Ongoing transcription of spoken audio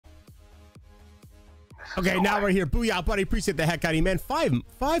Okay, now we're here. Booyah, buddy. Appreciate the heck out of you, man. Five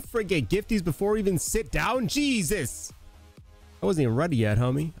friggin' gifties before we even sit down. Jesus. I wasn't even ready yet,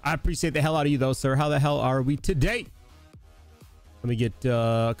 homie. I appreciate the hell out of you, though, sir. How the hell are we today? Let me get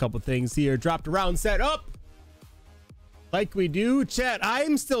a couple things here dropped around, set up. Like we do. Chat,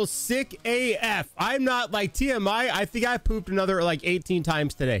 I'm still sick AF. I'm not like TMI. I think I pooped another like 18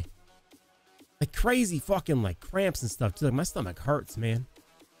 times today. Like crazy fucking like cramps and stuff. Dude, like my stomach hurts, man.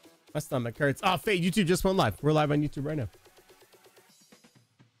 My stomach hurts. Oh, Fate, YouTube just went live. We're live on YouTube right now.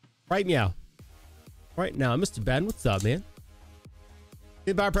 Right meow. Right now, Mr. Ben, what's up, man?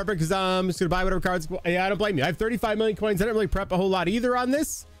 Did buy a prepper because I'm just gonna buy whatever cards. Yeah, I don't blame you. I have 35 million coins. I didn't really prep a whole lot either on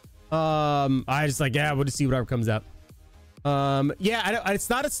this. I just like, yeah, we'll just see whatever comes out. Yeah, it's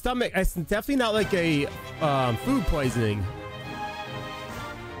not a stomach. It's definitely not like a food poisoning.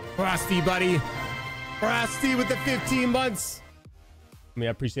 Frosty, buddy. Frosty with the 15 months. I mean,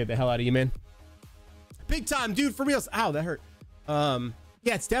 I appreciate the hell out of you, man. Big time, dude, for reals. Ow, that hurt.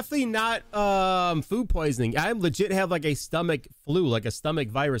 Yeah, it's definitely not food poisoning. I legit have like a stomach flu, like a stomach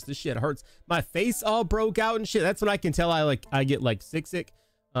virus. This shit hurts. My face all broke out and shit. That's when I can tell I get like sick.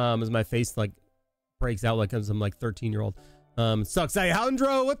 As my face like breaks out like I'm like 13-year-old. Sucks.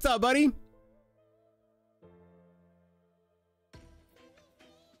 Alejandro, what's up, buddy?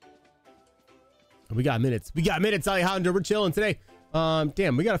 We got minutes. We got minutes, Alejandro. We're chilling today.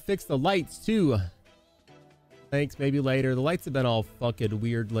 Damn, we gotta fix the lights too. Thanks, maybe later. The lights have been all fucking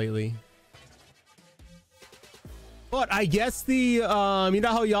weird lately. But I guess the you know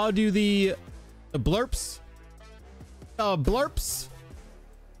how y'all do the blurps? Blurps.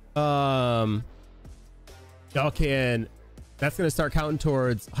 Y'all can, that's gonna start counting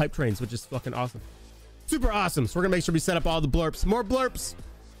towards hype trains, which is fucking awesome. Super awesome. So we're gonna make sure we set up all the blurps. More blurps.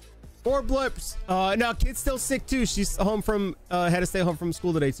 More blurps. Now kid's still sick too. She's home from had to stay home from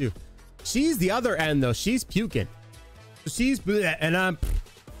school today too. She's the other end though. She's puking. She's bleh, and I'm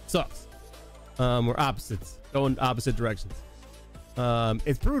sucks. We're opposites, going opposite directions.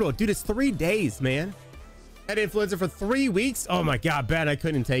 It's brutal, dude. It's 3 days, man. Had influenza for 3 weeks. Oh my god, Ben, I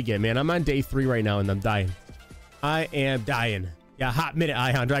couldn't take it, man. I'm on day 3 right now and I'm dying. I am dying. Yeah, hot minute,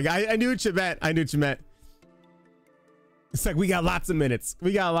 Alejandro. I knew what you meant. I knew what you meant. It's like we got lots of minutes.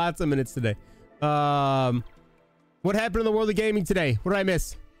 We got lots of minutes today. What happened in the world of gaming today? What did I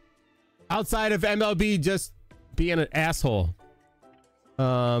miss? Outside of MLB just being an asshole.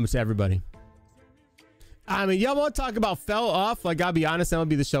 To everybody. I mean, y'all want to talk about fell off? Like, I'll be honest,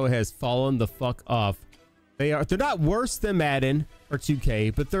 MLB The Show has fallen the fuck off. They're not worse than Madden or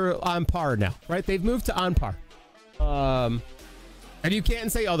 2K, but they're on par now, right? They've moved to on par. And you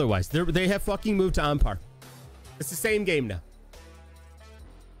can't say otherwise. They have fucking moved to on par. It's the same game now.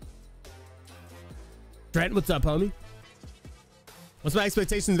 Trent, what's up, homie? What's my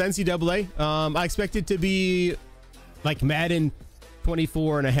expectations of NCAA? I expect it to be like Madden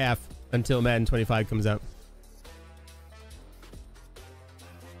 24 and a half until Madden 25 comes out.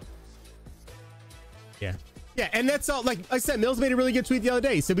 Yeah. Yeah, and that's all. Like I said, Mills made a really good tweet the other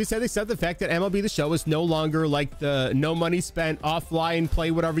day. So we said they accept the fact that MLB The Show is no longer like the no money spent, offline,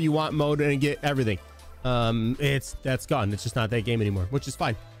 play whatever you want mode and get everything. That's gone. It's just not that game anymore, which is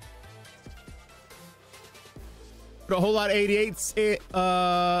fine. But a whole lot of 88s.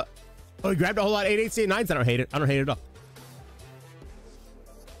 Oh, you grabbed a whole lot of 88s, 89s. I don't hate it. I don't hate it at all.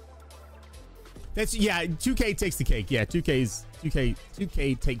 That's, yeah, 2K takes the cake. Yeah, 2K takes the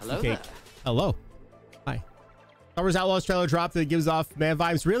cake. There. Hello. Hi. Star Wars Outlaws trailer drop that gives off man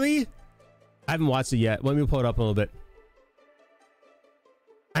vibes. Really? I haven't watched it yet. Let me pull it up a little bit.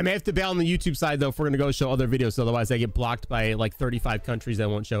 I may have to bail on the YouTube side though if we're gonna go show other videos. So otherwise I get blocked by like 35 countries that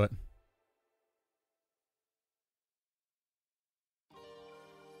won't show it.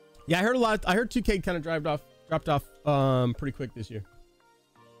 Yeah, I heard a lot. I heard 2K kind of dropped off pretty quick this year.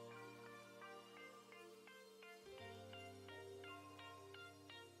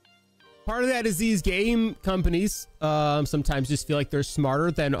 Part of that is these game companies sometimes just feel like they're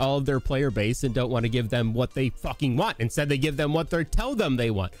smarter than all of their player base and don't want to give them what they fucking want. Instead, they give them what they tell them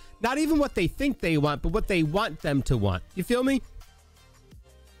they want. Not even what they think they want, but what they want them to want. You feel me?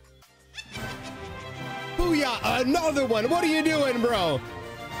 Booyah! Another one! What are you doing, bro?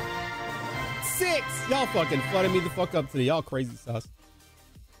 6! Y'all fucking flooded me the fuck up today. Y'all crazy sauce.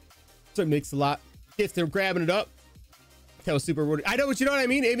 So it makes a lot. If they're grabbing it up. Tell super word. I know what you know what I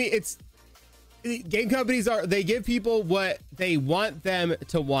mean. I mean, it's game companies they give people what they want them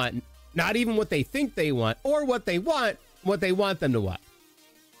to want, not even what they think they want or what they want them to want.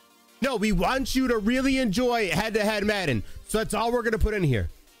 No, we want you to really enjoy head-to-head Madden, so that's all we're gonna put in here.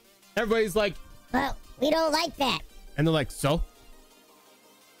 Everybody's like, well, we don't like that, and they're like, so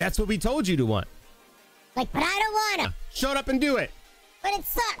that's what we told you to want. Like, but I don't wanna. Shut up and do it. But it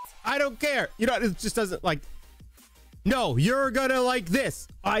sucks. I don't care. You know, it just doesn't like. No, you're gonna like this.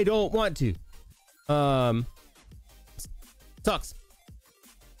 I don't want to. Sucks.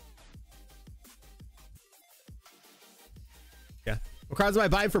 Yeah. What cards am I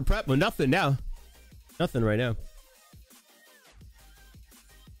buying for prep? Well, nothing now. Nothing right now.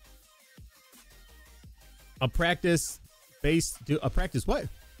 I'll practice base. A practice what?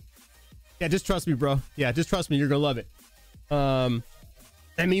 Yeah, just trust me, bro. Yeah, just trust me. You're gonna love it.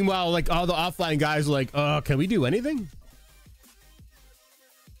 And meanwhile, like all the offline guys are like, can we do anything?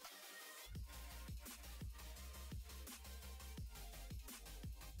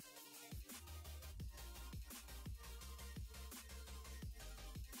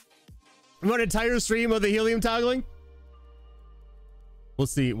 You want an entire stream of the helium toggling? We'll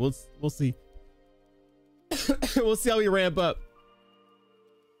see. We'll see. We'll see how we ramp up.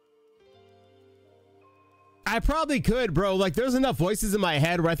 I probably could, bro. Like, there's enough voices in my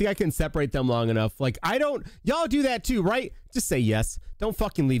head where I think I can separate them long enough. Like, I don't. Y'all do that too, right? Just say yes. Don't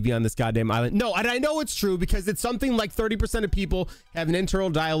fucking leave me on this goddamn island. No, and I know it's true because it's something like 30% of people have an internal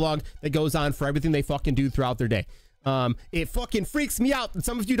dialogue that goes on for everything they fucking do throughout their day. It fucking freaks me out that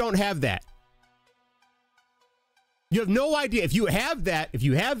some of you don't have that. You have no idea. If you have that, if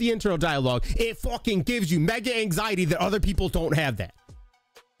you have the internal dialogue, it fucking gives you mega anxiety that other people don't have that.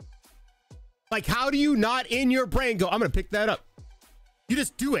 Like, how do you not in your brain go, I'm going to pick that up? You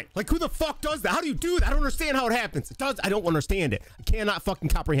just do it. Like, who the fuck does that? How do you do that? I don't understand how it happens. It does. I don't understand it. I cannot fucking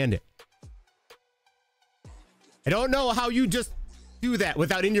comprehend it. I don't know how you just do that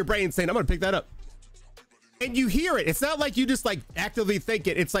without in your brain saying, I'm going to pick that up. And you hear it. It's not like you just like actively think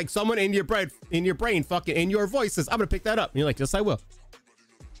it. It's like someone in your brain fucking in your voice says, I'm going to pick that up. And you're like, yes, I will.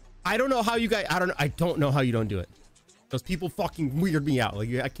 I don't know how you guys, I don't know how you don't do it. Those people fucking weird me out.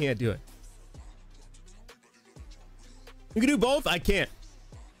 Like, I can't do it. You can do both. I can't.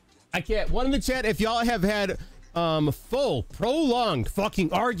 One in the chat, if y'all have had full prolonged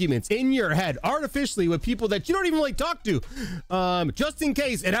fucking arguments in your head artificially with people that you don't even like talk to, just in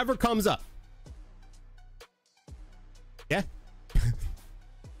case it ever comes up. Yeah.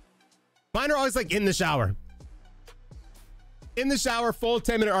 Mine are always like in the shower. In the shower, full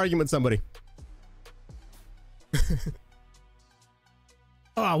 10-minute argument with somebody.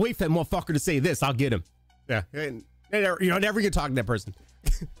 Oh, wait for that motherfucker to say this. I'll get him. Yeah. You're never gonna talk to that person.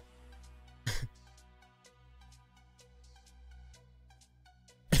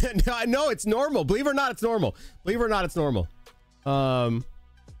 No, it's normal. Believe it or not, it's normal. Believe it or not, it's normal. When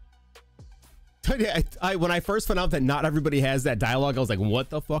I first found out that not everybody has that dialogue, I was like, what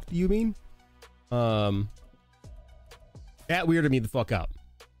the fuck do you mean? That weirded me the fuck out.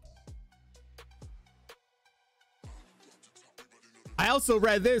 I also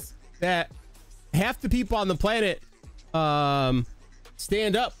read this, that half the people on the planet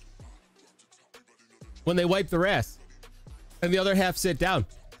stand up when they wipe their ass and the other half sit down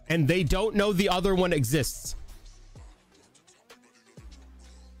and they don't know the other one exists.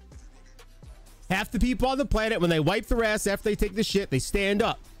 Half the people on the planet, when they wipe their ass after they take the shit, they stand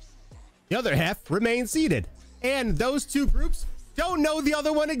up. The other half remain seated, and those two groups don't know the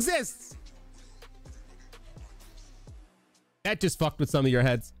other one exists. That just fucked with some of your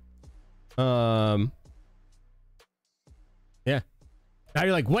heads. Yeah. Now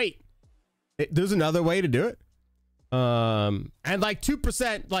you're like, wait, there's another way to do it. And like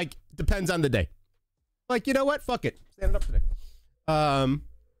 2%, like, depends on the day. Like, you know what? Fuck it. Stand up today.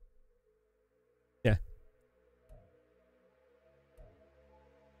 Yeah.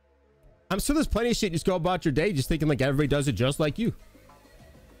 I'm sure there's plenty of shit you just go about your day just thinking like everybody does it just like you.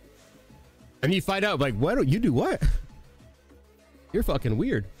 And you find out like, what? You do what? You're fucking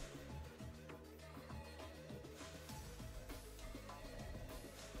weird.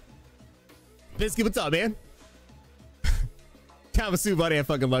 Biscuit, what's up, man? Kamasu, buddy, I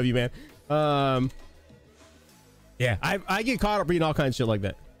fucking love you, man. Yeah, I get caught up reading all kinds of shit like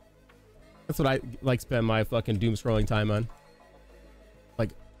that. That's what I like spend my fucking doom scrolling time on.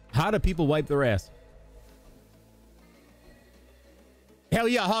 Like, how do people wipe their ass? Hell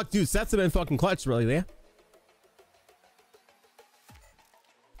yeah, Hawk, dude, sets have been fucking clutch, really,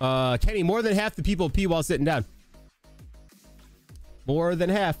 yeah. Kenny, more than half the people pee while sitting down. More than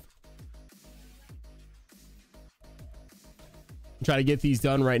half. Try to get these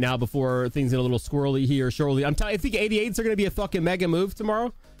done right now before things get a little squirrely here shortly. I think 88s are going to be a fucking mega move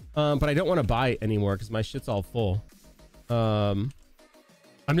tomorrow. But I don't want to buy it anymore because my shit's all full. I'm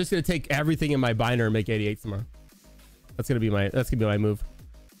just going to take everything in my binder and make 88s tomorrow. That's going to be my move.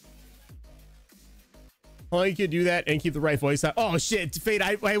 Only you could do that and keep the right voice out. Oh shit, Fate,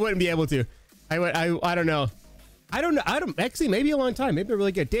 I wouldn't be able to. I don't know. I don't actually, maybe a long time. Maybe they're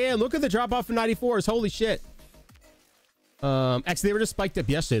really good. Damn, look at the drop off for 94s. Holy shit. Actually, they were just spiked up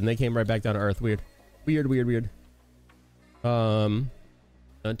yesterday and they came right back down to earth. Weird. Dun,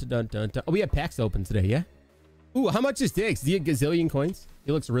 dun, dun, dun, dun. Oh, we have packs open today, yeah? Ooh, how much is Diggs? Is he a gazillion coins?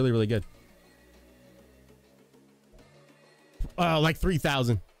 He looks really, really good. Like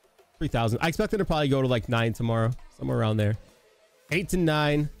 3,000. 3,000. I expect him to probably go to like 9 tomorrow. Somewhere around there. 8 to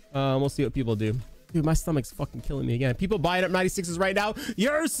 9. We'll see what people do. Dude, my stomach's fucking killing me again. People buying up 96s right now.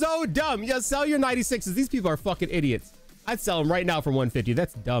 You're so dumb. You sell your 96s. These people are fucking idiots. I'd sell them right now for 150.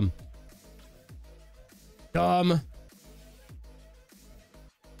 That's dumb. Dumb.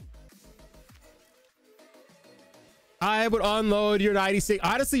 I would unload your 96.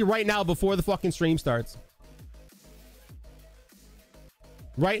 Honestly, right now, before the fucking stream starts.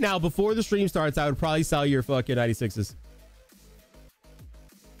 Right now, before the stream starts, I would probably sell your fucking 96s.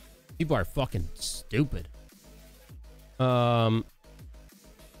 People are fucking stupid.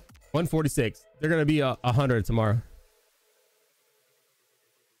 146. They're gonna be 100 tomorrow.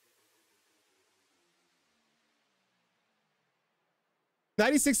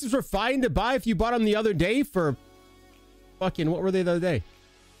 $96s were fine to buy if you bought them the other day for fucking, what were they the other day?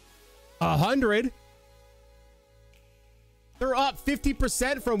 100. They're up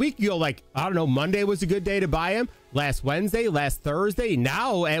 50% from a week ago. Like, I don't know, Monday was a good day to buy them. Last Wednesday, last Thursday.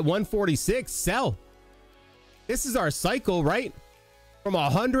 Now at 146, sell. This is our cycle, right? From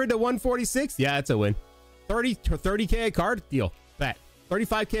 100 to 146. Yeah, it's a win. 30K a card, deal. Bet.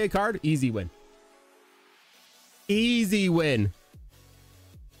 35K a card, easy win. Easy win.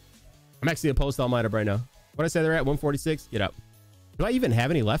 I'm actually a post all mine up right now. What I say they're at 146. Get up. Do I even have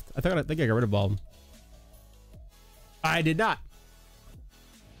any left? I think I got rid of all of them. I did not.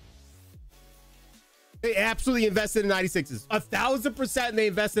 They absolutely invested in 96s. 1,000% they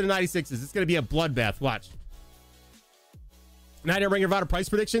invested in 96s. It's going to be a bloodbath. Watch. Now I didn't bring about a price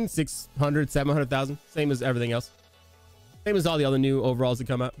prediction. 600, 700,000. Same as everything else. Same as all the other new overalls that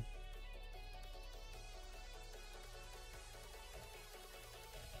come out.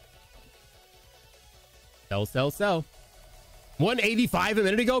 Sell, sell, sell. 185 a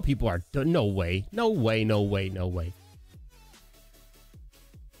minute ago. People are no way. No way. No way. No way.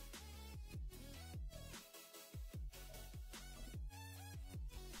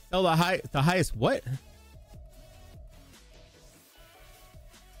 Sell the highest what?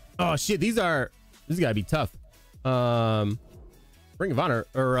 Oh shit, this gotta be tough. Ring of Honor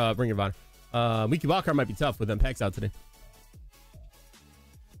or Ring of Honor. Wiki Wildcard might be tough with them packs out today.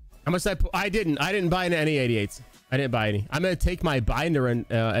 How much I didn't buy any 88s. I didn't buy any. I'm gonna take my binder and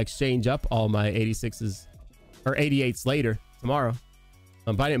exchange up all my 86s or 88s later tomorrow.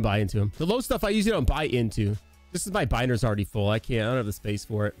 But I didn't buy into them. The low stuff I usually don't buy into. This is my binder's already full. I don't have the space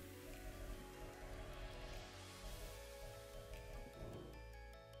for it.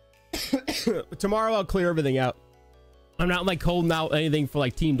 Tomorrow I'll clear everything out. I'm not like holding out anything for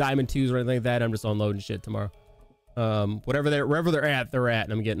like Team Diamond 2s or anything like that. I'm just unloading shit tomorrow. Wherever they're at,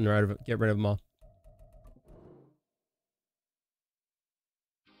 and I'm getting rid of them all.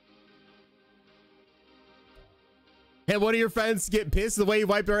 Hey, one of your friends get pissed the way you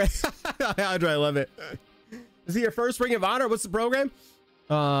wipe their ass. How do I love it? Is it your first Ring of Honor? What's the program?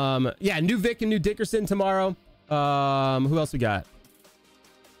 Yeah, new Vic and new Dickerson tomorrow. Who else we got?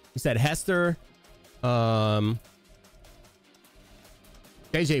 We said Hester, JJ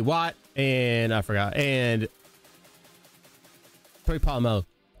Watt, and I forgot, and Troy Polamalu.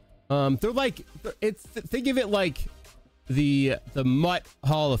 They're like, think of it like the Mutt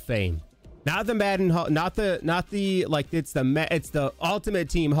Hall of Fame, not the Madden, not the like it's the Ultimate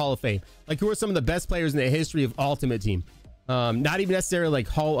Team Hall of Fame. Like, who are some of the best players in the history of Ultimate Team? Not even necessarily like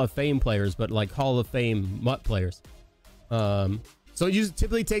Hall of Fame players, but like Hall of Fame Mutt players. So it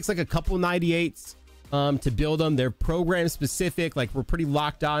typically takes like a couple 98s to build them. They're program specific. Like, we're pretty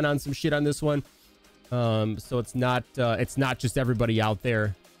locked on some shit on this one. So it's not just everybody out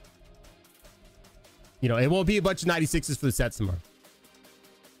there. You know, it won't be a bunch of 96s for the sets tomorrow.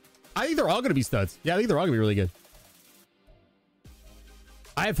 I think they're all going to be studs. Yeah, I think they're all going to be really good.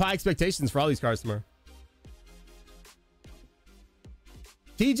 I have high expectations for all these cards tomorrow.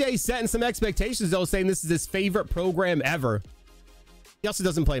 TJ's setting some expectations though, saying this is his favorite program ever. He also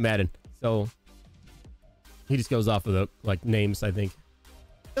doesn't play Madden, so he just goes off of the like names, I think.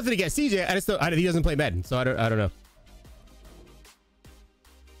 Nothing against CJ. He doesn't play Madden, so I don't know.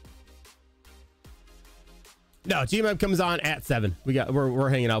 No, GMM comes on at 7. We're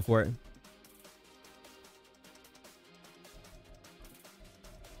hanging out for it.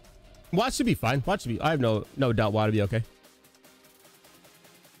 Watch should be fine. I have no doubt Watch will be okay.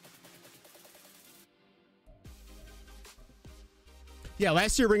 Yeah,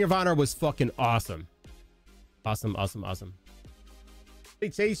 last year Ring of Honor was fucking awesome. Awesome. I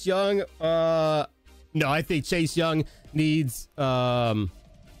think Chase Young, no, I think Chase Young needs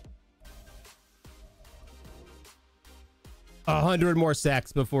 100 more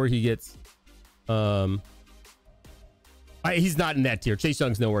sacks before he gets he's not in that tier. Chase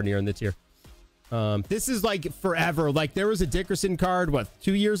Young's nowhere near in the tier. This is like forever. Like there was a Dickerson card, what,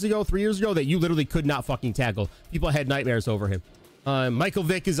 2 years ago, 3 years ago, that you literally could not fucking tackle. People had nightmares over him. Michael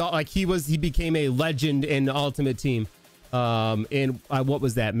Vick is all, like he became a legend in Ultimate Team. What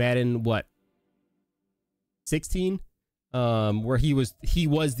was that, Madden, what, 16, where he was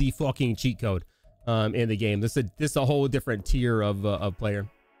the fucking cheat code in the game. This is a whole different tier of player.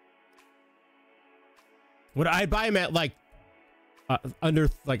 Would I buy him at like under,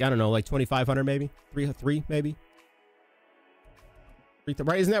 like, I don't know, like 2,500 maybe, three maybe,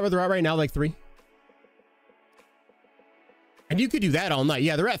 right? Isn't that where they're at right now, like 3? And you could do that all night.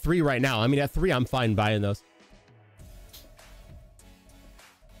 Yeah, they're at 3 right now. I mean, at 3 I'm fine buying those.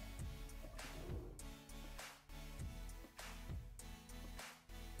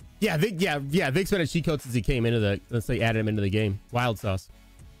 Yeah, Vic's been a cheat code since he came into the, let's say, added him into the game. Wild sauce.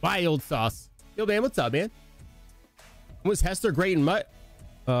 Yo, man, what's up, man? Was Hester great in Mutt?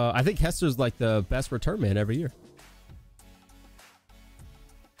 I think Hester's like the best return man every year.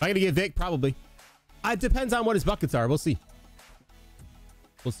 Am I gonna get Vic? Probably. It depends on what his buckets are. We'll see.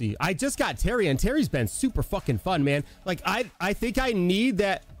 I just got Terry, and Terry's been super fucking fun, man. Like, I think I need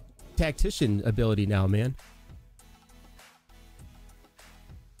that tactician ability now, man.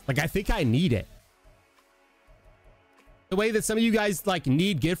 Like, I think I need it. The way that some of you guys, like,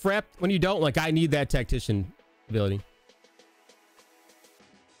 need gift wrap when you don't, like, I need that tactician ability.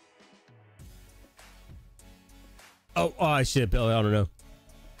 Oh, shit, Billy, I don't know.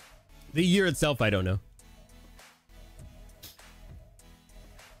 The year itself, I don't know.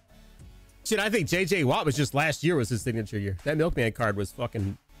 Shit, I think JJ Watt was just last year was his signature year. That Milkman card was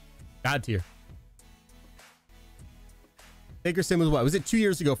fucking god tier. Dickerson was what? Was it 2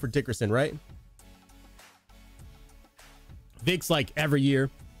 years ago for Dickerson, right? Vic's like every year.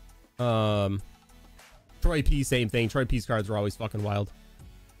 Troy P, same thing. Troy P's cards were always fucking wild.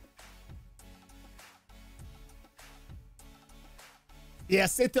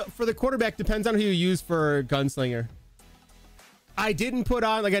 Yes, for the quarterback depends on who you use for gunslinger. I didn't put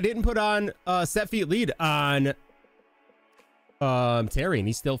on set feet lead on Terry, and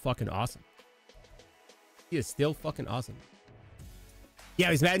he's still fucking awesome. He is still fucking awesome.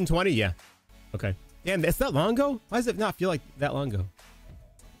 Yeah, he's Madden 20, yeah. Okay. Damn, that's that long ago? Why does it not feel like that long ago?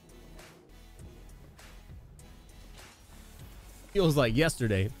 Feels like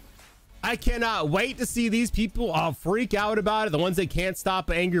yesterday. I cannot wait to see these people all freak out about it. The ones that can't stop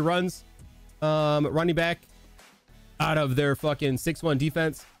angry runs, running back out of their fucking 6-1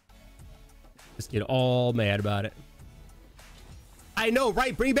 defense. Just get all mad about it. I know,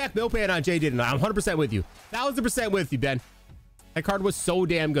 right? Bring back Milkman on Jay Didn't. I'm 100% with you. 1,000% with you, Ben. That card was so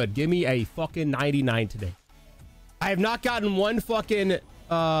damn good. Give me a fucking 99 today. I have not gotten one fucking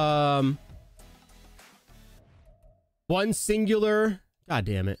one singular. God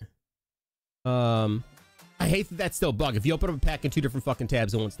damn it. I hate that that's still a bug. If you open up a pack in 2 different fucking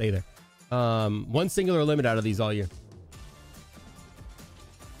tabs, it won't stay there. One singular limit out of these all year.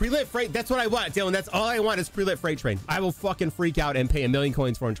 Pre-lit freight. That's what I want, Dylan. That's all I want is pre-lit freight train. I will fucking freak out and pay 1,000,000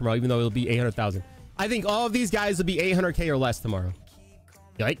 coins for him tomorrow, even though it'll be 800,000. I think all of these guys will be 800k or less tomorrow.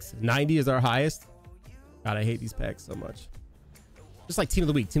 Yikes. 90 is our highest. God, I hate these packs so much. Just like team of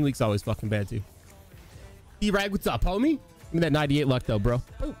the week. Team of the week's always fucking bad too. D-Rag, what's up, homie? Give me that 98 luck though, bro.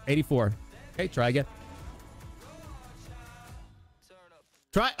 Ooh, 84. Okay, try again.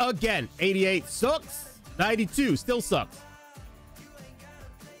 Try again. 88 sucks. 92 still sucks.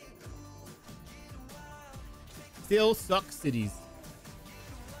 Still sucks cities.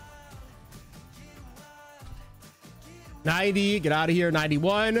 90, get out of here.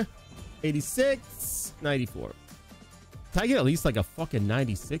 91, 86, 94. Can I get at least like a fucking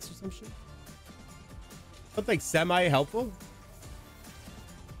 96 or some shit? Something like semi helpful.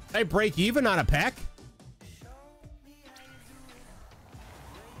 Can I break even on a pack?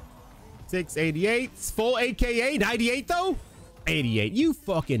 688, full AKA, 98 though? 88, you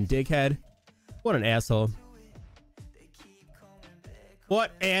fucking dickhead. What an asshole.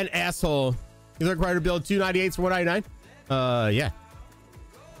 What an asshole. Is it required to build 298s for 199? Yeah.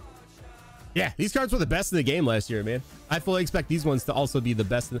 Yeah, these cards were the best in the game last year, man. I fully expect these ones to also be the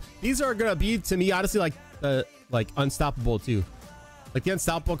best. These are gonna be, to me, honestly, like unstoppable too. Like the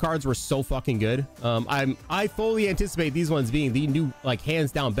unstoppable cards were so fucking good. I fully anticipate these ones being the new, like,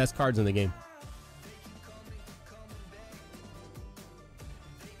 hands down best cards in the game.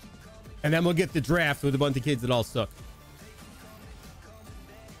 And then we'll get the draft with a bunch of kids that all suck.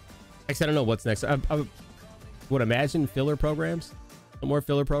 Actually, I don't know what's next. I would imagine filler programs. Some more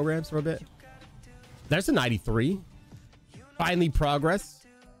filler programs for a bit. There's a 93. Finally progress.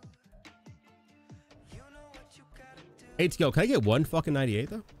 8 to go. Can I get one fucking 98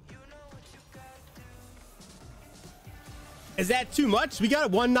 though? Is that too much? We got a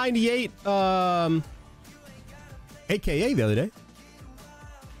 198 AKA the other day.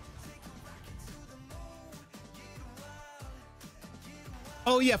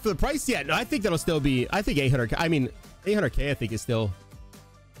 Oh yeah, for the price, yeah. No, I think that'll still be. I think 800K. I mean, 800K. I think is still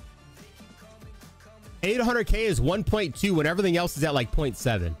 800K is 1.2 when everything else is at like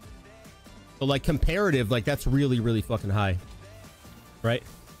 0.7. So like comparative, like that's really, really fucking high, right?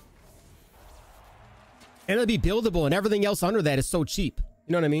 And it'll be buildable, and everything else under that is so cheap.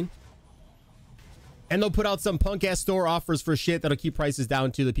 You know what I mean? And they'll put out some punk ass store offers for shit that'll keep prices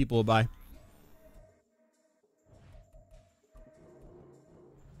down too. The people will buy.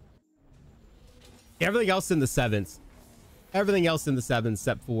 Everything else in the sevens. Everything else in the sevens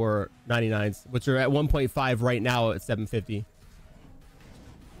except for 99s, which are at 1.5 right now at 750.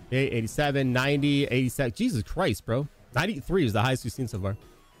 87, 90, 87. Jesus Christ, bro. 93 is the highest we've seen so far.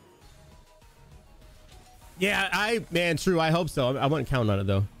 Yeah, man, true. I hope so. I wouldn't count on it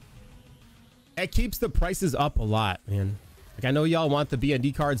though. It keeps the prices up a lot, man. Like I know y'all want the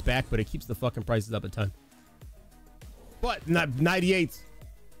BND cards back, but it keeps the fucking prices up a ton. But 98s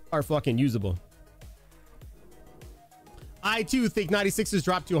are fucking usable. I too think 96s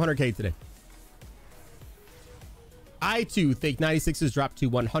dropped to 100K today. I too think 96s dropped to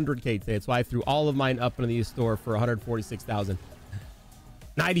 100K today. That's why I threw all of mine up into the store for 146,000.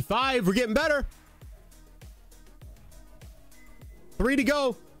 95, we're getting better. 3 to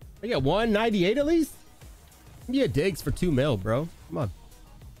go. I got 198 at least. Yeah, digs for 2 mil, bro. Come on.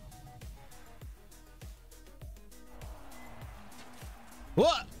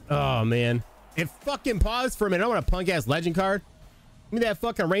 What? Oh man. It fucking paused for a minute. I want a punk ass legend card. Give me that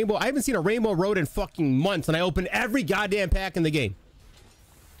fucking rainbow. I haven't seen a rainbow road in fucking months, and I opened every goddamn pack in the game.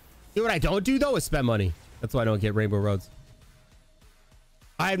 You know what I don't do though is spend money. That's why I don't get rainbow roads.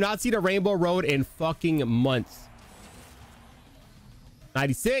 I have not seen a rainbow road in fucking months.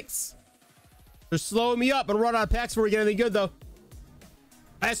 96. They're slowing me up. I'm gonna run out of packs before we get anything good though.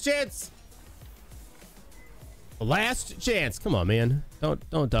 Last chance. Last chance. Come on, man.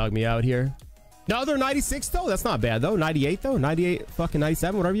 Don't dog me out here. No, they're 96 though. That's not bad though. 98 though. 98, fucking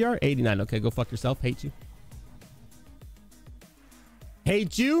 97, whatever you are. 89. Okay, go fuck yourself. Hate you.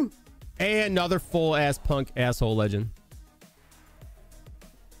 Hate you. And another full ass punk asshole legend.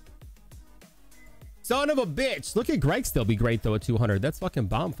 Son of a bitch. Look at Greg still be great though at 200. That's fucking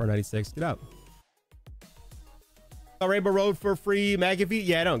bomb for 96. Get out. A Rainbow Road for free. McAfee.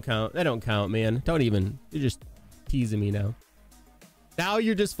 Yeah, don't count. That don't count, man. Don't even. You're just teasing me now. Now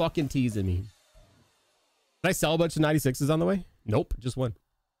you're just fucking teasing me. Did I sell a bunch of 96s on the way? Nope, just one.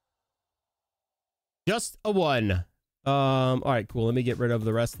 Just a one. All right, cool. Let me get rid of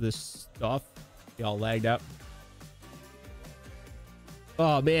the rest of this stuff. Y'all lagged out.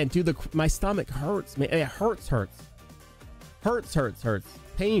 Oh man, dude, my stomach hurts, man. It hurts. Hurts.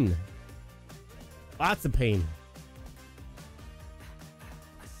 Pain. Lots of pain.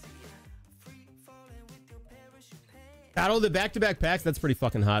 Battle the back-to-back packs. That's pretty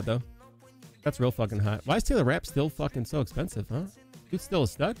fucking hot though. That's real fucking hot. Why is Taylor Rapp still fucking so expensive, huh? Dude's still a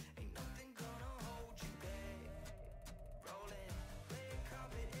stud.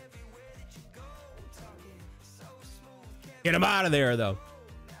 Get him out of there though.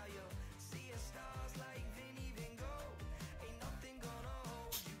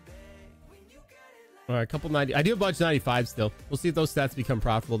 All right, a couple 90. I do have a bunch of 95 still. We'll see if those stats become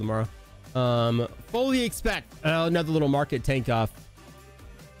profitable tomorrow. Fully expect another little market tank off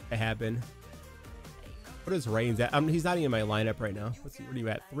to happen. What is Reigns at? He's not even in my lineup right now. Let's see, where are you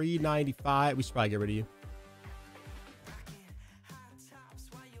at? 395. We should probably get rid of you.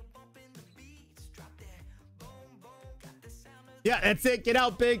 Yeah, that's it. Get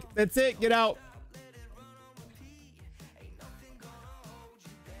out, big. That's it. Get out.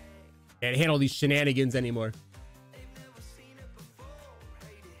 Can't handle these shenanigans anymore.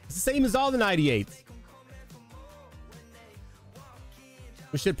 It's the same as all the 98s.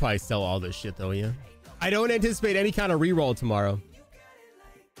 We should probably sell all this shit though, yeah. I don't anticipate any kind of reroll tomorrow.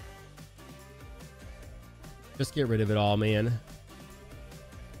 Just get rid of it all, man.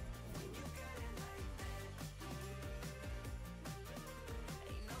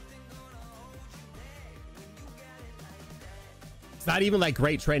 It's not even like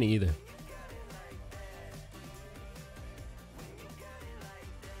great training either.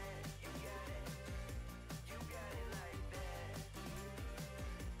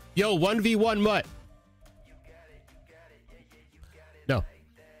 Yo, 1v1 what? No.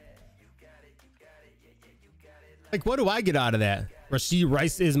 Like, what do I get out of that? Rashid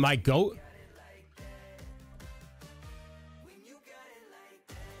Rice is my GOAT?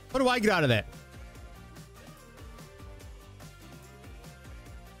 What do I get out of that?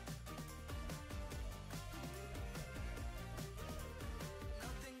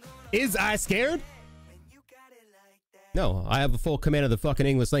 Is I scared? No, I have a full command of the fucking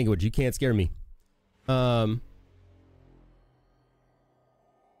English language. You can't scare me. No,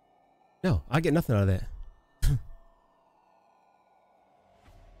 I get nothing out of that.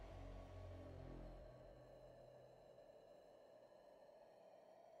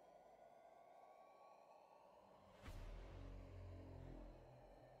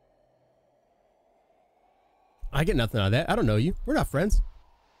 I get nothing out of that. I don't know you. We're not friends.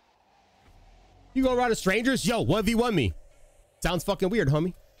 You go around to strangers? Yo, 1v1 me. Sounds fucking weird,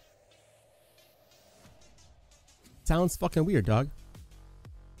 homie. Sounds fucking weird, dog.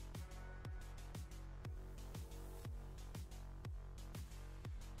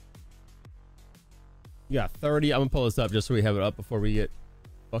 You got 30. I'm gonna pull this up just so we have it up before we get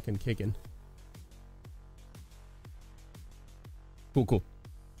fucking kicking. Cool, cool.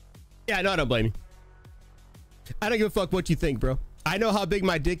 Yeah, no, I don't blame you. I don't give a fuck what you think, bro. I know how big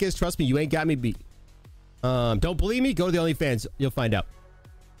my dick is. Trust me, you ain't got me beat. Don't believe me? Go to the OnlyFans. You'll find out.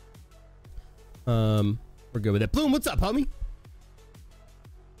 We're good with it. Bloom, what's up, homie?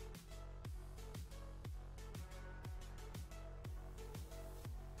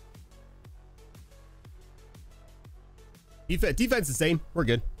 Defense the same. We're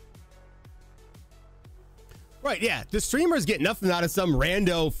good. Right, yeah. The streamers get nothing out of some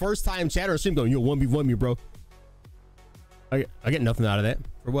rando first-time chatter stream going, yo, 1v1 me, bro. I get nothing out of that.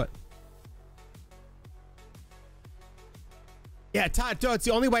 For what? Yeah, Todd, it's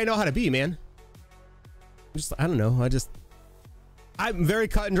the only way I know how to be, man. I don't know. I'm very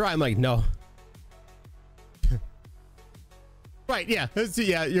cut and dry. I'm like, no. Right, yeah.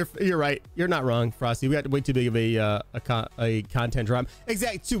 Yeah, you're right. You're not wrong, Frosty. We got way too big of a content drop.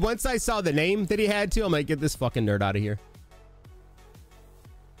 Exactly. So once I saw the name that he had to, I'm like, get this fucking nerd out of here.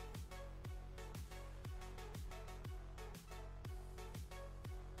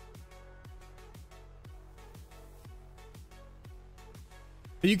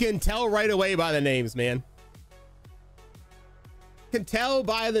 You can tell right away by the names, man. You can tell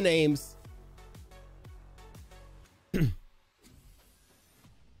by the names.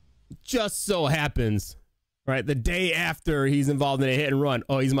 Just so happens, right? The day after he's involved in a hit and run.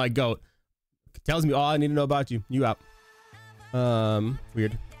 Oh, he's my GOAT. Tells me all I need to know about you. You out.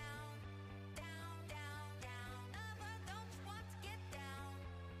 Weird.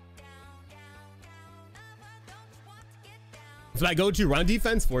 So I go to run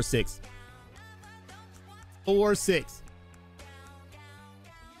defense 4-6. 4-6.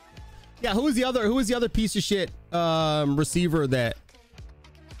 Yeah, who was the other piece of shit receiver that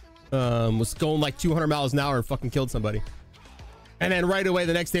was going like 200 miles an hour and fucking killed somebody? And then right away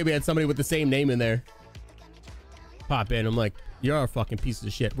the next day we had somebody with the same name in there pop in. I'm like, you're a fucking piece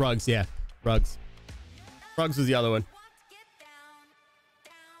of shit. Ruggs, yeah. Ruggs was the other one.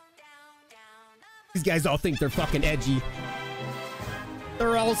 These guys all think they're fucking edgy.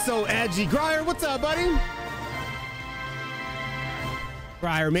 They're all so edgy. Grier, what's up, buddy?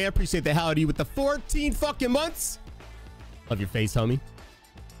 Grier, man, appreciate the hell out of you with the 14 fucking months. Love your face, homie.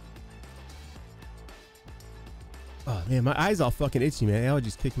 Oh, man, my eyes all fucking itchy, man.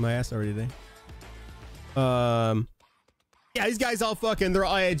 Allergies kicking my ass already today. Yeah, these guys all fucking, they're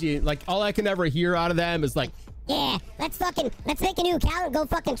all edgy. Like, all I can ever hear out of them is like, yeah, let's make a new account and go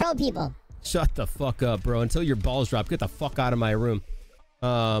fucking troll people. Shut the fuck up, bro. Until your balls drop, get the fuck out of my room.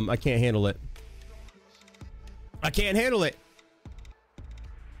 I can't handle it. I can't handle it.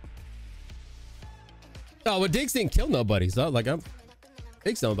 Oh, well, Diggs didn't kill nobody, so like,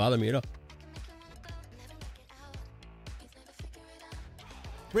 Diggs don't bother me at all.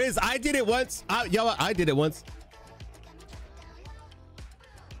 Riz, I did it once. Yo, I did it once.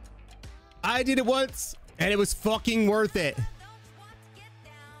 I did it once, and it was fucking worth it.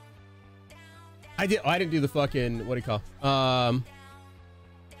 I didn't do the fucking, what do you call?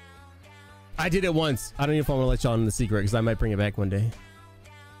 I did it once. I don't even know if I want to let y'all in the secret because I might bring it back one day.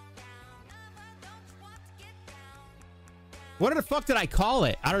 What the fuck did I call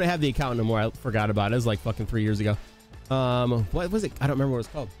it? I don't have the account no more. I forgot about it. It was like fucking 3 years ago. What was it? I don't remember what it was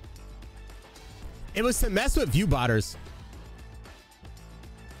called. It was to mess with view botters.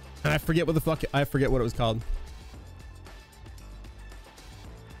 And I forget what it was called.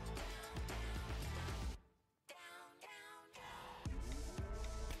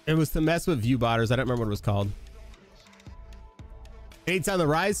 It was to mess with view botters. I don't remember what it was called. Eight's on the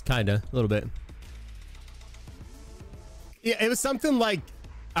rise, kinda, a little bit. Yeah, it was something like,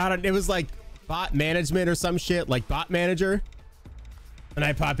 I don't. It was like bot management or some shit, like bot manager. And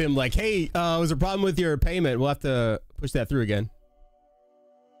I pop him like, hey, was there a problem with your payment? We'll have to push that through again.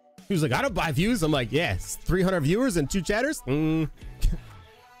 He was like, I don't buy views. I'm like, yes, 300 viewers and 2 chatters. I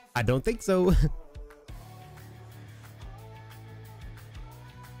don't think so.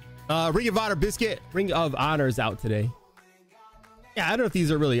 Ring of Honor biscuit. Ring of Honor's out today. Yeah, I don't know if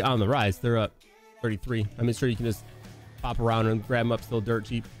these are really on the rise. They're up 33. I mean, sure you can just pop around and grab them up still dirt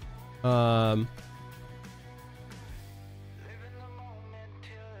cheap.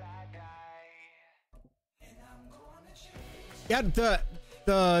 Yeah,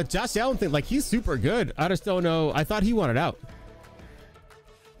 the Josh Allen thing, like, he's super good. I just don't know. I thought he wanted out.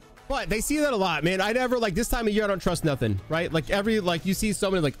 But they see that a lot, man. I never, like, this time of year, I don't trust nothing, right? Like, you see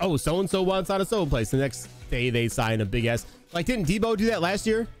so many, like, oh, so-and-so wants out of so place. The next day they sign a big ass. Like, didn't Debo do that last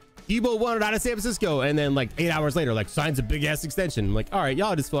year? Debo wanted out of San Francisco, and then, like, 8 hours later, like, signs a big ass extension. I'm like, all right,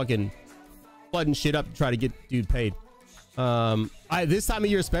 y'all just fucking flooding shit up to try to get dude paid. This time of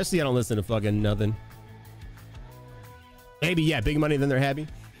year especially, I don't listen to fucking nothing. Maybe, yeah, big money, then they're happy.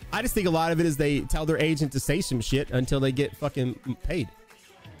 I just think a lot of it is they tell their agent to say some shit until they get fucking paid.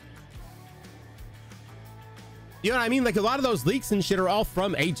 You know what I mean? Like, a lot of those leaks and shit are all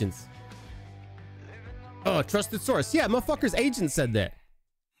from agents. Oh, trusted source. Yeah, motherfucker's agent said that.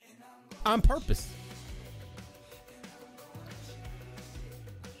 On purpose.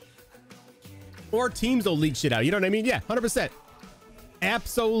 Or teams will leak shit out. You know what I mean? Yeah, 100%.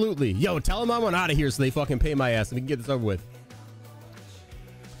 Absolutely. Yo, tell them I want out of here so they fucking pay my ass and we can get this over with.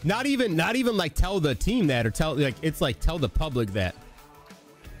 Not even like tell the team that, or tell, like, it's like tell the public that.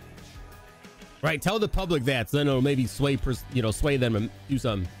 Right, tell the public that, so then it'll maybe sway them and do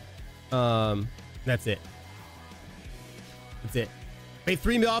something. That's it. That's it. Made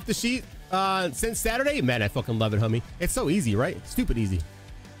 3 mil off the sheet since Saturday. Man, I fucking love it, homie. It's so easy, right? Stupid easy.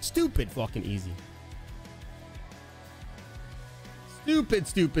 Stupid fucking easy.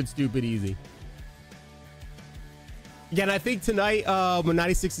 Stupid easy. Again, I think tonight when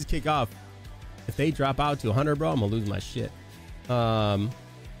 96s kick off, if they drop out to 100, bro, I'm gonna lose my shit. Gonna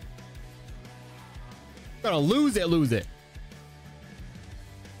lose it.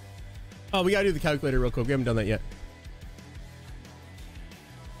 Oh, we gotta do the calculator real quick. We haven't done that yet.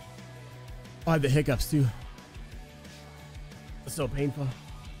 Oh, I have the hiccups too. It's so painful.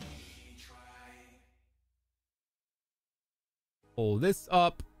 Pull this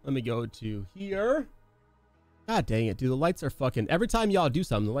up. Let me go to here. God dang it, dude. The lights are fucking... Every time y'all do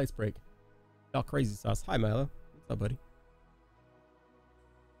something, the lights break. Y'all crazy sauce. Hi, Milo. What's up, buddy?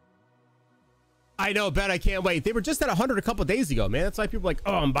 I know, bet. I can't wait. They were just at 100 a couple days ago, man. That's why people are like,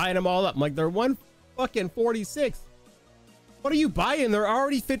 oh, I'm buying them all up. I'm like, they're 146. What are you buying? They're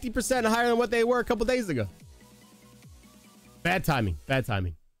already 50% higher than what they were a couple days ago. Bad timing. Bad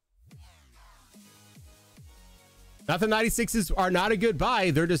timing. Not the 96s are not a good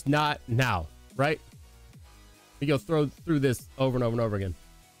buy. They're just not now, right? We go through this over and over and over again.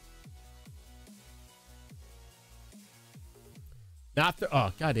 Not the...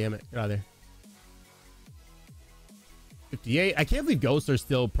 Oh, god damn it. Get out of there. 58. I can't believe ghosts are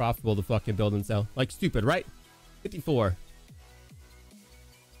still profitable to fucking build and sell. Like, stupid, right? 54.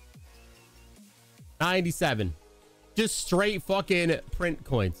 97. Just straight fucking print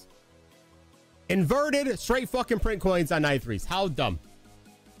coins. Inverted straight fucking print coins on 93s. How dumb.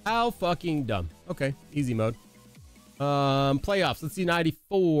 How fucking dumb. Okay, easy mode. Playoffs. Let's see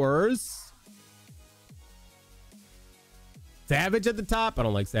 94s. Savage at the top. I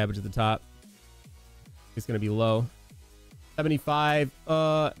don't like Savage at the top. It's gonna be low. 75.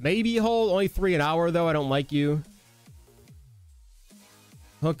 Maybe hold. Only 3 an hour though. I don't like you.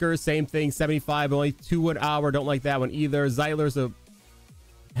 Hooker, same thing. 75. Only 2 an hour. Don't like that one either. Zeitler's a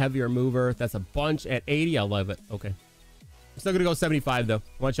heavier mover. That's a bunch at 80. I love it. Okay. I'm still gonna go 75 though.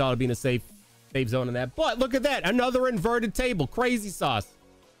 I want y'all to be in a safe zone in that. But look at that. Another inverted table. Crazy sauce.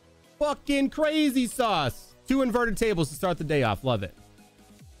 Fucking crazy sauce. 2 inverted tables to start the day off. Love it.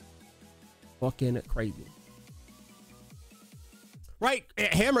 Fucking crazy. Right,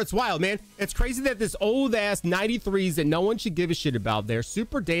 Hammer, it's wild, man. It's crazy that this old ass 93s that no one should give a shit about, they're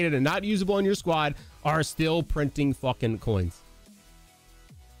super dated and not usable in your squad, are still printing fucking coins.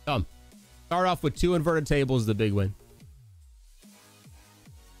 Dumb. Start off with 2 inverted tables, the big win.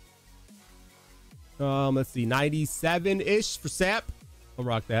 Let's see, 97-ish for Sap. I'll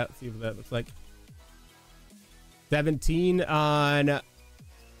rock that. See what that looks like. 17 on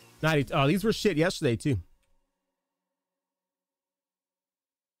 90. Oh, these were shit yesterday too.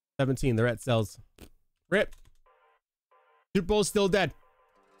 17. They're at sells. Rip. Super Bowl's still dead.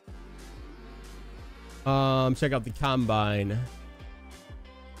 Check out the combine.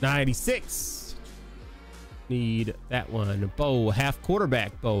 96. Need that one. Bow, half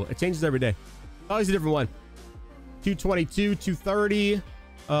quarterback bow. It changes every day. Always a different one. 222, 230. We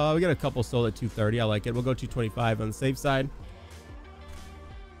got a couple sold at 230. I like it. We'll go 225 on the safe side.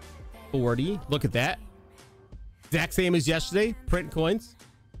 40. Look at that. Exact same as yesterday. Print coins.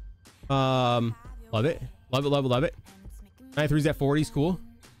 Love it. Love it, love it, love it. 93's at 40's cool.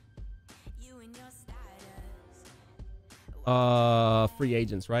 Free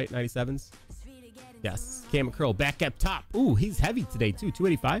agents, right? 97s. Yes. Cam Curl back up top. Ooh, he's heavy today too.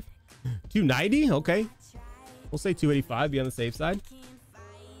 285. 290. Okay. We'll say 285. Be on the safe side.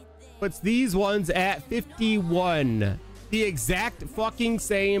 Puts these ones at 51. The exact fucking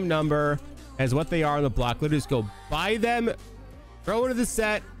same number as what they are on the block. Let's just go buy them, throw into the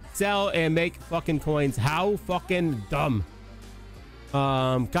set, sell, and make fucking coins. How fucking dumb.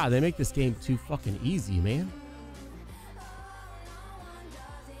 God, they make this game too fucking easy, man.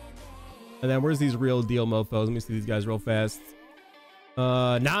 And then where's these real deal mofos? Let me see these guys real fast.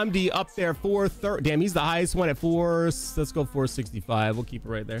 Namdi up there 430. Damn, he's the highest one at 4. Let's go 465. We'll keep it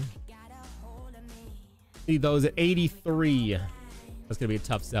right there. Need those at 83. That's gonna be a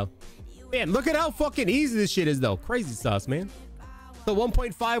tough sell. Man, look at how fucking easy this shit is though. Crazy sauce, man. So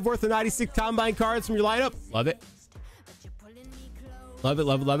 1.5 worth of 96 combine cards from your lineup. Love it. Love it,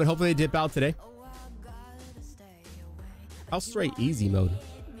 love it, love it. Hopefully they dip out today. How straight easy mode.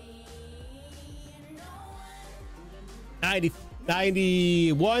 90,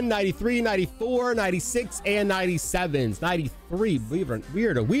 91, 93, 94, 96, and 97s. 93,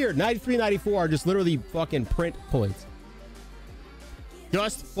 weird. 93, 94 are just literally fucking print coins.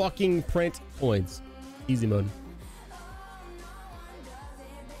 Just fucking print coins. Easy mode.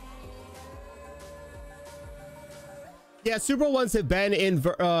 Yeah, Super Bowl ones have been in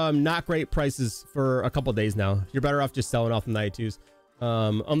not great prices for a couple days now. You're better off just selling off the 92s.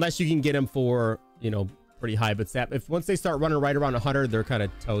 Unless you can get them for, you know, pretty high. But if once they start running right around 100, they're kind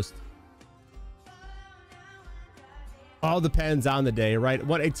of toast. All depends on the day, right?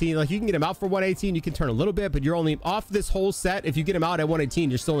 118, like you can get them out for 118. You can turn a little bit, but you're only off this whole set. If you get them out at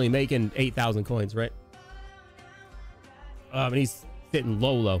 118, you're still only making 8,000 coins, right? And he's sitting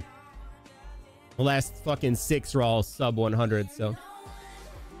low. The last fucking 6 are all sub 100, so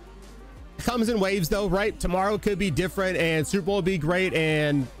it comes in waves though, right? Tomorrow could be different and Super Bowl will be great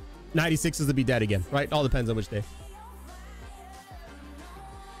and 96s will be dead again, right? All depends on which day.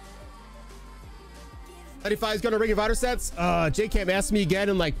 95 is gonna ring inverter sets. J-Cam asked me again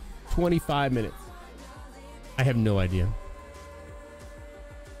in like 25 minutes. I have no idea.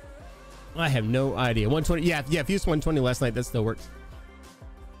 I have no idea. 120, yeah, if you used 120 last night, that still works.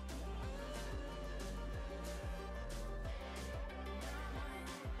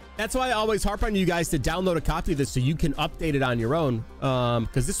 That's why I always harp on you guys to download a copy of this so you can update it on your own.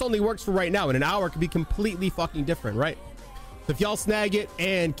 Because this only works for right now. In an hour, it could be completely fucking different, right? So if y'all snag it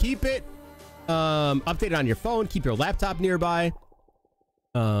and keep it, update it on your phone, keep your laptop nearby.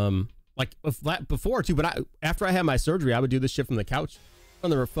 Like before too, but after I had my surgery, I would do this shit from the couch.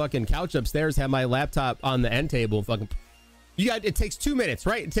 On the fucking couch upstairs, have my laptop on the end table. Fucking, it takes 2 minutes,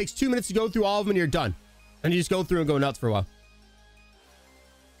 right? It takes 2 minutes to go through all of them and you're done. And you just go through and go nuts for a while.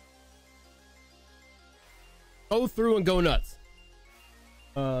 Go through and go nuts.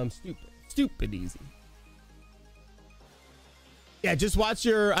 Stupid easy. Yeah, just watch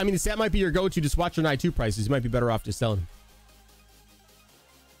your, I mean, that might be your go-to. Just watch your 92 prices. You might be better off just selling.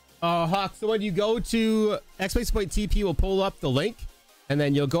 Hawk, so when you go to xbase.tp, will pull up the link and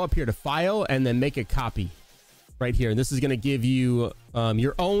then you'll go up here to file and then make a copy right here. And this is going to give you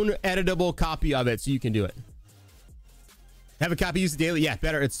your own editable copy of it so you can do it. Have a copy, use it daily. Yeah,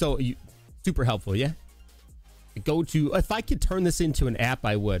 better. It's so super helpful. Yeah. Go to, if I could turn this into an app,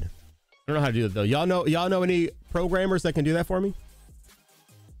 I would. I don't know how to do it though. Y'all know any programmers that can do that for me?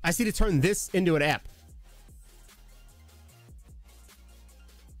 I see to turn this into an app.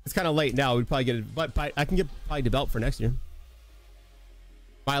 It's kind of late now. We'd probably get it, but I can get probably developed for next year.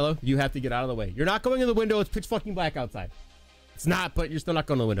 Milo, you have to get out of the way. You're not going in the window. It's pitch fucking black outside. It's not, but you're still not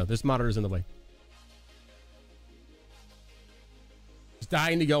going in the window. There's monitors in the way.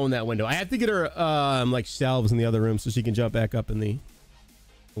 Dying to go in that window. I have to get her like shelves in the other room so she can jump back up in the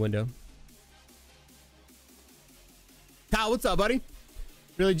window. Kyle, what's up, buddy?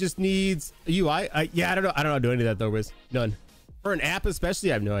 Really just needs a UI. Yeah, I don't know how to do any of that though, Riz. None. For an app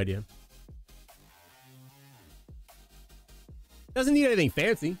especially, I have no idea. Doesn't need anything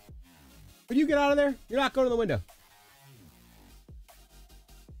fancy. When you get out of there, you're not going to the window.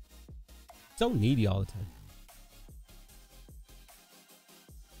 So needy all the time.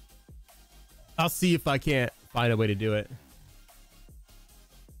 I'll see if I can't find a way to do it.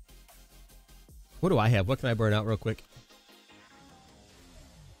 What do I have? What can I burn out real quick?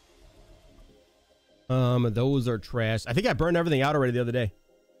 Those are trash. I think I burned everything out already the other day.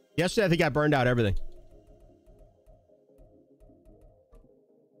 Yesterday, I think I burned out everything.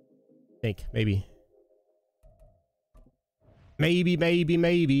 Maybe. Maybe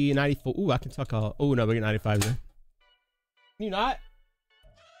 94. Ooh, I can tuck all. Oh no, we get 95 there. Can you not?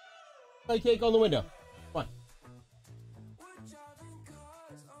 Oh, you can't go in the window. Come on.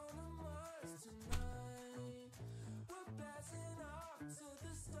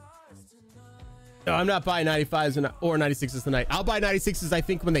 No, I'm not buying 95s or 96s tonight. I'll buy 96s, I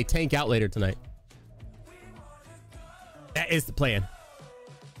think, when they tank out later tonight. That is the plan.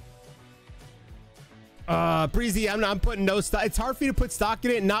 Breezy, I'm putting no stock. It's hard for you to put stock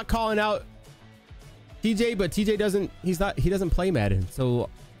in it and not calling out TJ, but TJ he doesn't play Madden. So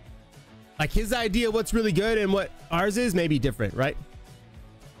like his idea of what's really good and what ours is may be different, right?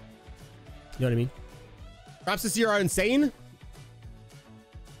 You know what I mean? Drops this year are insane.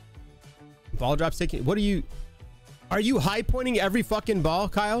 Ball drops taking. What are you high pointing every fucking ball,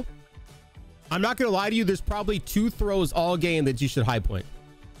 Kyle? I'm not gonna lie to you, there's probably 2 throws all game that you should high point.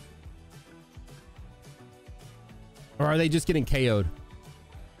 Or are they just getting KO'd?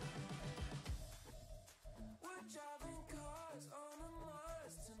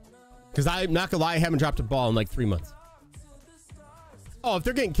 Because I'm not gonna lie, I haven't dropped a ball in like 3 months. Oh, if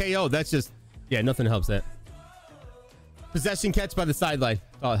they're getting KO'd, that's just, yeah, nothing helps that. Possession catch by the sideline.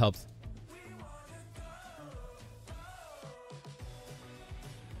 Oh, it helps.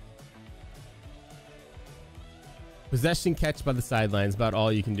 Possession catch by the sideline is about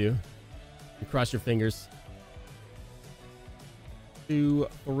all you can do. You cross your fingers. 2,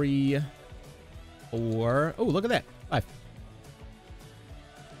 3, 4. Oh, look at that. 5.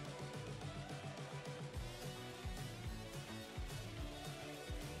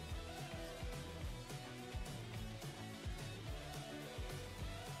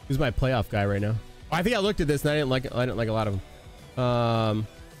 Who's my playoff guy right now? Oh, I think I looked at this and I didn't like a lot of them.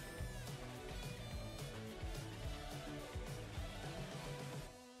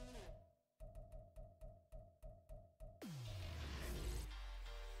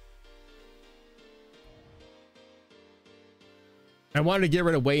 I wanted to get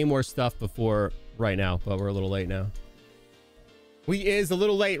rid of way more stuff before right now, but we're a little late now. We is a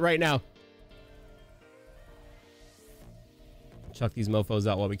little late right now. Chuck these mofos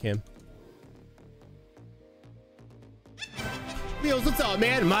out while we can. Wheels, what's up,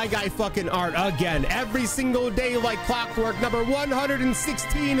 man? My guy fucking Art again. Every single day like clockwork. Number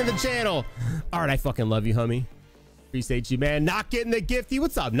 116 in the channel. Art, I fucking love you, homie. Appreciate you, man. Not getting the gifty.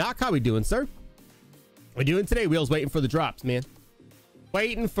 What's up, Knock? How we doing, sir? We doing today? Wheels waiting for the drops, man.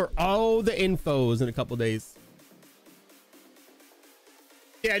 Waiting for all the infos in a couple days.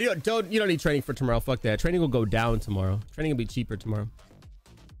 Yeah, you don't need training for tomorrow. Fuck that. Training will go down tomorrow. Training will be cheaper tomorrow.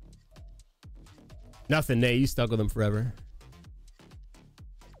 Nothing, Nate. You stuck with them forever.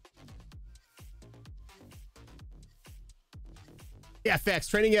 Yeah, facts.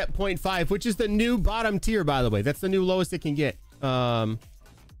 Training at 0.5, which is the new bottom tier, by the way. That's the new lowest it can get. Outside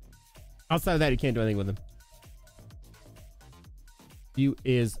of that, you can't do anything with them. You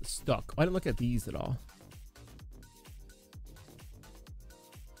is stuck. I didn't look at these at all.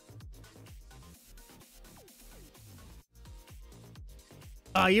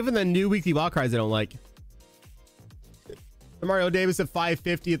 Even the new weekly wild cards I don't like. Mario Davis at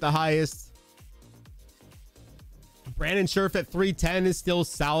 550 at the highest. Brandon Scherf at 310 is still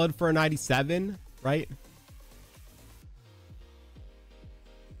solid for a 97, right?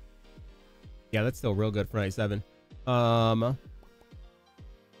 Yeah, that's still real good for 97.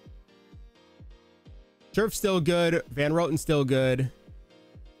 Scherf's still good. Van Roten's still good.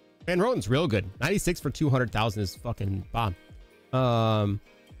 Van Roten's real good. 96 for 200,000 is fucking bomb.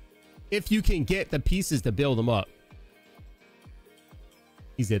 If you can get the pieces to build them up.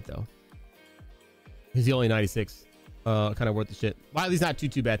 He's it though. He's the only 96. Kind of worth the shit. Wiley's not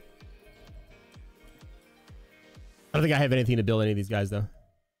too bad. I don't think I have anything to build any of these guys though.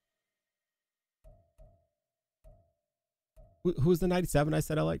 Who's the 97 I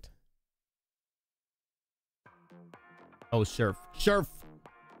said I liked? Oh, Scherf. Scherf.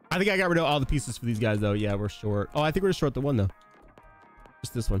 I think I got rid of all the pieces for these guys though. Yeah, we're short. Oh, I think we're short the one though.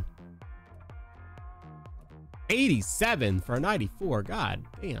 Just this one. 87 for a 94. God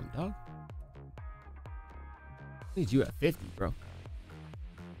damn, dog. I need you at 50, bro.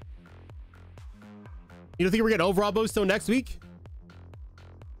 You don't think we're getting overall boost till next week?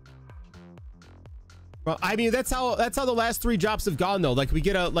 Well, I mean, that's how the last 3 drops have gone though. Like we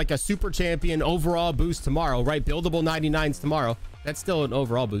get a super champion overall boost tomorrow, right? Buildable 99s tomorrow. That's still an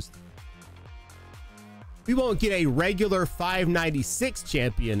overall boost. We won't get a regular 596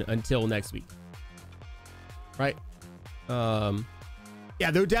 champion until next week, right?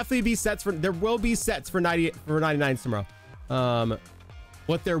 Yeah, there will definitely be sets for 99s tomorrow.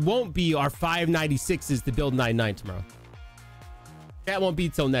 What there won't be are 596s to build 99 tomorrow. That won't be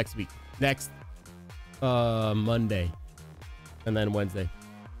till next week. Next Monday and then Wednesday.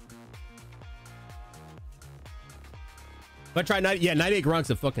 But try 98 Grunk's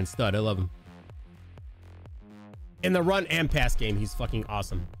a fucking stud. I love him. In the run and pass game, he's fucking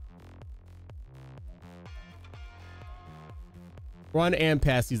awesome. Run and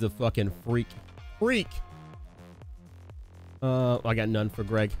pass, he's a fucking freak. Freak. I got none for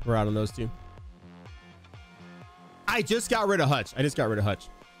Greg. We're out on those 2. I just got rid of Hutch.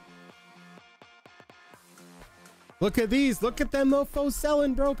 Look at these. Look at them mofos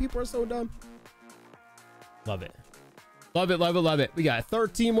selling, bro. People are so dumb. Love it. Love it, love it, love it. We got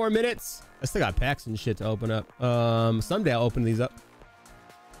 13 more minutes. I still got packs and shit to open up. Someday I'll open these up.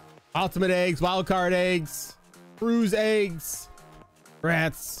 Ultimate eggs, wildcard eggs, cruise eggs,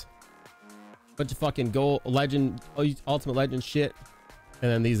 rats, bunch of fucking gold legend, ultimate legend shit,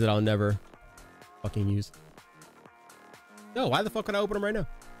 and then these that I'll never fucking use. No, why the fuck would I open them right now?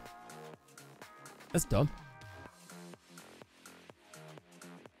 That's dumb.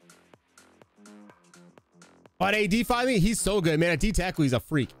 But AD finally, he's so good, man. At D tackle, he's a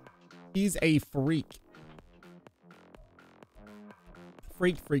freak. He's a freak.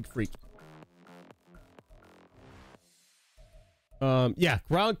 Freak. Yeah,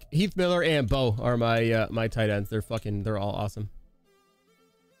 Gronk, Heath Miller, and Bo are my my tight ends. They're all awesome.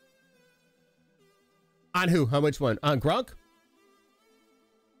 On who? How much one? On Gronk?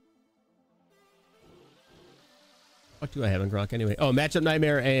 What do I have on Gronk anyway? Oh, Matchup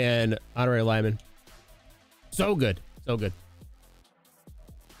Nightmare and Honorary Lineman. So good. So good.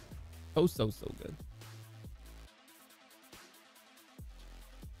 So good.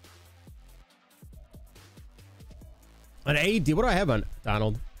 On AD, what do I have on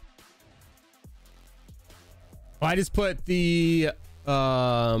Donald? Oh, I just put the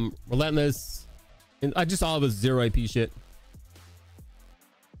Relentless, and I just all of his 0 AP shit.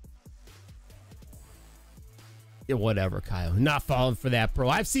 Yeah, whatever, Kyle. Not falling for that, bro.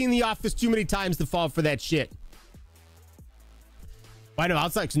 I've seen The Office too many times to fall for that shit. Why no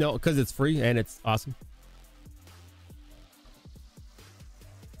outside? No, because it's free and it's awesome.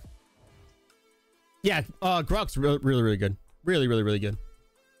 Yeah, Gronk's really good. Really good. Really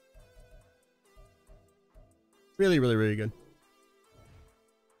good.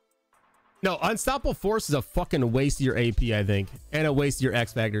 No, Unstoppable Force is a fucking waste of your AP, I think, and a waste of your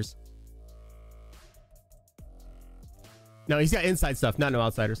X Factors. No, he's got inside stuff, not no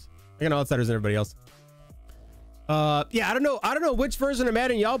outsiders. I got no outsiders than everybody else. Yeah, I don't know which version of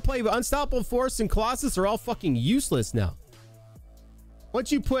Madden y'all play, but Unstoppable Force and Colossus are all fucking useless now. Once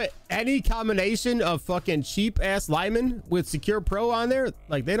you put any combination of fucking cheap ass linemen with Secure Pro on there,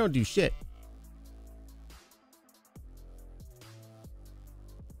 like, they don't do shit.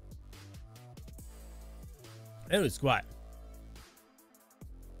 It was squat.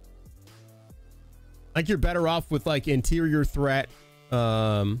 Like, you're better off with like interior threat.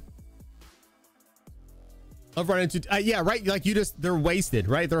 I've run into yeah, right, like they're wasted,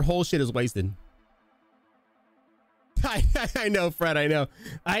 right? Their whole shit is wasted. I know, Fred, I know,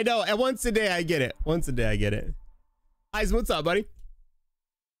 and once a day I get it. Guys, what's up, buddy?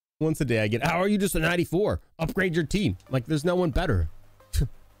 Once a day I get it. How are you just a 94? Upgrade your team. Like, there's no one better.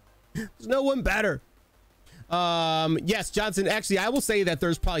 There's no one better. Yes, Johnson, actually I will say that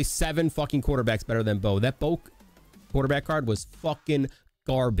there's probably 7 fucking quarterbacks better than Bo. That Bo quarterback card was fucking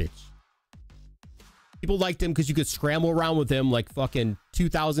garbage. People liked him because you could scramble around with him like fucking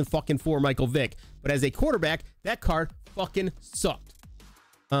 2004 Michael Vick. But as a quarterback, that card fucking sucked.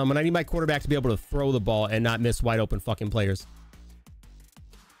 And I need my quarterback to be able to throw the ball and not miss wide open fucking players.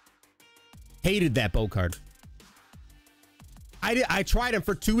 Hated that Bo card. I tried him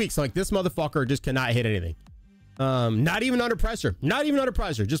for 2 weeks. Like, this motherfucker just cannot hit anything. Not even under pressure. Not even under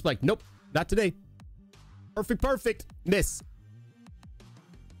pressure. Just like, nope, not today. Perfect. Miss.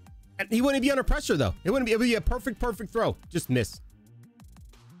 And he wouldn't be under pressure though. It would be a perfect throw. Just miss.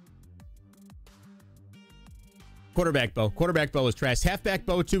 Quarterback Bo is trash. Halfback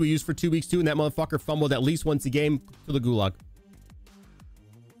Bo too. We used for 2 weeks too, and that motherfucker fumbled at least once a game to the gulag.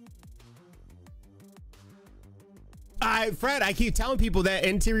 Fred, I keep telling people that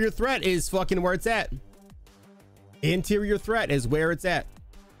interior threat is fucking where it's at. Interior threat is where it's at.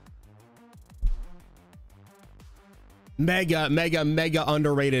 Mega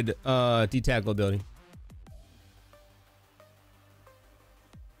underrated D-tackle ability.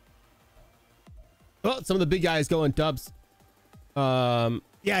 Oh, some of the big guys going dubs.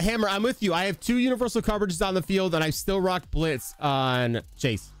 Yeah, Hammer, I'm with you. I have 2 universal coverages on the field, and I still rock blitz on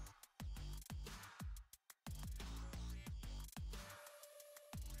Chase.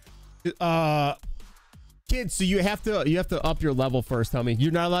 Kids, so you have to up your level first, homie.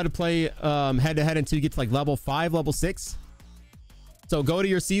 You're not allowed to play head to head until you get to like level 5, level 6. So go to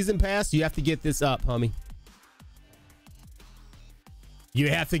your season pass. You have to get this up, homie. You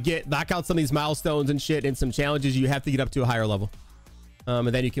have to knock out some of these milestones and shit and some challenges. You have to get up to a higher level. And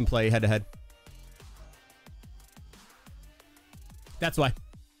then you can play head to head. That's why.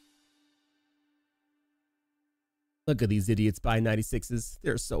 Look at these idiots buying 96s.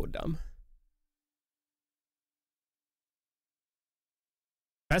 They're so dumb.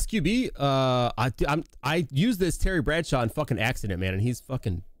 Best QB, I use this Terry Bradshaw on fucking accident, man, and he's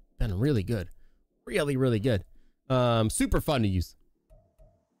fucking been really good. Really, really good. Super fun to use.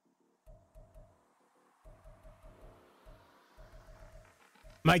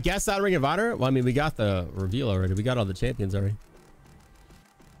 My guess on Ring of Honor? Well, I mean, we got the reveal already. We got all the champions already.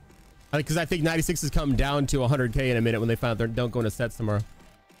 Because I think 96 has come down to 100K in a minute when they find out they don't go into sets tomorrow.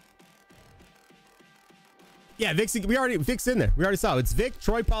 Yeah, Vic's in there. We already saw it. It's Vic,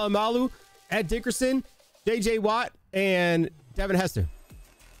 Troy Polamalu, Ed Dickerson, JJ Watt, and Devin Hester.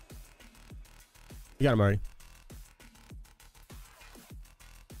 We got him already.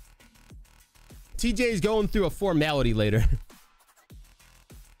 TJ's going through a formality later.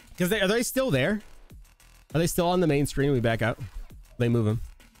 Because are they still there? Are they still on the main screen? We back out. They move them.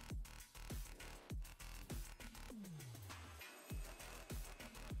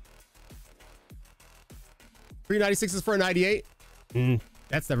 $396 for a 98.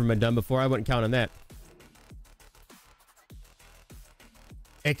 That's never been done before. I wouldn't count on that.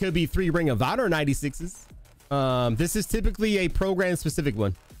 It could be 3 Ring of Honor 96s. This is typically a program specific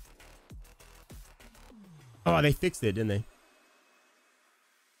one. Oh, they fixed it, didn't they?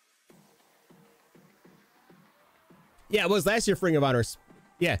 Yeah, it was last year for Ring of Honor.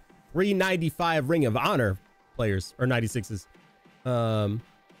 Yeah, 395 Ring of Honor players or 96s.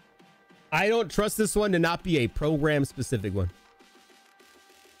 I don't trust this one to not be a program specific one.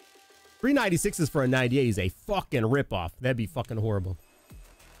 396s for a 98 is a fucking ripoff. That'd be fucking horrible.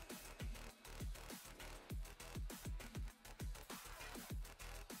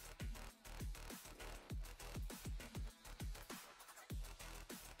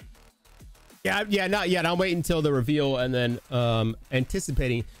 Yeah, not yet. I'm waiting until the reveal and then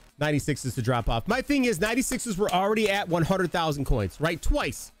anticipating 96s to drop off. My thing is 96s were already at 100,000 coins, right?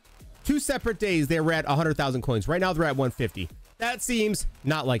 Twice. 2 separate days they were at 100,000 coins. Right now they're at 150. That seems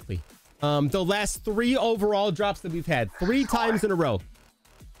not likely. The last 3 overall drops that we've had 3 times in a row.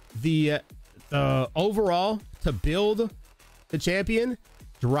 The overall to build the champion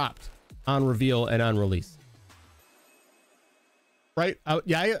dropped on reveal and on release. Right?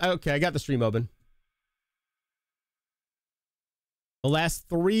 Yeah, okay, I got the stream open. The last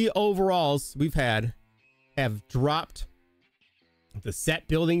 3 overalls we've had have dropped the set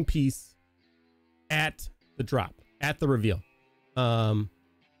building piece at the drop, at the reveal. I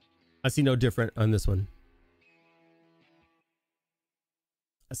see no different on this one.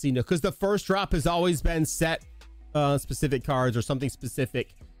 I see no, because the first drop has always been set specific cards or something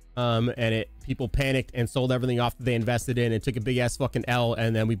specific. And people panicked and sold everything off that they invested in and took a big ass fucking L,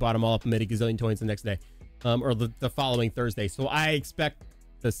 and then we bought them all up and made a gazillion coins the next day, or the following Thursday. So I expect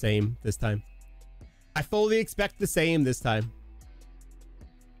the same this time. I fully expect the same this time.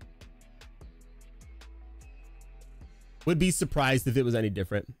 Would be surprised if it was any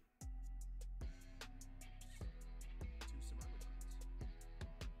different.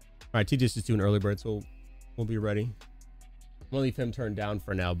 All right, TJ's just doing early bird, so we'll be ready. We'll leave him turned down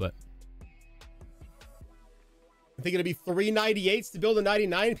for now, but I think it'll be 398s to build a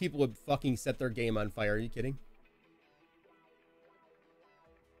 99. People would fucking set their game on fire. Are you kidding?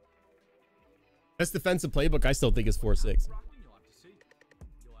 Best defensive playbook, I still think is 4-6.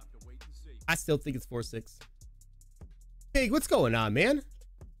 I still think it's 4-6. Big, what's going on, man?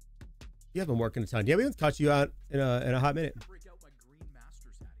 You haven't been working a ton. Yeah, we haven't caught you out in a hot minute.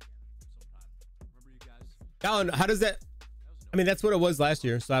 Alan, how does that? I mean, that's what it was last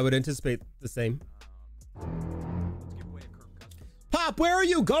year, so I would anticipate the same. Pop, where are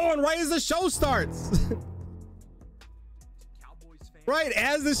you going right as the show starts? Right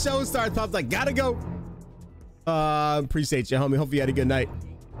as the show starts, Pop's like, gotta go. Appreciate you, homie. Hope you had a good night.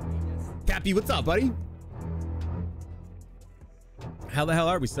 Cappy, what's up, buddy? How the hell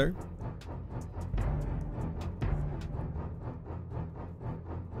are we, sir?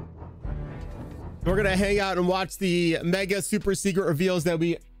 We're gonna hang out and watch the mega super secret reveals that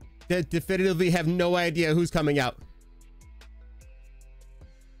we definitively have no idea who's coming out.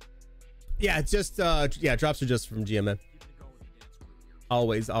 Yeah, it's just yeah, drops are just from GMM.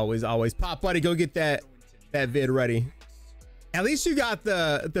 Always, always, always. Pop buddy, go get that vid ready. At least you got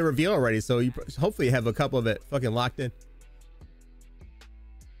the reveal already, so you hopefully have a couple of it fucking locked in.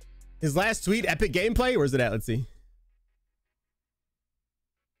 His last tweet, epic gameplay. Where's it at? Let's see.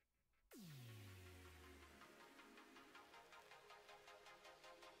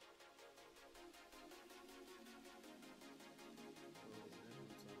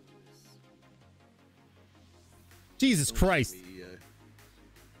 Jesus Christ.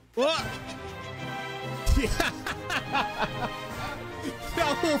 What?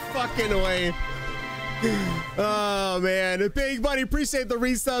 No fucking way. Oh man, big buddy, appreciate the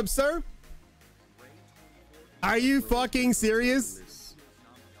resub, sir. Are you fucking serious?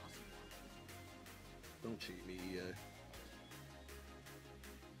 Don't cheat me.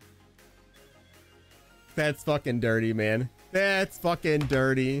 That's fucking dirty, man. That's fucking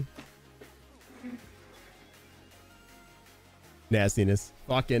dirty. Nastiness.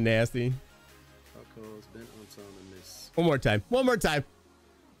 Fucking nasty. One more time. One more time.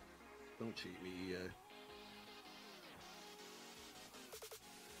 Don't cheat me.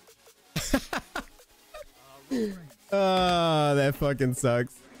 Oh, that fucking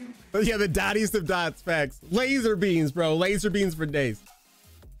sucks. But yeah, the dottiest of dots, facts. Laser beams, bro. Laser beams for days.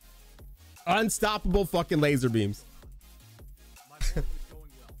 Unstoppable fucking laser beams.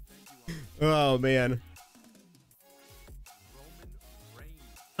 Oh, man.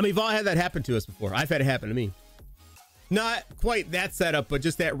 I mean, we've all had that happen to us before. I've had it happen to me. Not quite that setup, but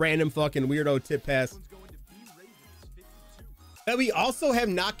just that random fucking weirdo tip pass. That we also have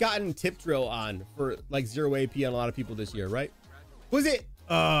not gotten tip drill on for like 0 AP on a lot of people this year, right? Was it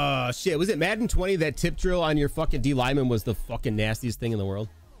shit, was it Madden 20 that tip drill on your fucking D lineman was the fucking nastiest thing in the world?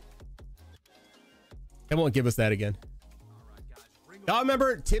 They won't give us that again. Y'all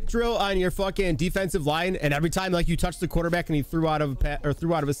remember tip drill on your fucking defensive line, and every time like you touched the quarterback and he threw out of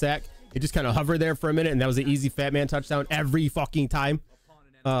a sack, it just kind of hovered there for a minute, and that was an easy fat man touchdown every fucking time.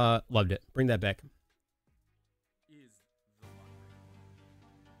 Loved it. Bring that back.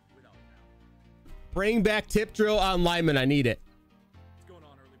 Bring back tip drill on linemen. I need it. What's going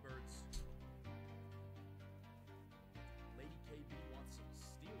on, early birds? Lady KB wants some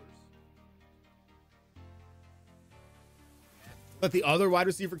Steelers. Let the other wide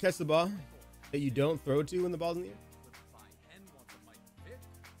receiver catch the ball that you don't throw to when the ball's in the air.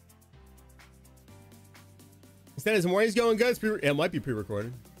 Instead, is Maury's going good? It might be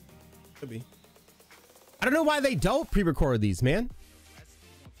pre-recorded. Could be. I don't know why they don't pre-record these, man.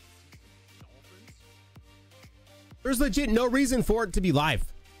 There's legit no reason for it to be live.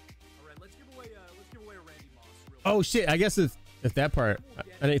 All right, let's give away a Randy Moss. Oh shit! I guess if that part,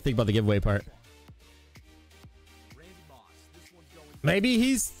 I didn't think about the giveaway part. Randy Moss. This one's going. Maybe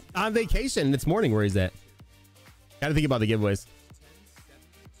he's on vacation. It's morning where he's at. Gotta think about the giveaways.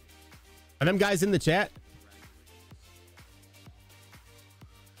 Are them guys in the chat?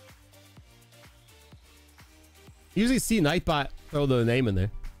 Usually see Nightbot throw the name in there.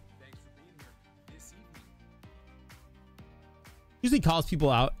 Usually calls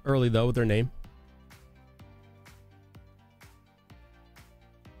people out early though with their name.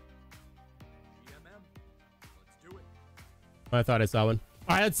 I thought I saw one.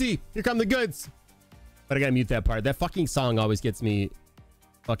 All right, let's see. Here come the goods. But I gotta mute that part. That fucking song always gets me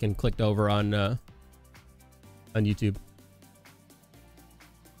fucking clicked over on YouTube.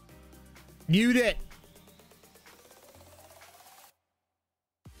 Mute it.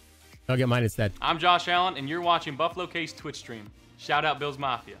 I'll get mine instead. I'm Josh Allen, and you're watching Buffalo Case Twitch stream. Shout out Bills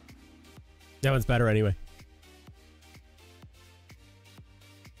Mafia. That one's better anyway.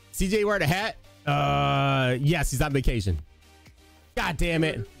 CJ wearing a hat? Yes, he's on vacation. God damn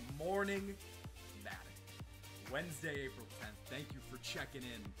it. Good morning, Madden. Wednesday, April 10th. Thank you for checking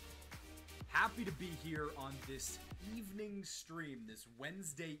in. Happy to be here on this evening stream, this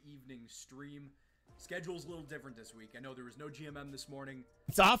Wednesday evening stream. Schedule's a little different this week. I know there was no GMM this morning.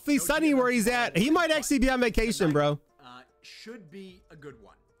 It's awfully sunny where he's at. He might actually be on vacation, bro. Should be a good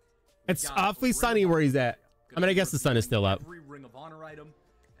one. It's awfully sunny where he's at. I mean, I guess the sun is still out. Every Ring of Honor item,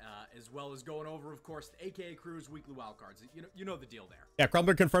 as well as going over, of course, the AKA Crew's weekly wildcards. You know the deal there. Yeah,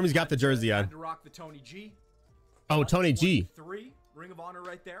 Crumbler confirmed he's got the jersey on. To rock the Tony G. Oh, Tony G. 3 Ring of Honor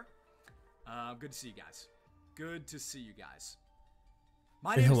right there. Good to see you guys. Good to see you guys.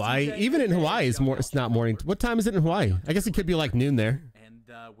 In Hawaii, even in Hawaii, it's not morning. What time is it in Hawaii? I guess it could be like noon there. And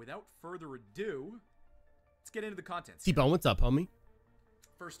without further ado, let's get into the content. T-Bone, what's up, homie?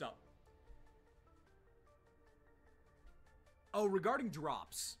 First up, Oh, regarding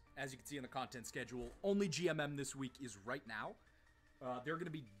drops, as you can see in the content schedule, only GMM this week is right now. There are going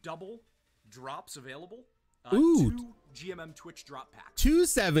to be double drops available. Ooh. 2 GMM Twitch drop packs.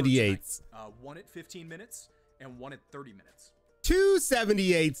 278s. One at 15 minutes and one at 30 minutes.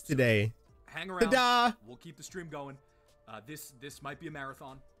 278s today. Hang around. Ta-da. We'll keep the stream going. This might be a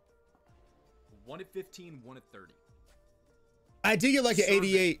marathon. 1 at 15, 1 at 30. I did get like an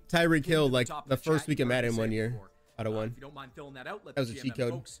 88 Tyreek Hill like the first week of Madden one year out of one. If you don't mind filling that out, let That the was a cheat GMM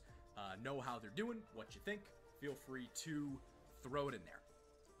code. folks know how they're doing, what you think. Feel free to throw it in there.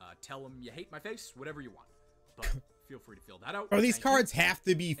 Tell them you hate my face, whatever you want. But feel free to fill that out. Bro, these Thank you. cards have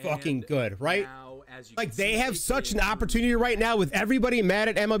to be fucking And good, right? now, as you Like can they see, have AKA such an through opportunity right now with everybody mad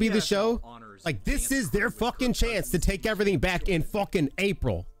at MLB The PFL Show. honors Like this Dance is their Crew with fucking Kirk chance to Cousins. take everything back in fucking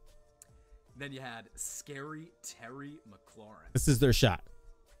April. Then you had Scary Terry McLaurin. This is their shot.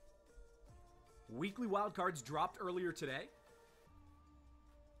 Weekly wildcards dropped earlier today.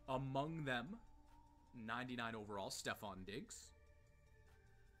 Among them, 99 overall, Stephon Diggs.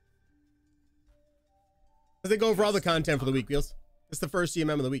 As they go over all the content for the week, Wheels. It's the first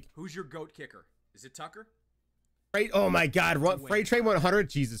GMM of the week. Who's your GOAT kicker? Is it Tucker? Freight, oh my God, Freight Train 100.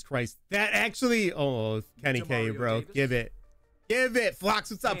 Jesus Christ, that actually. Oh, Kenny K, Demario bro, Davis? give it. Flox,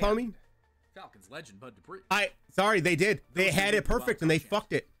 what's up, And homie? Falcons legend Bud Dupree. Sorry, they did. They Those had are it the perfect and they wild card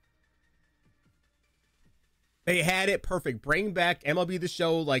fucked it. They had it perfect. Bring back MLB The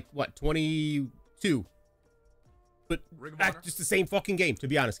Show, like what, 22? But Ring of Honor. just the same fucking game. To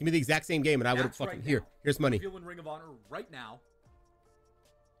be honest, give me the exact same game and I would have That's fucking right here. now. Here's money. Feeling Ring of Honor right now.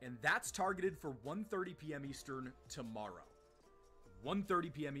 And that's targeted for 1:30 p.m. Eastern tomorrow.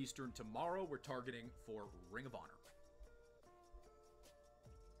 1:30 p.m. Eastern tomorrow. We're targeting for Ring of Honor.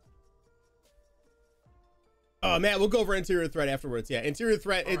 Oh man, we'll go over interior threat afterwards. Yeah, interior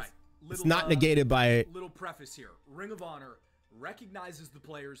threat. All It's right. it's not negated by. Little preface here. Ring of Honor recognizes the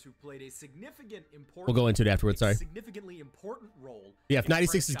players who played a significant, important. We'll go into it afterwards. Sorry. Significantly important role. Yeah, if in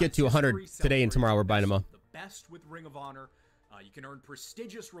 96s get to franchise 100 history, today and tomorrow, we're buying them all. The best with Ring of Honor. You can earn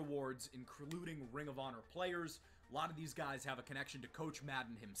prestigious rewards, including Ring of Honor players. A lot of these guys have a connection to Coach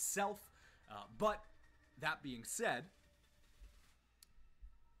Madden himself. But that being said,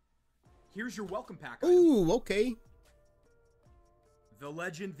 here's your welcome pack item. Ooh, okay. The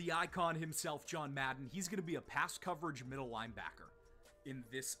legend, the icon himself, John Madden. He's going to be a pass coverage middle linebacker in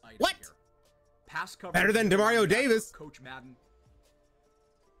this item What? here. Pass coverage. Better than middle Demario linebacker, Davis. Coach Madden.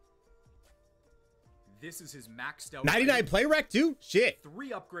 This is his maxed out. 99 item. play rec too. Shit.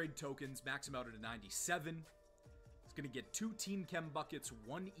 3 upgrade tokens, max him out at a 97. He's going to get 2 team chem buckets,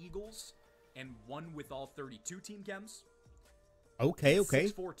 1 Eagles, and 1 with all 32 team chems. Okay, okay.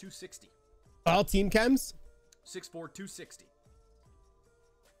 6'4", 260. All team chems. 6'4", 260.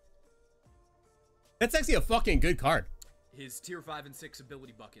 That's actually a fucking good card. His tier 5 and 6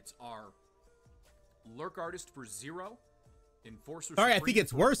 ability buckets are Lurk Artist for 0, Enforcer. All right, I Supreme think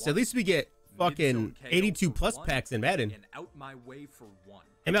it's for worse. 1, At least we get fucking Mid-zone KO 82 for plus 1, packs in Madden. and Out My Way for 1.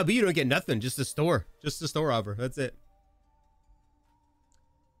 MLB, you don't get nothing. Just the store. Just the store offer. That's it.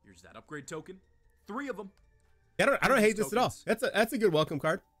 Here's that upgrade token. 3 of them. I don't hate this at all. Tokens. That's a good welcome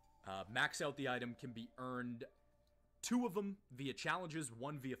card. Max out the item can be earned 2 of them via challenges,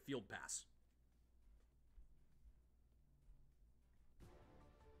 1 via field pass.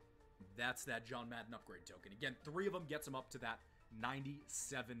 That's that John Madden upgrade token. Again, 3 of them gets him up to that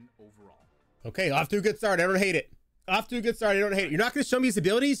 97 overall. Okay, off to a good start. I don't hate it. Off to a good start. I don't hate it. You're not going to show me his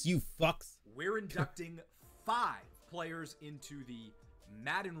abilities? You fucks. We're inducting 5 players into the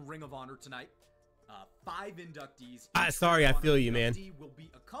Madden Ring of Honor tonight. 5 inductees. Each Sorry, Ring I of feel Honor you, man. inductee will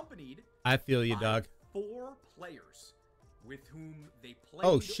be accompanied I feel you, by dog. 4 players with whom they played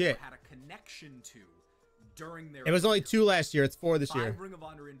Oh, shit. or had a connection to during their It was only career. 2 last year. It's 4 this 5 year. Ring of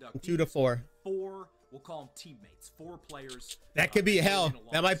Honor inductees. 2 to 4. 4, we'll call them teammates. 4 players. That could be a hell.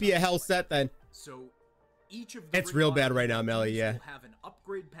 That might be a hell set then. So each of the It's Ring of real Honor bad right now, inductees Melly, yeah. will have an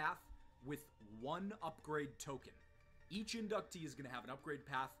upgrade path with 1 upgrade token. Each inductee is going to have an upgrade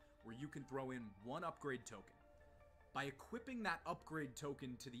path where you can throw in 1 upgrade token. By equipping that upgrade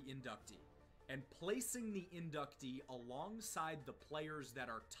token to the inductee and placing the inductee alongside the players that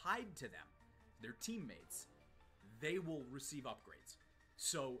are tied to them, their teammates, they will receive upgrades.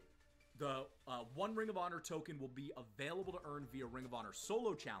 So the 1 Ring of Honor token will be available to earn via Ring of Honor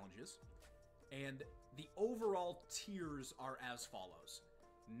solo challenges, and the overall tiers are as follows: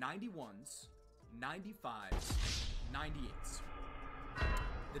 91s, 95s, 98s.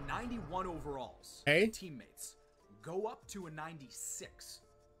 The 91 overalls, Hey? teammates, go up to a 96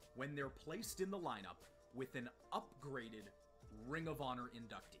 when they're placed in the lineup with an upgraded Ring of Honor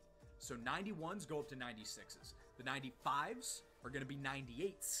inductee. So 91s go up to 96s. The 95s are going to be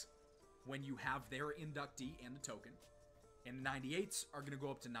 98s when you have their inductee and the token. And 98s are going to go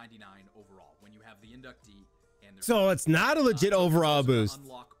up to 99 overall when you have the inductee and their So it's not a legit overall boost.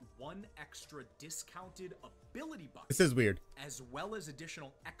 Unlock one extra discounted ability bucket. This is weird. As well as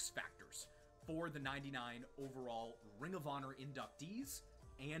additional X factors for the 99 overall Ring of Honor inductees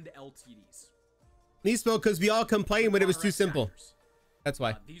and LTDs. Nispo, because we all complained when it was too simple. Factors. That's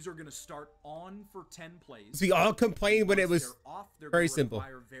why. These are going to start on for 10 plays. We all complained when it was they're off, they're very gonna simple.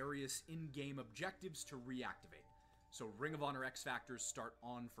 Require various in-game objectives to reactivate. So Ring of Honor X Factors start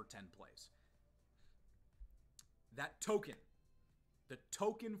on for 10 plays. That token, the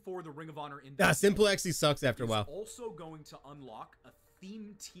token for the Ring of Honor inductee. Nah, simple actually sucks after a while. Also going to unlock a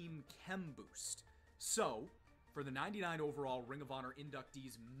Theme Team Chem boost. So, for the 99 overall Ring of Honor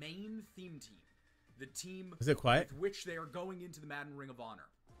inductees main theme team, the team Is it quiet? with which they are going into the Madden Ring of Honor,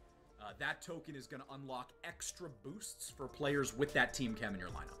 that token is going to unlock extra boosts for players with that team chem in your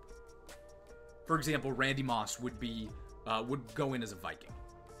lineup. For example, Randy Moss would go in as a Viking,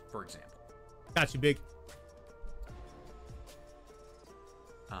 for example. Got you, big.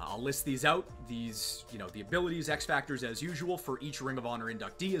 I'll list these out. These, the abilities, X Factors as usual for each Ring of Honor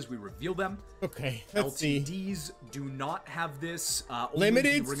inductee as we reveal them. Okay, let's see. LTDs do not have this.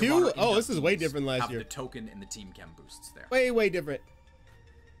 Limited too? Oh, this is way different last have year. the token and the team chem boosts there. Way different.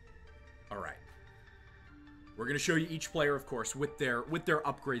 All right. We're going to show you each player, of course, with their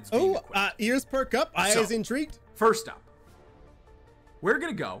upgrades being Oh, equipped. ears perk up. I was intrigued. First up, we're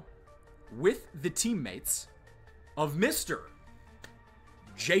going to go with the teammates of Mr.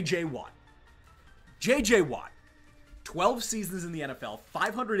 JJ Watt. JJ Watt, 12 seasons in the NFL,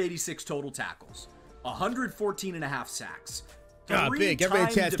 586 total tackles, 114 and a half sacks. Big.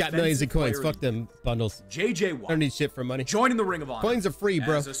 Everybody in chat's got millions of coins. Fuck them bundles. JJ Watt. I don't need shit for money. Joining the Ring of Honor. Coins are free,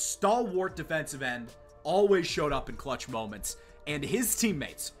 bro. As a stalwart defensive end, always showed up in clutch moments. And his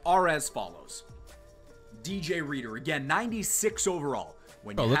teammates are as follows. DJ Reader, again, 96 overall.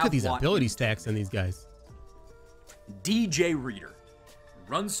 When you Look have at these Watt ability in stacks on these guys. DJ Reader,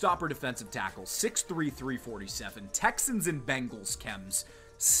 run stopper defensive tackle, 6'3", 347. Texans and Bengals chems.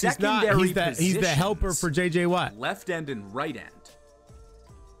 Secondary He's the helper for JJ Watt. Left end and right end.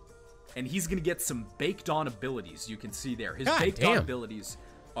 And he's going to get some baked on abilities. You can see there. His baked on abilities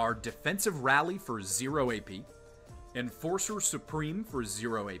are Defensive Rally for 0 AP, Enforcer Supreme for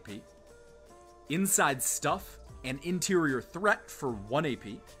 0 AP, Inside Stuff and Interior Threat for 1 AP,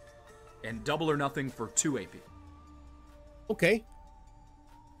 and Double or Nothing for 2 AP. Okay.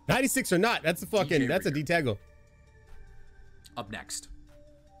 96 or not. That's a fucking, that's a D-Taggle. Up next.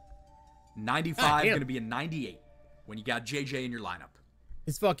 95 going to be a 98 when you got JJ in your lineup.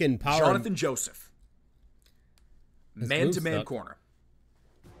 His fucking power. Jonathan Joseph. Man-to-man corner.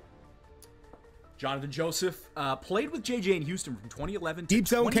 Jonathan Joseph played with JJ in Houston from 2011 to Deep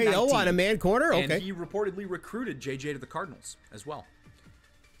zone 2019. KO on a man corner? Okay. And he reportedly recruited JJ to the Cardinals as well.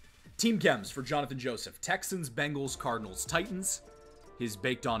 Team chems for Jonathan Joseph. Texans, Bengals, Cardinals, Titans. His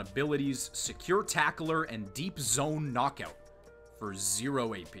baked on abilities, secure tackler and deep zone knockout for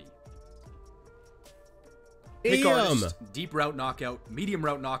 0 AP. Pick artist, deep route knockout, medium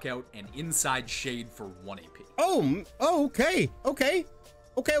route knockout, and inside shade for 1 AP. Oh, okay.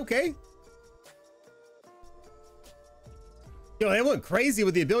 Yo, they went crazy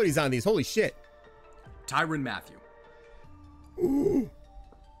with the abilities on these. Holy shit. Tyrann Mathieu. Ooh.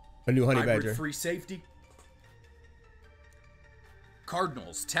 A new honey badger. Free safety.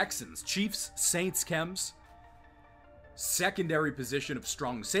 Cardinals, Texans, Chiefs, Saints chems. Secondary position of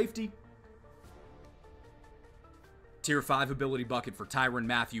strong safety. Tier 5 ability bucket for Tyrann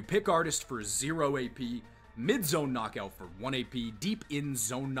Mathieu. Pick artist for 0 AP. Mid-zone knockout for 1 AP. Deep in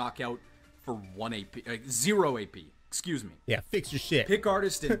zone knockout for 1 AP. 0 AP. Excuse me. Yeah, fix your shit. Pick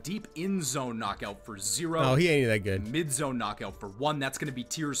artist and deep in zone knockout for 0. Oh, he ain't that good. Mid-zone knockout for 1. That's going to be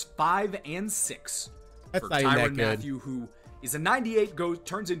tiers 5 and 6 That's for not even that Tyrann good. Mathieu, who is a 98,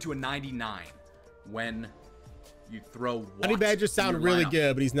 turns into a 99 when you throw Watt Honey badgers in sound your really lineup.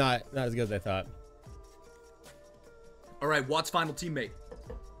 good, but he's not as good as I thought. All right, Watt's final teammate.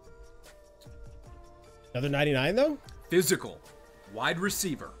 Another 99 though? Physical, wide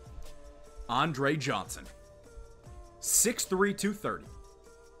receiver, Andre Johnson. 6'3", 230.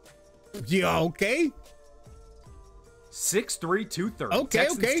 Yeah, okay. 6'3", 230. Okay,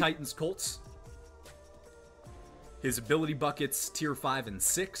 Texans, okay. Titans, Colts. His ability buckets, tier 5 and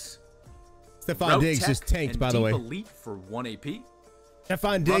 6. Stephon Route Diggs tech just tanked, and by the deep way. elite for 1 AP.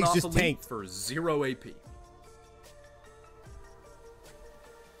 Stephon Diggs Runoff just elite tanked. for 0 AP.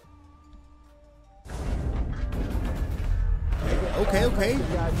 Okay, okay.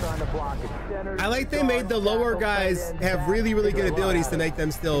 I like they made the lower guys have really, really good abilities to make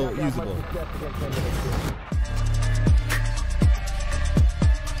them still usable.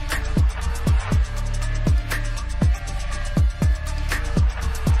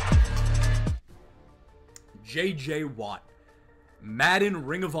 J.J. Watt, Madden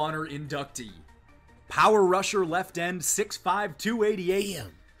Ring of Honor inductee. Power rusher left end, 6'5", 288.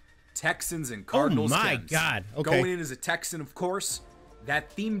 Damn. Texans and Cardinals. Oh my Stems. God. Okay. Going in as a Texan, of course.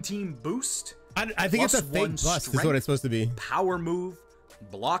 That theme team boost. I think it's a fake +1 bust is strength, what it's supposed to be. Power move,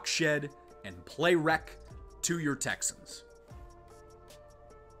 block shed, and play wreck to your Texans.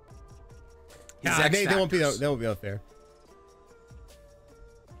 His Nah, X they won't be factors. they won't be out there.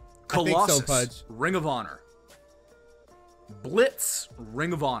 Colossus, I think so, Pudge. Ring of Honor. Blitz,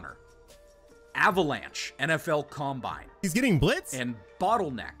 Ring of Honor. Avalanche, NFL Combine. He's getting blitz? And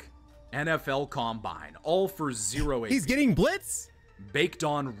Bottleneck, NFL Combine. All for 0 AP. He's getting blitz? Baked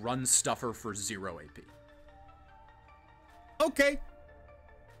on Run Stuffer for 0 AP. Okay.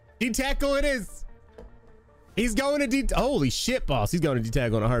 D-tackle it is. He's going to D. Holy shit, boss. He's going to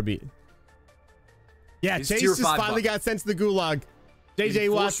D-tackle in a heartbeat. Yeah, His Chase tier just 5 finally bucket. got sent to the gulag. JJ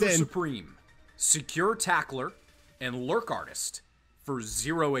Enforcer Watson. Supreme, Secure Tackler, and Lurk Artist for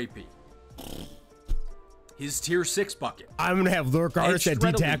 0 AP. His tier 6 bucket. I'm going to have Lurk Artist at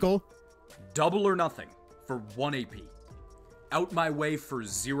Threat D-tackle. Double or Nothing for 1 AP. Out My Way for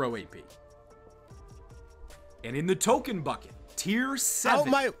 0 AP. And in the token bucket, tier 7. Out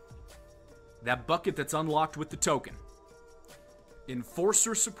my... That bucket that's unlocked with the token.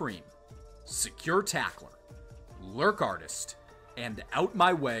 Enforcer Supreme, Secure Tackler, Lurk Artist, and Out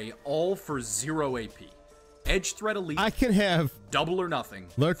My Way, all for 0 AP. Edge Threat Elite, I can have Double or Nothing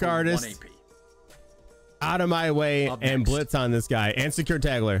Lurk for Artist, 1 AP. Out of My Way, Up and next. blitz on this guy, and Secure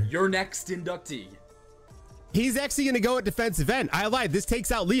Tackler. Your next inductee, He's actually going to go at defensive end. I lied. This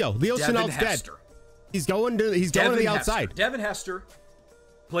takes out Leo. Leo Devin Chenault's dead. Hester. He's going to the Hester. outside. Devin Hester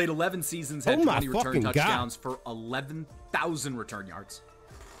played 11 seasons, had Oh my 20 return fucking God. touchdowns for 11,000 return yards.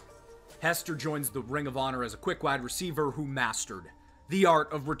 Hester joins the Ring of Honor as a quick wide receiver who mastered the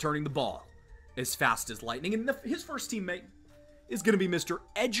art of returning the ball as fast as lightning. And his first teammate is going to be Mr.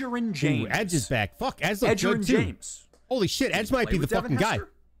 Edgerrin James. Ooh, Edge is back. Fuck, Edge looks Edgerrin good too. James. Holy shit, Edge might Play be the with Devin fucking guy. Hester?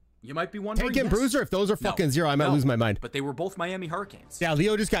 You might be wondering. Tank and yes. Bruiser, if those are fucking zero, I might lose my mind. But they were both Miami Hurricanes. Yeah,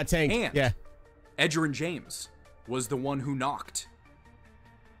 Leo just got tanked. And Yeah. Edgerrin James was the one who knocked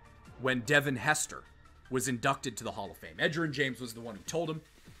when Devin Hester was inducted to the Hall of Fame. Edgerrin James was the one who told him.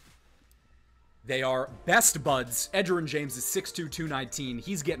 They are best buds. Edgerrin James is 6'2", 219.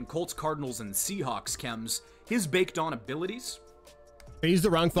 He's getting Colts, Cardinals, and Seahawks chems. His baked on abilities. They used the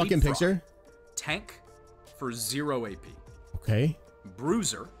wrong fucking Leapfrog. picture. Tank for 0 AP. Okay.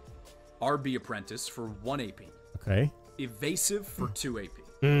 Bruiser, RB Apprentice for 1 AP. Okay. Evasive for 2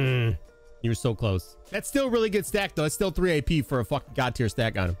 AP. You were so close. That's still a really good stack, though. It's still 3 AP for a fucking god tier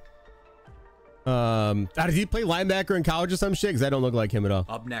stack on him. Did he play linebacker in college or some shit? Because I don't look like him at all.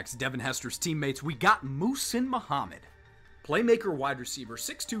 Up next, Devin Hester's teammates. We got Muhsin Muhammad. Playmaker wide receiver,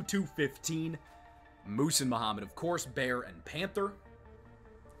 6'2", 215. Muhsin Muhammad, of course, Bear and Panther.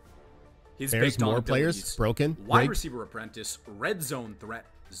 His Bears baked on more players? abilities, Broken? Wide Rigged? receiver apprentice, red zone threat,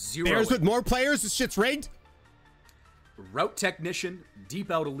 0 Bears with AP. more players? This shit's rigged? Route technician, deep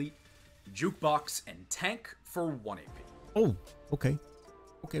out elite, jukebox, and tank for 1 AP. Oh, okay.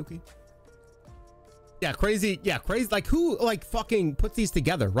 Okay. Yeah, crazy. Yeah, crazy. Like, who, like, fucking puts these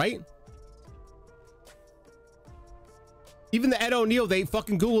together, right? Even the Ed O'Neill, they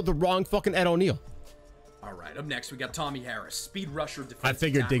fucking Googled the wrong fucking Ed O'Neill. All right, up next, we got Tommy Harris, speed rusher, defensive I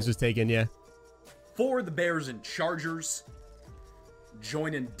figured tackle. Diggs was taken, yeah. For the Bears and Chargers,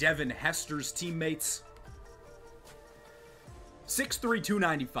 joining Devin Hester's teammates. 6'3",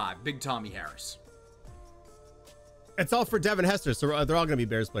 295, Big Tommy Harris. It's all for Devin Hester, so they're all going to be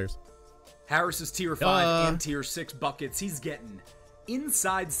Bears players. Harris's tier 5 and tier 6 buckets. He's getting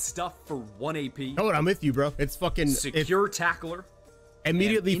inside stuff for 1 AP. Oh, I'm with you, bro. It's fucking Secure tackler.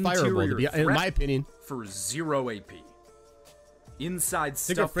 immediately and fireable, interior in my threat opinion. For 0 AP. Inside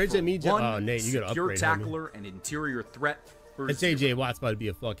Stick a stuff fridge for at me, 1. oh, Nate, you gotta Secure upgrade, homie. tackler and interior threat for It's 0. JJ Watt's about to be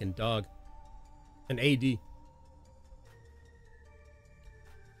a fucking dog. An AD.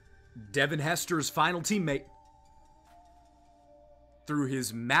 Devin Hester's final teammate through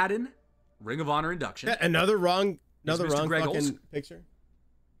his Madden Ring of Honor induction. Yeah, another wrong Mr. Greg fucking Olsen. picture.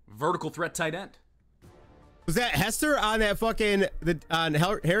 Vertical threat tight end. Was that Hester on that fucking on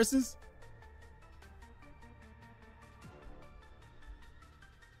Harris's?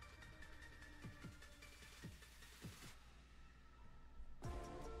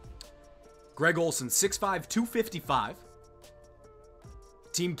 Greg Olsen, 6'5", 255.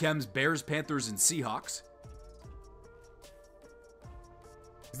 Team Chems, Bears, Panthers, and Seahawks.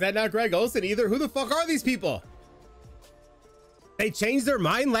 Is that not Greg Olsen either? Who the fuck are these people? They changed their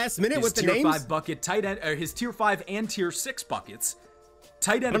mind last minute His with the tier names? 5 bucket, tight end, his tier 5 and tier 6 buckets.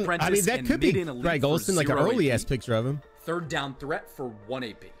 Tight end apprentice. I mean, that and could be mid-in elite Greg for Olsen, like an 0 early AP. ass picture of him. Third down threat for 1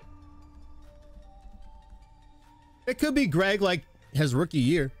 AP. It could be Greg, like his rookie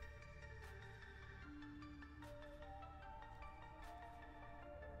year.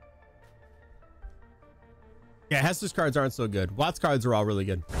 Yeah, Hester's cards aren't so good. Watt's cards are all really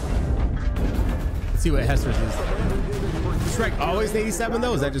good. Let's see what Hester's is. Shrek always 87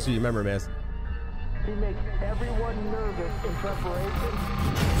 though? Is that just what you remember, man? He makes everyone nervous in preparation.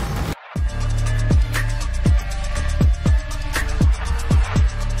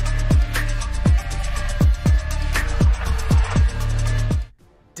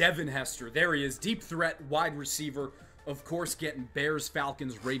 Devin Hester, there he is, deep threat, wide receiver. Of course, getting Bears,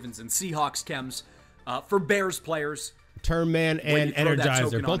 Falcons, Ravens, and Seahawks chems. For Bears players, Term man and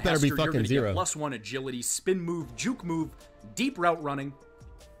Energizer. Both better be fucking zero. +1 agility, spin move, juke move, deep route running.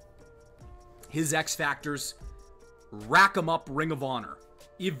 His X factors: rack 'em up, Ring of Honor,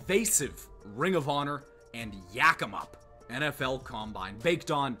 evasive, Ring of Honor, and yak 'em up, NFL Combine.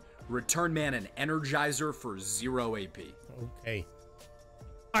 Baked on return man and Energizer for 0 AP. Okay.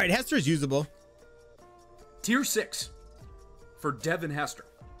 All right, Hester's usable. Tier 6 for Devin Hester.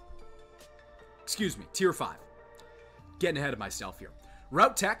 Excuse me, tier 5. Getting ahead of myself here.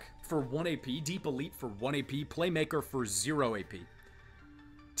 Route Tech for 1 AP, Deep Elite for 1 AP, Playmaker for 0 AP.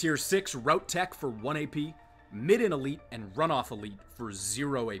 Tier 6, Route Tech for 1 AP, Mid and Elite, and Runoff Elite for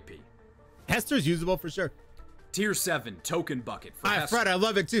 0 AP. Hester's usable for sure. Tier 7, Token Bucket for Hester. Fred, I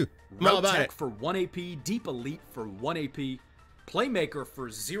love it too. I'm all Route about Tech it. for 1 AP, Deep Elite for 1 AP, Playmaker for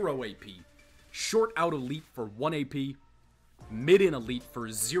 0 AP, Short Out Elite for 1 AP, Mid in Elite for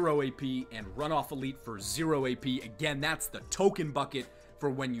 0 AP, and Runoff Elite for 0 AP. Again, that's the token bucket for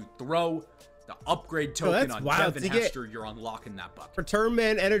when you throw the upgrade token on wild. Devin Hester, you're unlocking that bucket. Return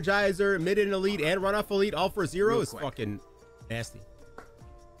man, Energizer, Mid and Elite, and Runoff Elite all for 0 Real is quick. fucking nasty.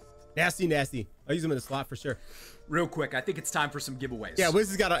 Nasty. I'll use them in the slot for sure. Real quick, I think it's time for some giveaways. Yeah, Wiz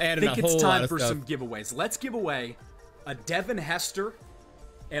has got to add in I a think whole it's lot time of for stuff. some giveaways. Let's give away a Devin Hester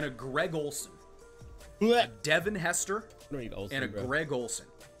and a Greg Olsen. A Devin Hester We don't need Olsen, and a bro. Greg Olsen.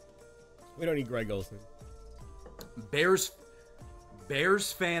 We don't need Greg Olsen. Bears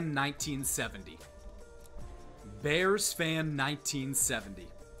fan 1970. Bears fan 1970.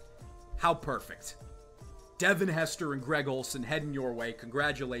 How perfect. Devin Hester and Greg Olsen heading your way.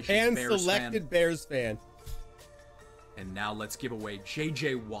 Congratulations, And Bears selected fan. Bears fan. And now let's give away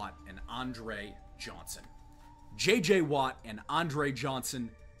JJ Watt and Andre Johnson. JJ Watt and Andre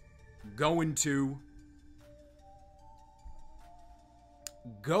Johnson going to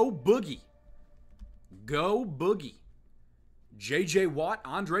Go Boogie. Go Boogie. JJ Watt,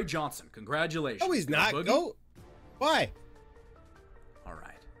 Andre Johnson. Congratulations. No, he's Go not. Boogie. Go. Why? All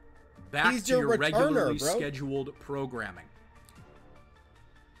right. Back He's to your your returner, regularly bro. scheduled programming.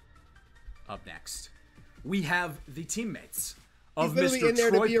 Up next, we have the teammates of He's literally Mr. in there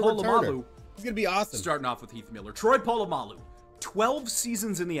Troy to be a Polamalu. returner. He's gonna be awesome. Starting off with Heath Miller. Troy Polamalu, 12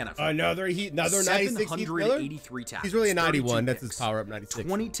 seasons in the NFL. Another 96 Heath Miller? 783 tackles. He's really a 32 91. That's his picks. power up 96.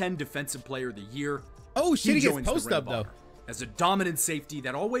 2010 Defensive Player of the Year. Oh shit, he gets joins the post Ring up of though. Honor as a dominant safety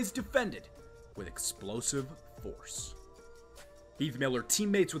that always defended with explosive force. Heath Miller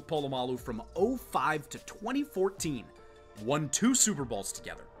teammates with Polamalu from 05 to 2014. Won 2 Super Bowls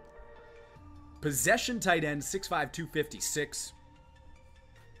together. Possession tight end, 6'5", 256.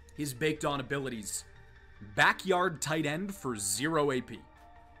 His baked on abilities. Backyard tight end for 0 AP.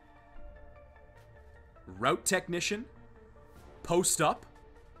 Route technician. Post up.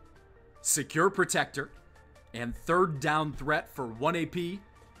 Secure protector. And third down threat for 1 AP.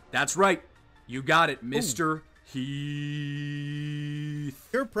 That's right. You got it, Mr. Heath.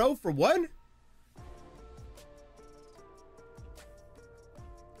 You're pro for one?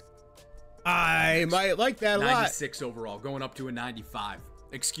 I might like that a lot. 96 overall, going up to a 95.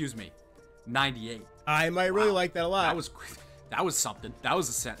 Excuse me, 98. I might really Wow. like that a lot. That was something. That was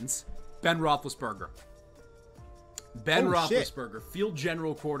a sentence. Ben Roethlisberger. Ben Oh, shit. Roethlisberger, field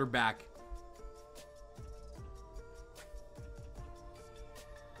general quarterback.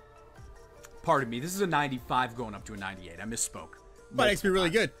 Pardon me, this is a 95 going up to a 98. I misspoke. Might actually be really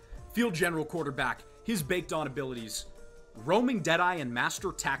good. Field general quarterback. His baked on abilities. Roaming Deadeye and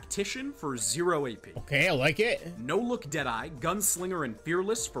Master Tactician for 0 AP. Okay, I like it. No Look Deadeye, Gunslinger, and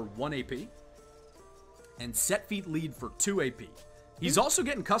Fearless for 1 AP. And Set Feet Lead for 2 AP. He's also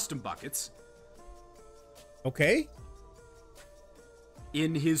getting custom buckets. Okay.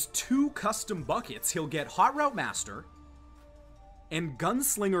 In his 2 custom buckets, he'll get Hot Route Master and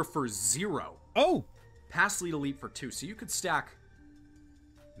Gunslinger for 0. Oh, Pass Lead Elite for 2. So you could stack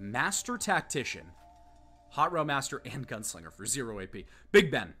Master Tactician, Hot Route Master, and Gunslinger for 0 AP.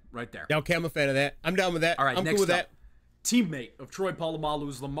 Big Ben, right there. yeah, okay, I'm a fan of that. I'm down with that. All right, I'm next cool with up, that. teammate of Troy Polamalu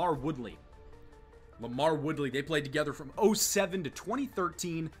is Lamar Woodley. Lamar Woodley, they played together from 07 to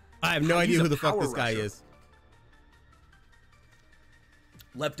 2013. I have no He's idea a who the fuck power this guy rusher. is.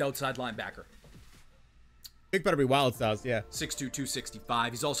 Left outside linebacker. Big better be Wild Sauce, yeah. 6'2",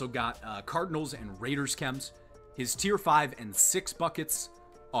 265. He's also got Cardinals and Raiders chems. His tier 5 and 6 buckets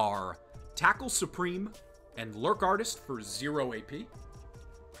are Tackle Supreme and Lurk Artist for 0 AP.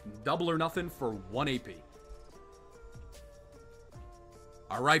 Double or Nothing for 1 AP.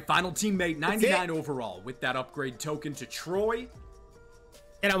 All right, final teammate, 99 overall with that upgrade token to Troy.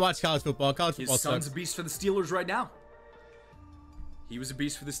 And I watch college football. College His football son's sucks. a beast for the Steelers right now. He was a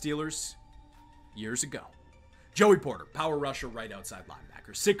beast for the Steelers years ago. Joey Porter, power rusher, right outside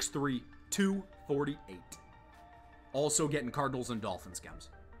linebacker. 6'3", 248. Also getting Cardinals and Dolphins chems.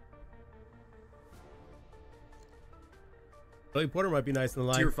 Billy Porter might be nice in the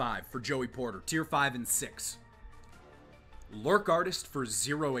line. Tier 5 for Joey Porter. Tier 5 and 6. Lurk Artist for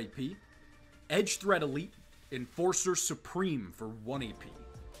 0 AP. Edge Threat Elite. Enforcer Supreme for 1 AP.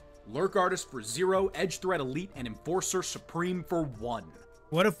 Lurk Artist for 0. Edge Threat Elite and Enforcer Supreme for 1.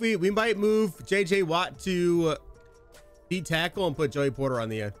 What if we might move JJ Watt to D tackle and put Joey Porter on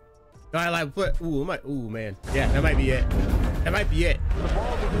the end? No, I like put ooh man. Yeah, that might be it. That might be it.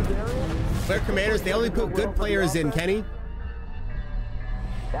 Player Commanders, they only put good players in, Kenny.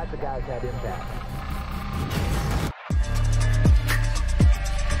 That's the guys that impact.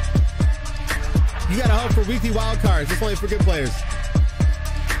 You gotta hope for weekly wild cards. It's only for good players.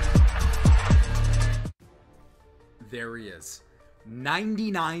 There he is.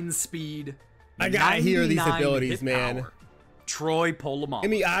 99 speed. I gotta hear these 99 abilities, hit man. power. Troy Polamalu.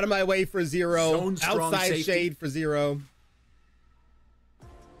 Get me out of my way for 0. Zone strong Outside safety. shade for 0.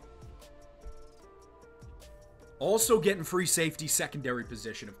 Also getting free safety secondary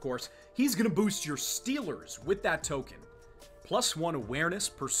position, of course. He's going to boost your Steelers with that token. +1 awareness,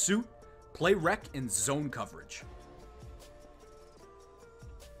 pursuit, play rec, and zone coverage.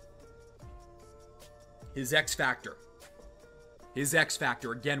 His X Factor. His X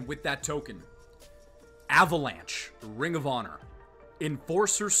Factor, again, with that token. Avalanche, Ring of Honor.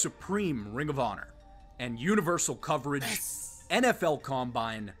 Enforcer Supreme, Ring of Honor. And Universal Coverage, NFL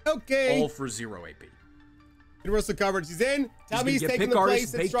Combine, Okay. all for 0 AP. Universal coverage. He's in. Tell me He's he's gonna get taking pick the artist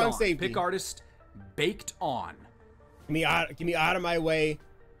place at baked strong on. safety. Pick artist baked on. Give me out of my way.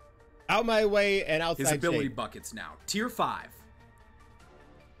 Out my way and outside His ability shade. buckets now. Tier 5.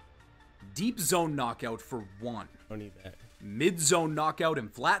 Deep zone knockout for 1. Don't need that. Mid zone knockout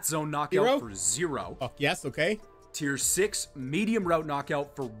and flat zone knockout 0? for 0. Oh, yes, okay. Tier 6. Medium route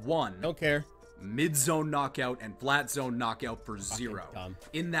knockout for 1. Don't care. Mid zone knockout and flat zone knockout for 0. dumb.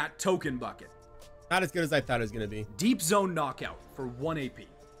 In that token bucket. Not as good as I thought it was going to be. Deep zone knockout for 1 AP.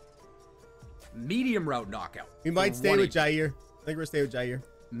 Medium route knockout. We might for stay 1 with AP. Jair. I think we're staying with Jair.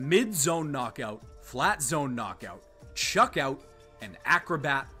 Mid zone knockout, flat zone knockout, chuck out, and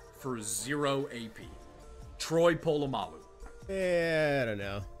acrobat for 0 AP. Troy Polamalu. I don't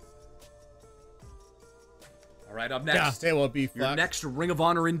know. All right, up Yeah, next. they won't be Your fucked. next Ring of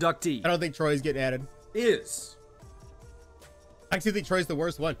Honor inductee I don't think Troy's getting added. is I actually think Troy's the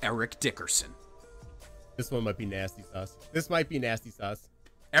worst one. Eric Dickerson. This one might be nasty sauce. This might be nasty sauce.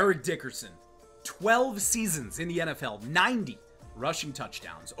 Eric Dickerson, 12 seasons in the NFL, 90 rushing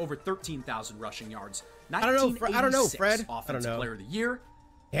touchdowns, over 13,000 rushing yards. I don't know, Fred. I don't know. Offensive Player of the Year.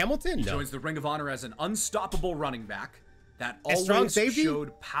 Hamilton? No. Joins the Ring of Honor as an unstoppable running back that A strong always safety?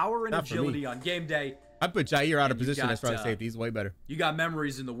 showed power and Not for me. agility on game day. I put Jair out of And you position got, as strong safety. He's way better. You got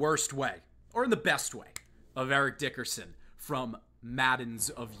memories in the worst way, or in the best way, of Eric Dickerson from Maddens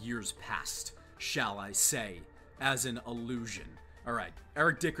of years past, shall I say, as an illusion. All right,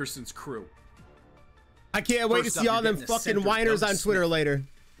 Eric Dickerson's crew. I can't wait First to see up, all you're them getting a fucking center, whiners Doug on Twitter Smith. later.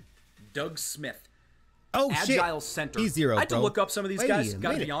 Doug Smith. Oh, Agile shit. center. He's 0, I had to bro. look up some of these Wait guys. a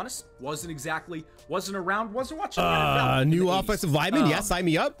Gotta minute. be honest, wasn't around, wasn't watching the NFL in New the 80s. offensive lineman? Yeah, sign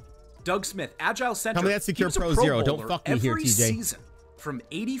me up. Doug Smith, Agile center. Tell me that's Secure He was a Pro Pro Zero. Don't Bowler fuck me here, every TJ. season from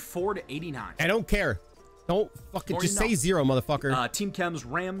 84 to 89. I don't care. Don't fucking Or just no. say 0, motherfucker. Team Chem's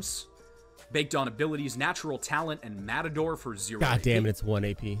Rams, baked on abilities, natural talent, and Matador for 0 God AP. damn it, it's 1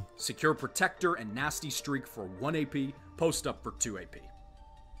 AP. Secure Protector and Nasty Streak for 1 AP. Post up for 2 AP.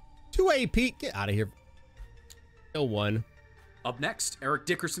 2 AP. Get out of here. Still 1. Up next, Eric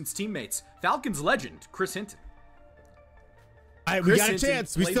Dickerson's teammates, Falcons legend Chris Hinton. We Chris got a Hinton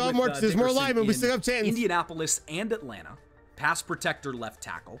chance. We played still have more. with, There's more Dickerson linemen. We in still have chance. Indianapolis and Atlanta. Pass protector left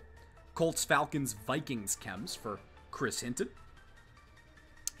tackle. Colts, Falcons, Vikings chems for Chris Hinton.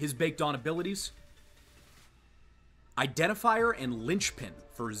 His baked on abilities: identifier and linchpin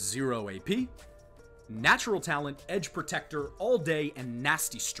for 0 AP. Natural talent, edge protector, all day, and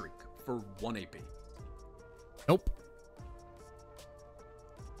nasty streak for 1 AP. Nope.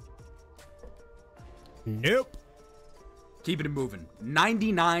 Nope. Keeping it moving.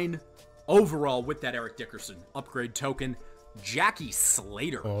 99 overall with that Eric Dickerson upgrade token. Jackie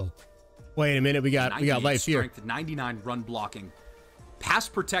Slater. Oh, wait a minute. We got life here. Strength, 99 run blocking. Pass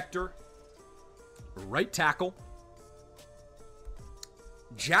protector. Right tackle.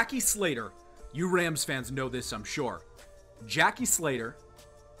 Jackie Slater. You Rams fans know this, I'm sure. Jackie Slater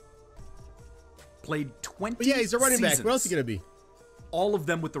played 20 But yeah, he's a running back. seasons. What else is he gonna be? All of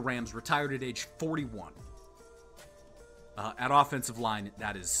them with the Rams, retired at age 41. At offensive line,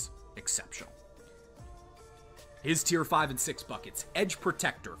 that is exceptional. His tier 5 and 6 buckets. Edge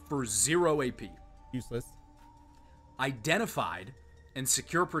protector for 0 AP. Useless. Identified and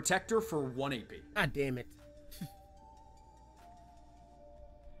secure protector for 1 AP. God damn it.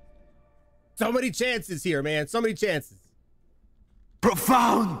 So many chances here, man. So many chances.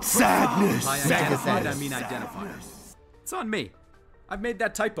 Profound sadness. By identified, I mean identified. It's on me. I've made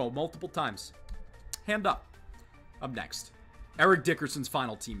that typo multiple times. Hand up. Up next, Eric Dickerson's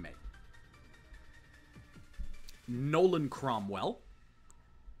final teammate. Nolan Cromwell.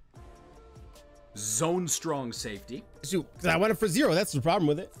 Zone strong safety. Shoot, because I went up for 0. That's the problem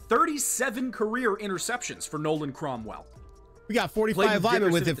with it. 37 career interceptions for Nolan Cromwell. We got Played 45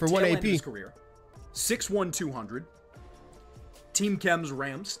 linemen with Dickerson it for at the 1 tail end of his AP. career. 6'1", 200. Team Chems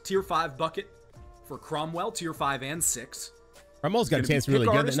Rams, tier 5 bucket for Cromwell, tier 5 and 6. Ramo's got a Gonna be chance to really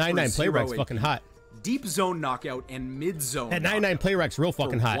pick get that artist 99 for play 0 rec's AP. fucking hot. Deep zone knockout and mid zone. That 99 play rec's real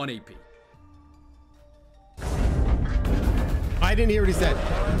fucking hot. 1 AP. I didn't hear what he said.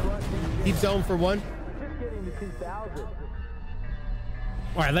 Deep zone for 1.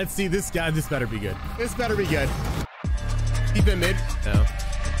 All right, let's see this guy. This better be good. This better be good. Deep in mid. No.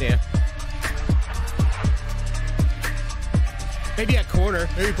 Yeah. Maybe at corner.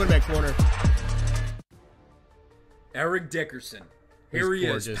 Maybe put him at corner. Eric Dickerson. Here He's he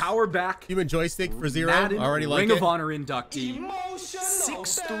gorgeous. is. Power back. Human joystick for 0. Madden Already like Ring it. of Honor inductee.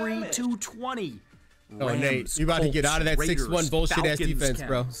 6'3", 220. Oh, Rams, Nate, you about to get Colts, out of that Raiders, 6'1" bullshit ass Falcons, defense,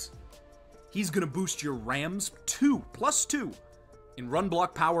 bro. Chems. He's going to boost your Rams +2 in run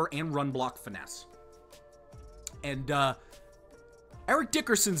block power and run block finesse. And Eric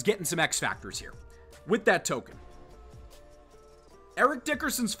Dickerson's getting some X factors here with that token. Eric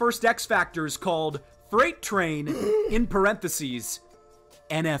Dickerson's first X factor is called Freight Train, in parentheses,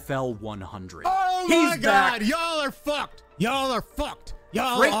 NFL 100. Oh He's my God, back. y'all are fucked. Y'all are fucked.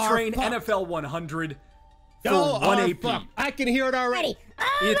 Y'all Freight are Train fucked. NFL 100 for Y'all 1 are AP. fucked. I can hear it already.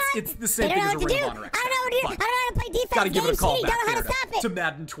 It's the same I thing don't as a know what to Ring do. of Honor X I don't know what to do. I factor, don't know how to play defense. Gotta give it a Game call cheating. back Don't know how there to stop it. to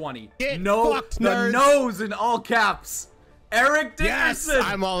Madden 20. Get No, fucked, the nerds. nose in all caps. Eric Yes, Dickerson.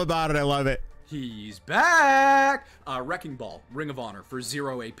 I'm all about it. I love it. He's back. Wrecking Ball, Ring of Honor for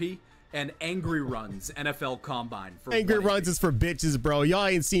 0 AP. And Angry Runs, NFL Combine for Angry 1 Runs AP. is for bitches, bro. Y'all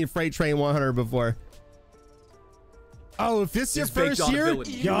ain't seen Freight Train 100 before. Oh, if this is your His baked first on year,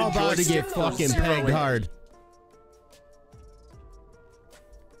 ability. y'all about to get fucking 0 pegged AP. hard.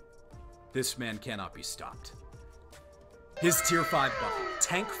 This man cannot be stopped. His tier 5 bucket.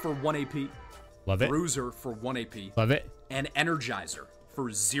 Tank for 1 AP. Love it. Bruiser for 1 AP. Love it. And Energizer for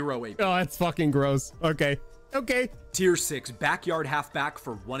 0 AP. Oh, that's fucking gross. Okay. Okay. Tier 6 backyard halfback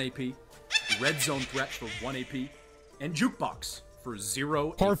for 1 AP. Red zone threat for 1 AP. And Jukebox for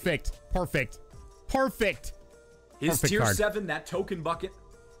 0 AP. Perfect. Perfect. Perfect. His Perfect tier card. 7, that token bucket.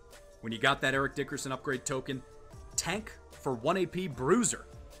 When you got that Eric Dickerson upgrade token. Tank for 1 AP. Bruiser.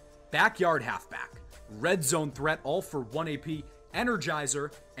 Backyard halfback. Red zone threat all for 1 AP.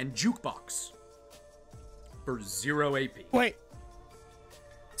 Energizer. And Jukebox for 0 AP. Wait.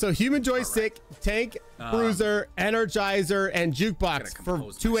 So human joystick, tank, bruiser, energizer, and Gotta jukebox for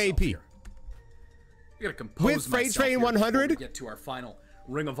compose 2 myself AP. here. I gotta compose With Freight myself Train here before 100? we get to our final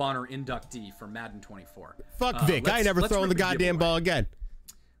Ring of Honor inductee for Madden 24. Fuck Vic. I ain't never let's throwing the rip a goddamn giveaway. ball again.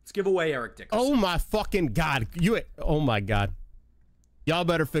 Let's give away Eric Dickerson. Oh my fucking God. Oh my God. Y'all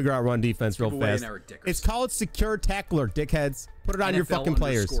better figure out run defense real Give away an fast. Eric Dickerson. It's called secure tackler, dickheads. Put it on your NFL fucking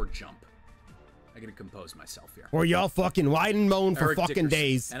players. _ jump. I gotta compose myself here. Or y'all fucking whine and moan for Eric fucking Dickerson,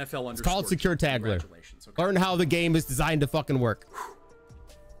 days. NFL It's called _ secure jump. tackler. Congratulations. Okay. Learn how the game is designed to fucking work.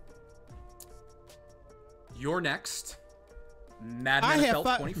 You're next. Madden I have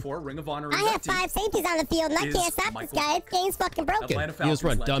NFL 24 Ring of Honor I have inductee 5 safeties on the field, and I is can't stop Michael this guy. This game's fucking broken. Atlanta He Falcons just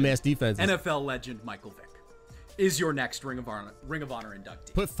run legend, dumbass defenses. NFL legend Michael Vick is your next Ring of Honor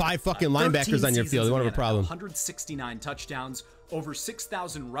inductee. Put 5 fucking linebackers 13 on your field. You won't have a seasons in the NFL, problem. 169 touchdowns, over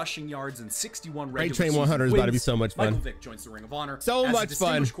 6,000 rushing yards, and 61 Great regular Train season 100 is wins. about to be so much fun. Michael Vick joins the Ring of Honor. So as much a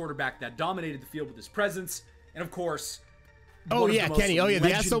distinguished fun. quarterback that dominated the field with his presence, and of course, Oh one of yeah, the most Kenny. Oh yeah,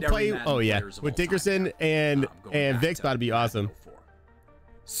 the SO legendary play. Madden Oh yeah, players of with all time Dickerson there. and Going back Vic's to about to be Madden awesome. 04.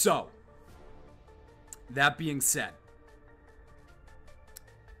 So, that being said,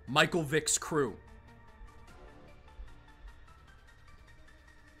 Michael Vick's crew.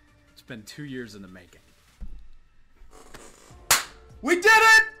 It's been 2 years in the making. We did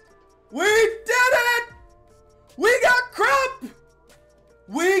it! We did it! We got Crump!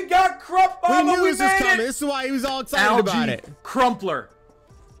 We got Crump! We Mama, knew this was made coming. it! This is why he was all excited Algie about it. Crumpler.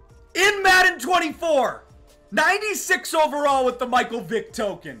 In Madden 24. 96 overall with the Michael Vick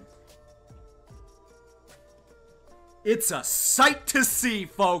token. It's a sight to see,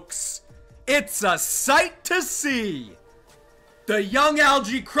 folks. It's a sight to see. The young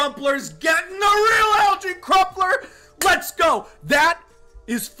Algie Crumpler's getting the real Algie Crumpler. Let's go. That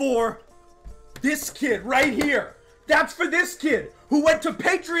is for this kid right here. That's for this kid who went to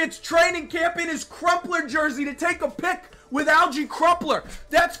Patriots training camp in his Crumpler jersey to take a pic with Algie Crumpler.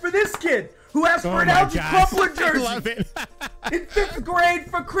 That's for this kid who asked for an Algie Crumpler jersey I love it. in 5th grade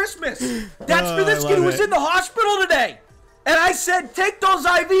for Christmas. That's for this I kid who love was it. in the hospital today. And I said, take those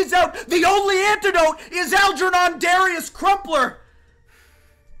IVs out. The only antidote is Algernon Darius Crumpler.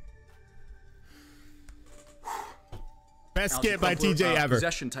 Best Algie skip by Crumpler, TJ ever.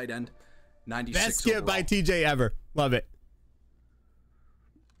 Possession tight end, 96 Best skip by overall. TJ ever. Love it.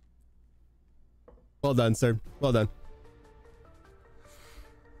 Well done, sir. Well done.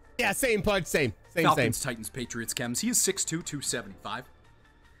 Yeah, same punch, same. Falcons, Titans, Patriots, Chems. He is 6'2", 275.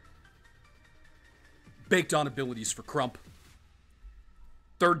 Baked on abilities for Crump.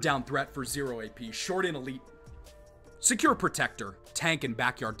 Third down threat for 0 AP. Short and elite. Secure protector. Tank and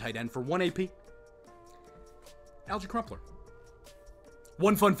backyard tight end for 1 AP. Algie Crumpler.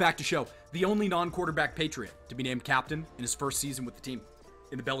 One fun fact to show. The only non-quarterback Patriot to be named captain in his first season with the team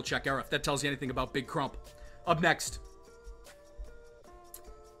in the Belichick era. If that tells you anything about Big Crump. Up next.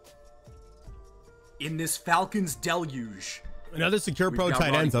 In this Falcons deluge. Another secure We've pro got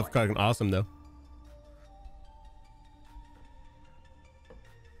tight Roddy ends. That's White. fucking awesome, though.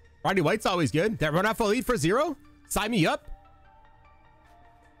 Roddy White's always good. That run off a lead for 0? Sign me up.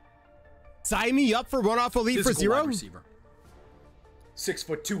 Sign me up for run off a lead for Physical 0? wide receiver. 6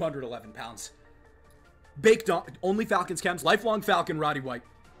 foot, 211 pounds. Baked on, only Falcons Chems, lifelong Falcon Roddy White.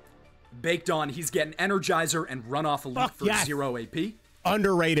 Baked on, he's getting Energizer and run off elite Fuck for yes. 0 AP.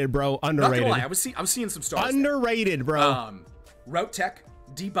 Underrated, bro. Not Underrated. gonna lie, I was seeing some stars. there. Underrated, bro. Route Tech,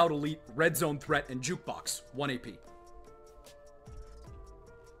 Deep Out Elite, Red Zone Threat, and Jukebox, 1 AP.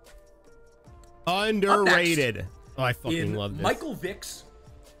 Underrated. Oh, I fucking In love this. Michael Vick's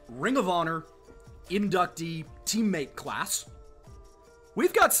Ring of Honor inductee teammate class,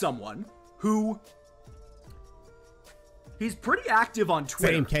 we've got someone who he's pretty active on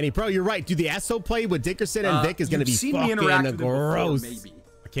Twitter. Same, Kenny. Bro, you're right. Dude, the SO play with Dickerson and Vic is going to be you've seen me interact fucking with him before, gross. maybe.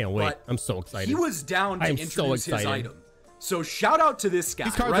 I can't wait. But I'm so excited. He was down to I am so introduce his excited. item. So shout out to this guy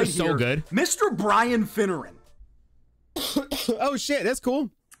These cards right are so here, good. Mr. Brian Finneran. Oh, shit. That's cool.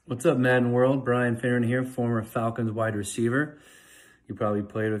 What's up, Madden World? Brian Farron here, former Falcons wide receiver. You probably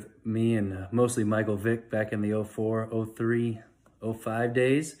played with me and mostly Michael Vick back in the 04, 03, 05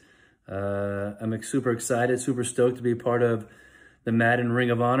 days. I'm super excited, super stoked to be part of the Madden Ring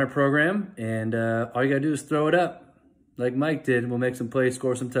of Honor program. And all you got to do is throw it up like Mike did. We'll make some plays,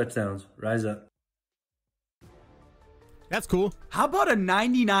 score some touchdowns. Rise up. That's cool. How about a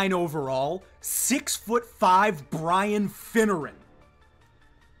 99 overall, 6'5" Brian Finneran?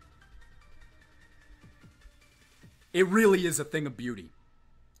 It really is a thing of beauty.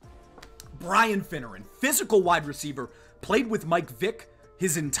 Brian Finneran, physical wide receiver, played with Mike Vick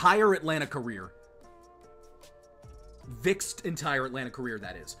his entire Atlanta career. Vick's entire Atlanta career,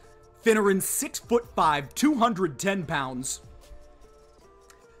 that is. Finneran, 6'5", 210 pounds.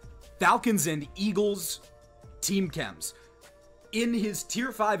 Falcons and Eagles team chems. In his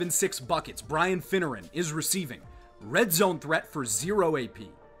tier 5 and 6 buckets, Brian Finneran is receiving red zone threat for 0 AP,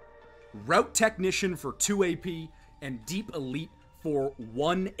 route technician for 2 AP, and deep elite for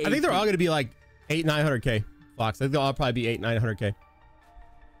 1 AP. I think they're all going to be like 800-900K. Fox. I think they'll all probably be 800-900K.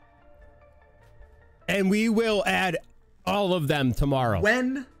 And we will add all of them tomorrow.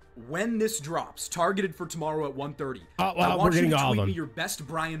 When this drops, targeted for tomorrow at 1:30. Oh, well, I want we're getting you to all of tweet them. me your best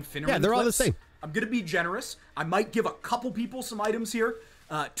Brian Finneran Yeah, they're all the clips. same. I'm going to be generous. I might give a couple people some items here.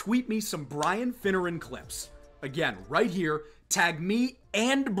 Tweet me some Brian Finneran clips. Again, right here. Tag me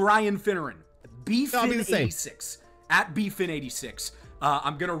and Brian Finneran. BFin86. At BFin86.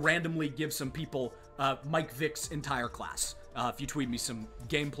 I'm going to randomly give some people Mike Vick's entire class. If you tweet me some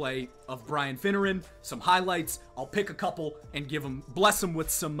gameplay of Brian Finneran, some highlights, I'll pick a couple and bless them with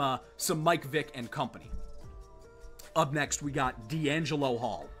some Mike Vick and company. Up next, we got D'Angelo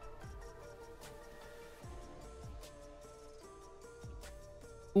Hall.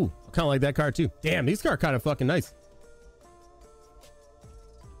 Ooh, I kind of like that card too. Damn, these cards kind of fucking nice.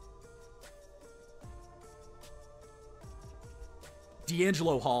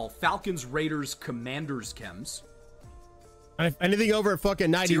 D'Angelo Hall, Falcons, Raiders, Commanders, Chems. Anything over at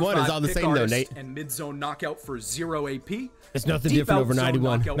fucking 91 is all the same though, Nate. And mid-zone knockout for 0 AP. It's nothing different over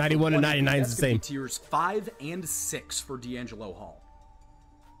 91. 91 and 99 is the same. Tiers 5 and 6 for D'Angelo Hall.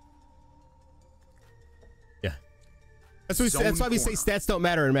 Yeah. That's why we say stats don't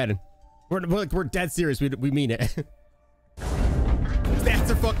matter in Madden. We're dead serious. We mean it.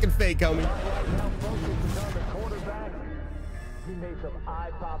 Stats are fucking fake, homie. He made some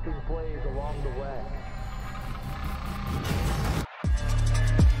eye-popping plays along the way.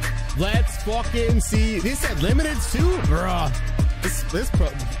 Let's fucking see. This had limiteds too, bruh. This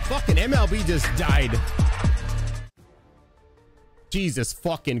fucking MLB just died. Jesus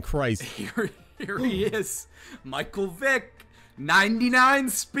fucking Christ. Here he is, Michael Vick, 99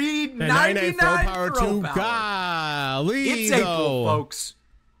 speed, 99 throw power, 2. Golly, it's April, folks.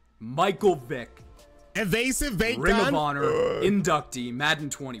 Michael Vick. Evasive bacon. Ring of Honor inductee, Madden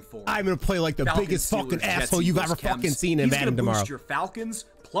 24. I'm gonna play like the Falcons, biggest fucking Steelers, asshole Jets, you've Eagles, ever fucking seen in He's Madden gonna tomorrow. Boost your Falcons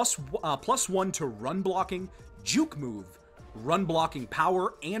 +1 to run blocking, juke move, run blocking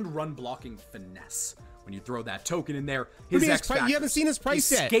power, and run blocking finesse. When you throw that token in there, his X factor. You haven't seen his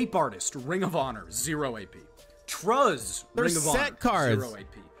price yet. Escape Artist, Ring of Honor, 0 AP. Truz, Ring of Honor, cards. 0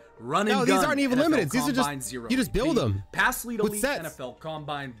 AP. Run and no, gun, these aren't even NFL limited. These are Combine, just 0 you just build AP. them. Pass lead elite, sets. NFL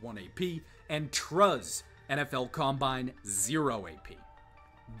Combine, 1 AP. And Truz, NFL Combine, 0 AP.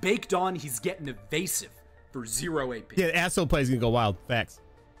 Baked on, he's getting evasive for 0 AP. Yeah, asshole play is gonna go wild. Facts.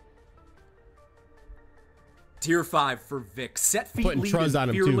 Tier 5 for Vic. Set feet Putting lead Truz on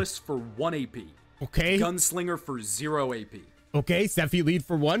and him, fearless for 1 AP. Okay. Gunslinger for 0 AP. Okay, Steffi lead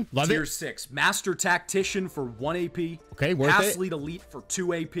for 1. Love Tier it. 6. Master Tactician for 1 AP. Okay, worth Pass it. lead elite for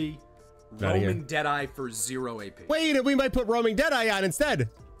 2 AP. Roaming Deadeye for 0 AP. Wait, we might put Roaming Deadeye on instead.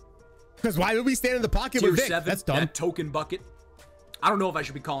 Because why would we stand in the pocket Tier with Vic? 7, That's dumb. that token bucket. I don't know if I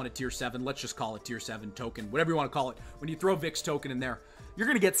should be calling it Tier 7. Let's just call it Tier 7 token. Whatever you want to call it. When you throw Vic's token in there, you're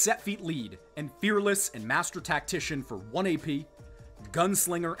going to get Set Feet Lead and Fearless and Master Tactician for 1 AP,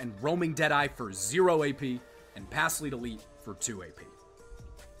 Gunslinger and Roaming Deadeye for 0 AP, and Pass Lead Elite for 2 AP.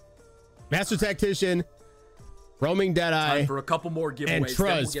 Master Tactician, Roaming Deadeye. Time for a couple more giveaways. And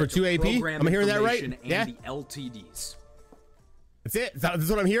Truz for 2 AP. I'm hearing that right? And Yeah. the LTDs. That's it? Is this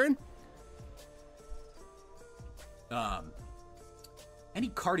what I'm hearing? Any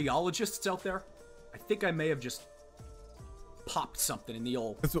cardiologists out there? I think I may have just popped something in the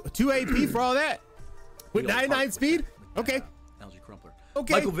old... That's 2 AP for all that? With 99 speed? Okay. LG Crumpler.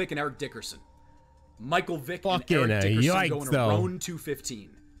 Okay. Michael Vick and Eric Dickerson. Michael Vick Fucking and Eric Dickerson yikes, going to though. Roan 215.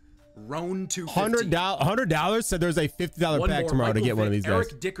 Roan 215. $100 said there's a $50 pack tomorrow to get one of these guys.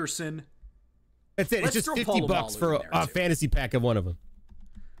 Eric Dickerson. That's it. It's just 50 bucks for a fantasy pack of one of them.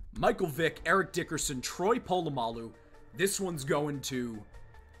 Michael Vick, Eric Dickerson, Troy Polamalu. This one's going to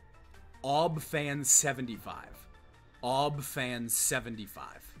ObFan75. ObFan75.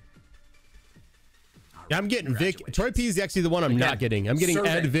 Yeah, I'm getting Vic. Troy P is actually the one I'm not getting. I'm getting survey,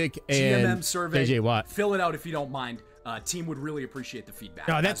 Ed, Vic, and GMM survey. JJ Watt. Fill it out if you don't mind. Team would really appreciate the feedback.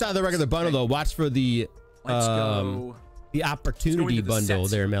 No, that's not the regular bundle though. Watch for the Let's go. The opportunity bundle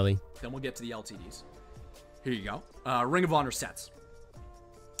there, Melly. Then we'll get to the LTDs. Here you go. Ring of Honor sets.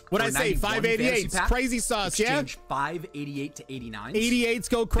 What'd I say? 588. Crazy sauce, exchange 588 to 89. 88s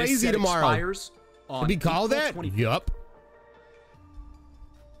go crazy tomorrow. Expires on Did we call that? 25th. Yup.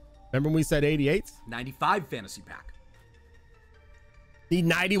 Remember when we said 88s? 95 fantasy pack. The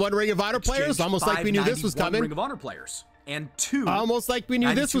 91 Ring of Honor players. Almost like we knew this was coming. Ring of Honor players and 2. Almost like we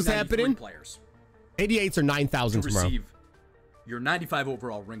knew this was happening. Players. 88s are 9,000 tomorrow. Receive your 95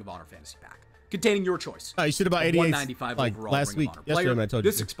 overall Ring of Honor fantasy pack, containing your choice. Oh, you should have bought 88s 195 like overall last Ring week. of Honor Yesterday player. when I told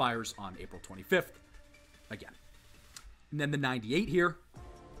you. This expires on April 25th. Again. And then the 98 here.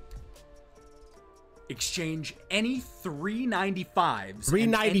 Exchange any 395s.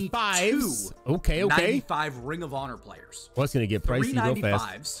 395s. Okay. 95 Ring of Honor players. What's going to get pricey real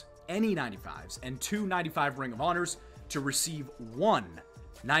fast? 395s, any 95s, and 2 95 Ring of Honors to receive 1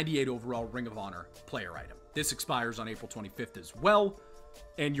 98 overall Ring of Honor player item. This expires on April 25th as well.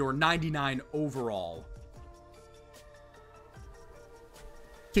 And your 99 overall.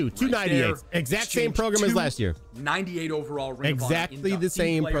 298. Exact same program as last year. 98 overall Ring of Honor. Exactly the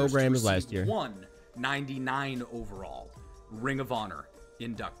same program as last year. 199 overall Ring of Honor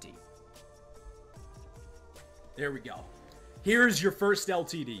inductee. There we go. Here's your first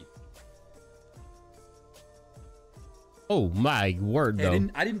LTD. Oh my word, though.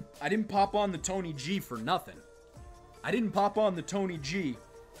 I didn't pop on the Tony G for nothing. I didn't pop on the Tony G.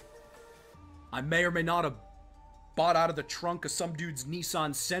 I may or may not have bought out of the trunk of some dude's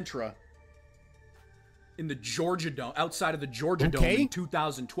Nissan Sentra in the Georgia Dome, outside of the Georgia Dome in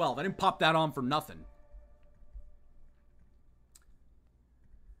 2012. I didn't pop that on for nothing.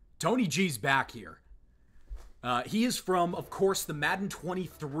 Tony G's back here. He is from, of course, the Madden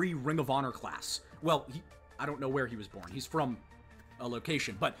 23 Ring of Honor class. Well, I don't know where he was born. He's from a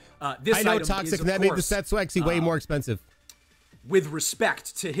location, but this I know item Toxic. is, of That made the course, set Swexy way more expensive. with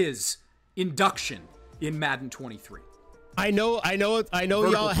respect to his induction in Madden 23. I know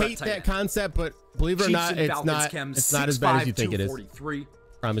y'all hate that concept, but believe it or not, it's not as bad as you think it is.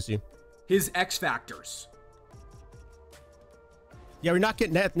 Promise you. His X Factors. Yeah, we're not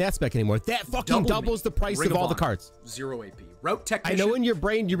getting that spec anymore. That fucking doubles the price of all the cards. 0 AP. Route Technician. I know in your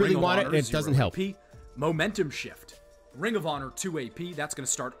brain you really want it, and it doesn't help. AP. Momentum Shift. Ring of Honor 2 AP. That's going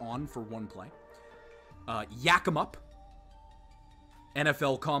to start on for 1 play. Yak 'em Up.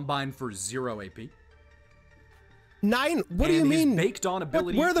 NFL Combine for 0 AP. 9? What do you mean? Baked on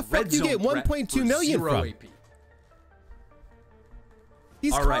ability. Where the fuck do you get 1.2 million from? AP.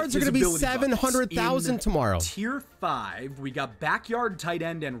 These cards are going to be 700,000 tomorrow. Tier 5, we got Backyard Tight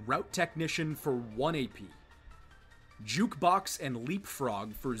End and Route Technician for 1 AP. Jukebox and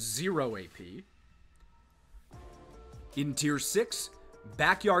Leapfrog for 0 AP. In Tier 6,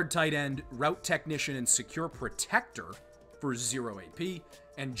 Backyard Tight End, Route Technician, and Secure Protector for 0 AP.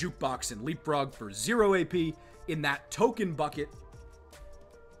 And Jukebox and Leapfrog for 0 AP. In that token bucket,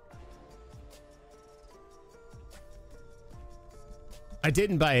 I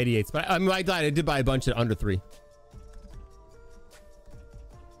didn't buy 88s, but I'm glad I did buy a bunch of under 3.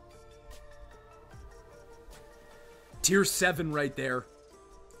 Tier 7 right there.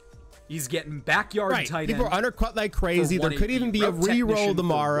 He's getting Backyard Tight End. People are undercut like crazy. There could even be a re-roll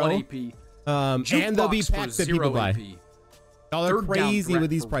tomorrow. And there'll be packs that people buy. Y'all are crazy with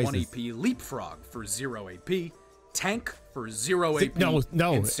these prices. 1 AP. Leapfrog for 0 AP. Tank for 0 AP. No. I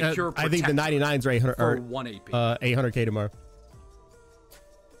think the 99s are 800 for 1 AP. 800K tomorrow.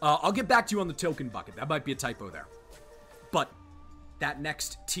 I'll get back to you on the token bucket. That might be a typo there. But that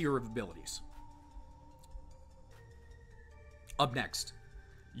next tier of abilities. Up next,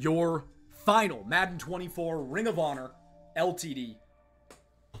 your final Madden 24 Ring of Honor LTD.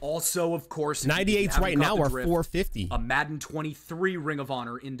 Also, of course, 98s right now are 450. A Madden 23 Ring of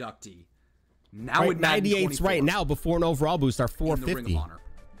Honor inductee. Now right, in Madden 98s right now before an overall boost are 450. In the Ring of Honor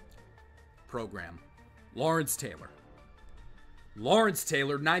program. Lawrence Taylor. Lawrence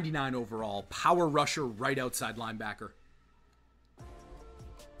Taylor, 99 overall, power rusher, right outside linebacker.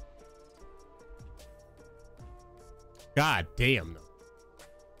 God damn.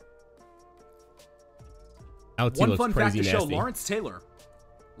 One fun fact to show, Lawrence Taylor,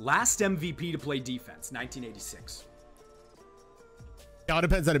 last MVP to play defense, 1986. It all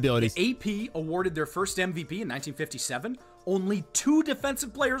depends on abilities. The AP awarded their first MVP in 1957. Only 2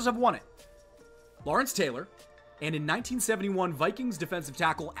 defensive players have won it. Lawrence Taylor, and in 1971, Vikings defensive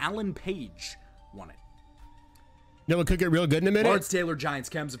tackle Alan Page won it. You know what could get real good in a minute? Lawrence Taylor, Giants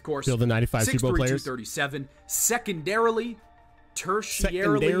Chems, of course. Still the 95 Super Bowl players. 6'3", 237. Secondarily,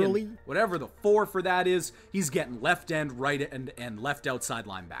 tertiarily, whatever the 4 for that is, he's getting left end, right end, and left outside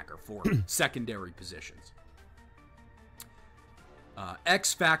linebacker for secondary positions.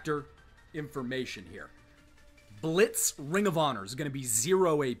 X Factor information here. Blitz Ring of Honor is going to be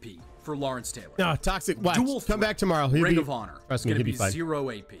 0 AP for Lawrence Taylor. No, Toxic. Watch. Dual Come back tomorrow. Ring of Honor is going to be 0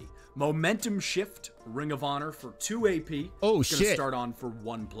 AP. Momentum Shift Ring of Honor for 2 AP. Oh, shit. Going to start on for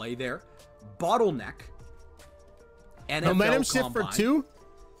 1 play there. Bottleneck. NFL Momentum Shift Combine. for 2?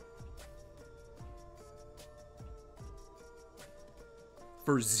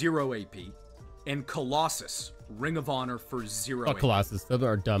 For 0 AP. And Colossus Ring of Honor for 0 Oh, AP. Colossus. Those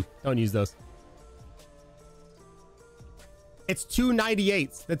are dumb. Don't use those. It's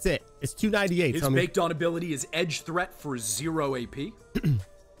 298s. That's it. It's 298s. His baked on ability is Edge Threat for 0 AP.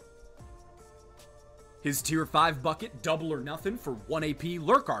 His Tier 5 bucket, Double or Nothing for 1 AP.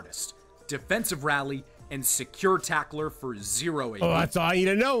 Lurk Artist, Defensive Rally, and Secure Tackler for 0 AP. Oh, that's all I need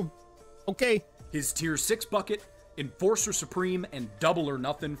to know. Okay. His Tier 6 bucket, Enforcer Supreme and Double or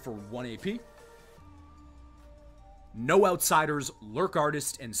Nothing for 1 AP. No Outsiders, Lurk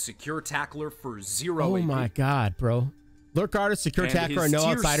Artist, and Secure Tackler for 0 Oh AP. my god, bro. Lurk Artist, Secure And Tackler, his and No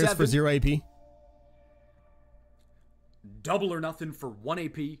tier Outsiders 7, for 0 AP. Double or Nothing for 1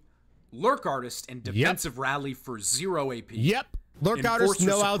 AP. Lurk Artist and Defensive Rally for 0 AP. Yep. Lurk Enforcer Artist,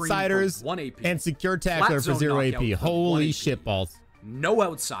 No Supreme Outsiders, for 1 AP. and Secure Flat Tackler for Zone 0 Knockout AP. for 1 Holy AP. shitballs. No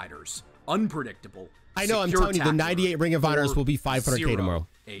Outsiders. Unpredictable. I know, I'm Secure telling you, the Tackler 98 Ring of Honors for will be 500K 0 tomorrow.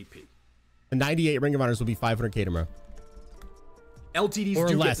 AP. The 98 Ring of Honors will be 500K tomorrow. LTDs Or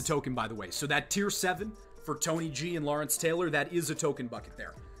do less. get the token, by the way. So that tier 7 for Tony G and Lawrence Taylor, that is a token bucket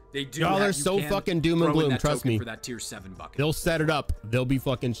there. They do. Y'all are you so can fucking doom and throw in gloom, that trust token me. For that tier 7 bucket. They'll set it up. They'll be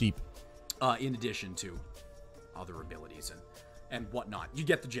fucking cheap. In addition to other abilities and whatnot. You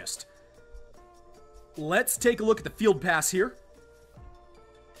get the gist. Let's take a look at the field pass here.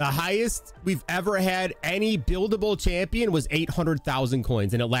 The highest we've ever had any buildable champion was 800,000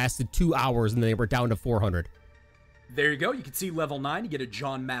 coins, and it lasted 2 hours, and they were down to 400. There you go. You can see level 9. You get a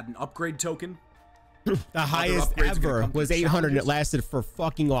John Madden upgrade token. The highest upgrades are gonna ever come was through 800, and it challenges. lasted for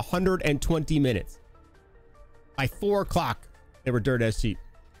fucking 120 minutes. By 4 o'clock, they were dirt ass cheap.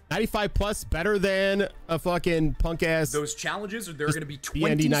 95 plus, better than a fucking punk ass. Those challenges, there are going to be BND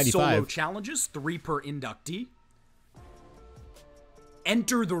 20 95. solo challenges, 3 per inductee.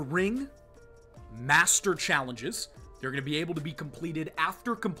 Enter the Ring Master Challenges. They're going to be able to be completed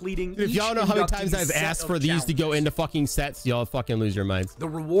after completing If each y'all know how many inductee's times I've set asked of for these to go challenges. into fucking sets, y'all fucking lose your minds. The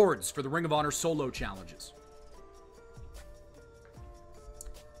rewards for the Ring of Honor solo challenges.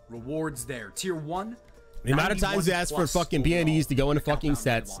 Rewards there. Tier 1. The amount of times you ask for fucking BNDs to go into fucking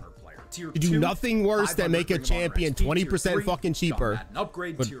sets. To do nothing worse than make a champion 20% fucking cheaper. John Madden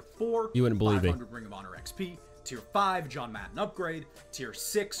upgrade. But Tier 4. you wouldn't believe me. 500 Ring of Honor XP. Tier 5. John Madden upgrade. Tier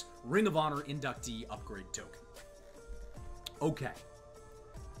 6. Ring of Honor inductee upgrade token. Okay.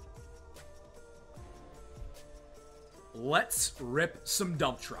 Let's rip some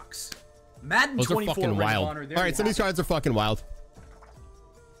dump trucks. Madden Those are 24 fucking Ring wild. of Honor. There All you right, some of have these cards are fucking wild. it.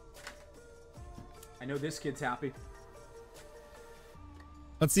 I know this kid's happy.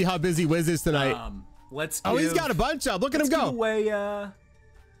 Let's see how busy Wiz is tonight. Let's. Oh, he's give- got a bunch of. Look at him let's go. Give away,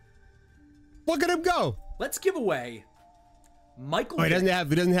 Look at him go. let's give away Michael. Oh, he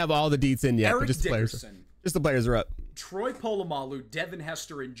doesn't have all the deets in yet, but Eric just the players. Dickerson, Just the players are up. Troy Polamalu, Devin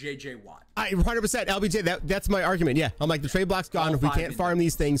Hester, and JJ Watt. 100% LBJ. That's my argument. Yeah, I'm like the trade block's gone. All If we 5 can't in farm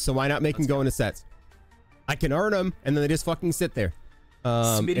these things, so why not make them go into sets? I can earn them, and then they just fucking sit there.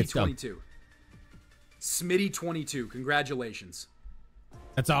 Smitty It's dumb. 22. Smitty 22. Congratulations.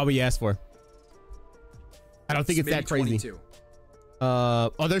 That's all we asked for. I don't think it's Smitty that crazy.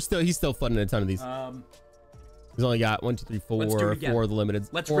 22. He's still flooding a ton of these. He's only got 1, 2, 3, 4, Let's do it again. 4 of the limiteds.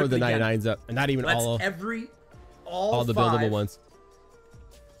 Let's 4 of the rip it again. 99s up, and not even Let's all the the buildable ones.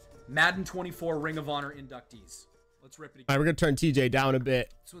 Madden 24 Ring of Honor inductees. Let's rip it again. All right, we're gonna turn TJ down a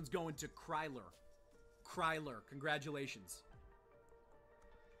bit. This one's going to Kryler. Kryler, congratulations.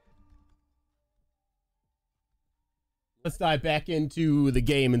 Let's dive back into the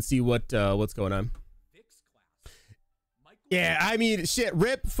game and see what's going on. Vic's class. Michael Yeah, I mean, shit,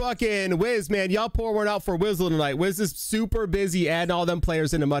 rip fucking Wiz, man. Y'all pour one out for Wizzle tonight. Wiz is super busy adding all them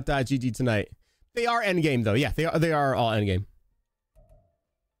players into Mutt.gg tonight. They are endgame, though. Yeah, they are all endgame.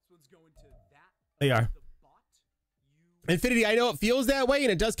 This one's going to that. They are. The bot. Infinity, I know it feels that way,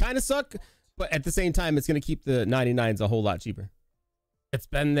 and it does kind of suck, but at the same time, it's going to keep the 99s a whole lot cheaper. It's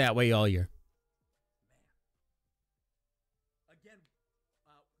been that way all year. Again,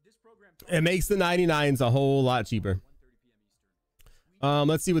 this program. It makes the 99s a whole lot cheaper. 1:30 p.m. Eastern.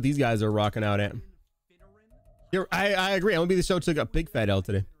 Let's see what these guys are rocking out at. Here, I agree. MLB The Show took a big fat L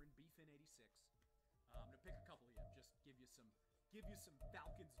today. I'm gonna pick a couple of you. Just give you some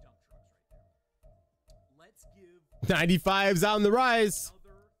Falcons dump trucks right there. Let's give 95s on the rise.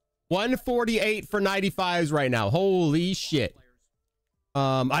 another 148 for 95s right now. Holy shit.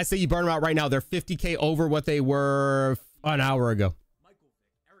 players. I say you burn them out right now. They're 50K over what they were an hour ago. Michael Vick,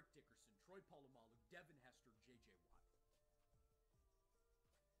 Eric Dickerson, Troy Polamalu, Devin Hester,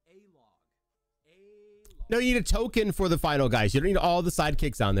 JJ Watt. A-Log. No, you need a token for the final guys. You don't need all the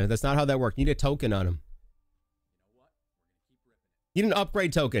sidekicks on there. That's not how that works. You need a token on them. You know what? We're gonna keep ripping it. You need an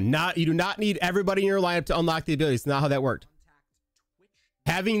upgrade token. You do not need everybody in your lineup to unlock the abilities. It's not how that worked. Contact Twitch.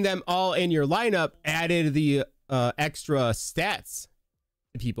 Having them all in your lineup added the extra stats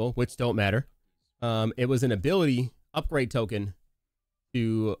to people, which don't matter. It was an ability upgrade token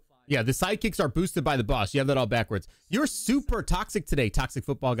to, yeah, the sidekicks are boosted by the boss. You have that all backwards. You're super toxic today, toxic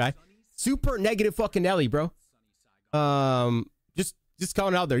football guy. Super negative fucking Nelly, bro. Just Just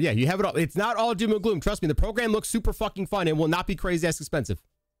calling it out there. Yeah, you have it all. It's not all doom and gloom. Trust me, the program looks super fucking fun and will not be crazy ass expensive.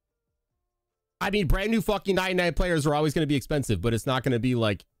 I mean, brand new fucking 99 players are always going to be expensive, but it's not going to be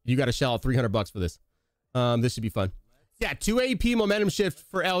like you got to shell out $300 for this. This should be fun. Yeah, 2 AP momentum shift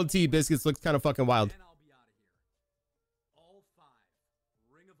for LT biscuits looks kind of fucking wild. And I'll be out of here. All 5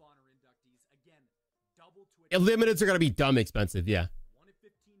 Ring of Honor inductees again. Double Twitch. Limiteds are going to be dumb expensive. Yeah, 1 in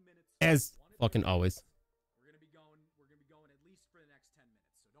 15 minutes. as 1 in fucking 15 always. We're gonna be going at least for the next 10 minutes.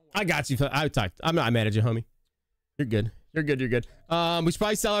 So don't worry. I got you. I talked. I'm not mad at you, homie. You're good. You're good. You're good. We should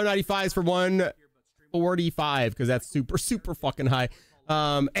probably sell our 95s for 145 because that's super, super fucking high.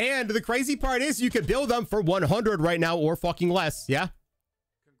 And the crazy part is you could build them for 100 right now or fucking less. Yeah.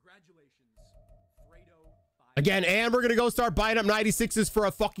 Congratulations, Fredo. Again, and we're gonna go start buying up 96s for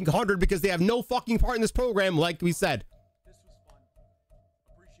a fucking 100 because they have no fucking part in this program, like we said. This was fun.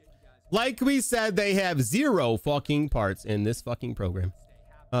 Appreciate you guys. Like we said, they have 0 fucking parts in this fucking program. Stay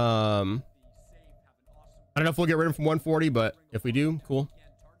happy. I Be safe. Have an awesome. don't know if we'll get rid of them from 140, but if we do, cool. Again,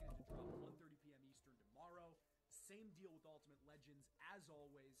 targeted to drop 1:30 p.m. Eastern tomorrow. Same deal with Ultimate Legends as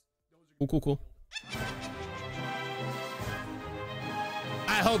always. Those are Cool.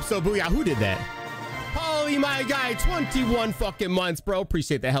 I hope so, Booyah. Who did that? Holy my guy, 21 fucking months, bro.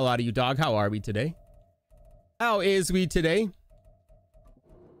 Appreciate the hell out of you, dog. How are we today? How is we today?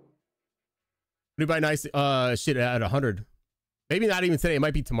 We buy nice shit at 100. Maybe not even today. It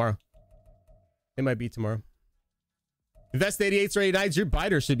might be tomorrow. It might be tomorrow. Invest 88s or 89s. Your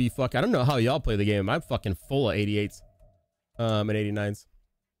biter should be fuck. I don't know how y'all play the game. I'm fucking full of 88s and 89s.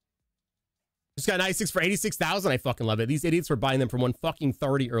 Just got 96 for 86,000. I fucking love it. These idiots were buying them for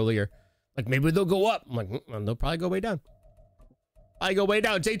 130 earlier. Like, maybe they'll go up. I'm like, well, they'll probably go way down. I go way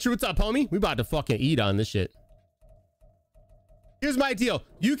down. J True, what's up, homie? We about to fucking eat on this shit. Here's my deal.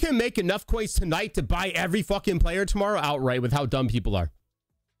 You can make enough coins tonight to buy every fucking player tomorrow outright with how dumb people are.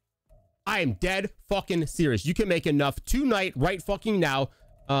 I am dead fucking serious. You can make enough tonight, right fucking now,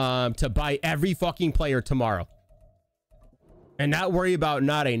 to buy every fucking player tomorrow. And not worry about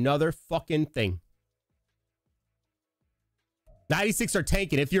not another fucking thing. 96 are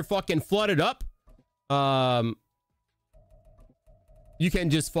tanking. If you're fucking flooded up, you can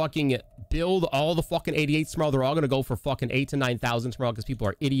just fucking build all the fucking 88s tomorrow. They're all going to go for fucking 8,000 to 9,000 tomorrow because people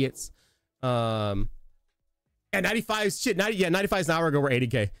are idiots. And 95 shit. 95s an hour ago were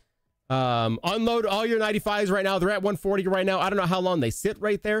 80K. Unload all your 95s right now. They're at 140 right now. I don't know how long they sit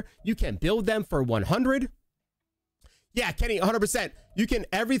right there. You can build them for 100. Yeah, Kenny, 100%. You can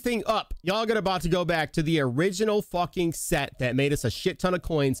everything up. Y'all are about to go back to the original fucking set that made us a shit ton of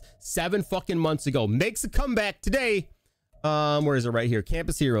coins 7 fucking months ago. Makes a comeback today. Where is it? Right here.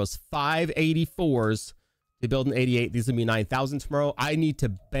 Campus Heroes 584s. They build an 88. These will be 9,000 tomorrow. I need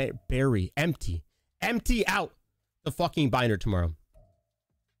to empty out the fucking binder tomorrow.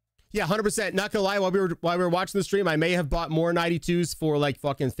 Yeah, 100%. Not gonna lie. While we were watching the stream, I may have bought more 92s for like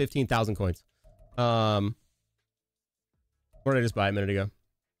fucking 15,000 coins. What did I just buy a minute ago?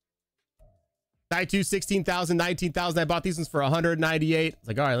 92, 16,000, 19,000. I bought these ones for 198. It's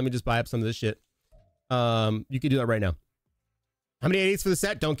like, all right, let me just buy up some of this shit. You can do that right now. How many 88s for the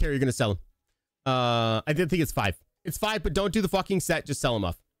set? Don't care. You're going to sell them. I did think it's 5. It's 5, but don't do the fucking set. Just sell them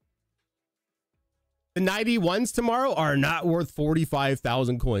off. The 91s tomorrow are not worth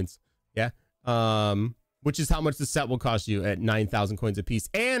 45,000 coins. Yeah. Which is how much the set will cost you at 9,000 coins a piece.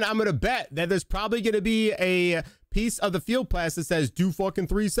 And I'm going to bet that there's probably going to be a piece of the field pass that says do fucking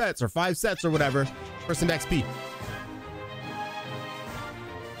 3 sets or 5 sets or whatever for some XP.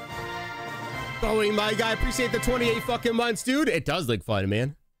 Going, my guy. Appreciate the 28 fucking months, dude. It does look fun,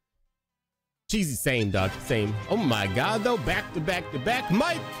 man. Cheesy, same, dog. Same. Oh my God, though. Back to back to back.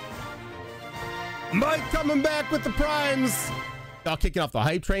 Mike coming back with the primes. Y'all kicking off the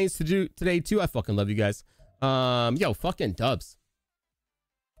hype trains to do today too. I fucking love you guys. Yo, fucking dubs.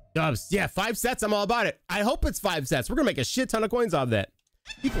 Yeah, 5 sets. I'm all about it. I hope it's 5 sets. We're gonna make a shit ton of coins off that.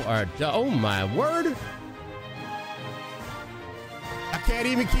 People are oh my word. I can't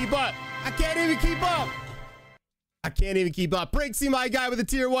even keep up. I can't even keep up. Breaksy, my guy with a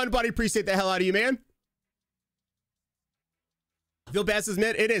tier 1, buddy. Appreciate the hell out of you, man. Field pass is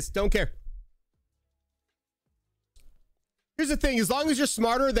mid. It is. Don't care. Here's the thing. As long as you're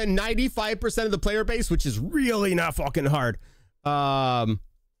smarter than 95% of the player base, which is really not fucking hard,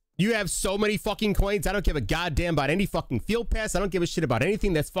 you have so many fucking coins. I don't give a goddamn about any fucking field pass. I don't give a shit about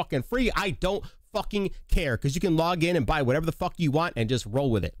anything that's fucking free. I don't fucking care because you can log in and buy whatever the fuck you want and just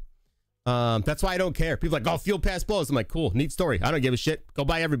roll with it. That's why I don't care. People are like, oh, field pass blows. I'm like, cool, neat story. I don't give a shit. Go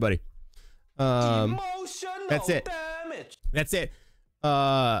buy everybody. That's it. Damage. That's it.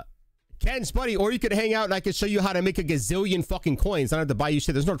 Ken's buddy, or you could hang out and I could show you how to make a gazillion fucking coins. I don't have to buy you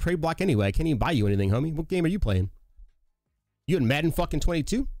shit. There's no trade block anyway. I can't even buy you anything, homie. What game are you playing? You in Madden fucking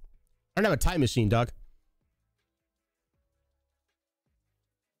 22? I don't have a time machine, dog.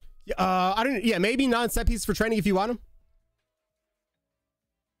 I don't. Yeah, maybe non-set pieces for training if you want them.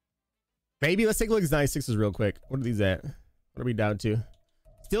 Maybe let's take a look at these 96s real quick. What are these at? What are we down to?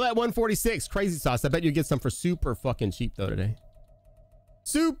 Still at 146. Crazy sauce. I bet you get some for super fucking cheap though today.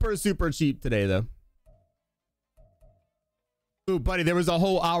 Super cheap today though. Ooh, buddy, there was a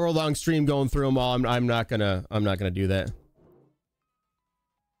whole hour-long stream going through them all. I'm not gonna do that.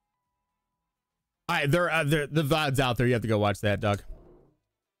 All right, the VOD's out there. You have to go watch that, dog.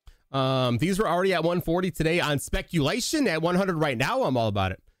 These were already at 140 today on speculation. At 100 right now, I'm all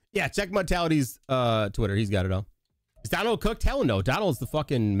about it. Yeah, check Mortality's Twitter. He's got it all. Is Donald cooked? Hell no. Donald's the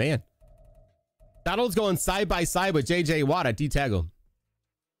fucking man. Donald's going side by side with JJ Watt at D-Taggle.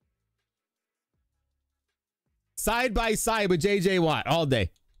 Side by side with JJ Watt all day.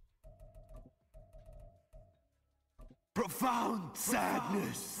 Profound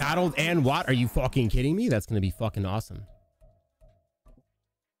sadness. Donald and Watt? Are you fucking kidding me? That's gonna be fucking awesome.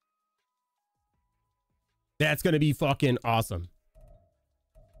 That's gonna be fucking awesome.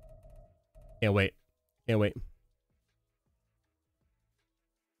 Can't wait. Can't wait.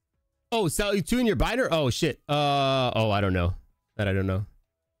 Oh, sell you two in your binder? Oh shit. Oh, I don't know. That I don't know.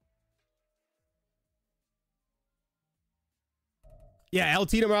 Yeah, LT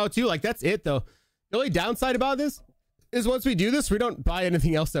tomorrow too. Like that's it though. The only downside about this is once we do this, we don't buy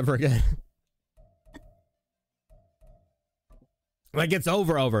anything else ever again. Like it's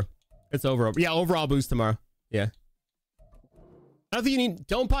over. It's over. Yeah, overall boost tomorrow. Yeah. I don't think you need,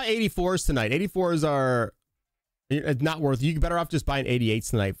 don't buy 84s tonight. 84s are it's not worth it. You're better off just buying 88s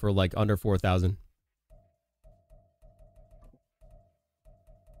tonight for like under 4,000.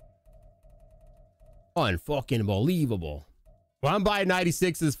 Unfucking believable. Well, I'm buying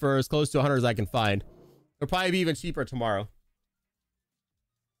 96s for as close to 100 as I can find. It'll probably be even cheaper tomorrow.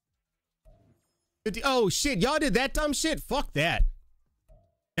 50, oh shit, y'all did that dumb shit? Fuck that.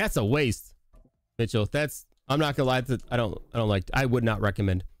 That's a waste, Mitchell. That's, I'm not gonna lie, I would not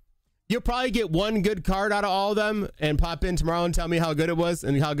recommend. You'll probably get one good card out of all of them and pop in tomorrow and tell me how good it was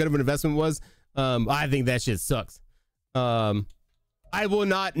and how good of an investment it was. I think that shit sucks. I will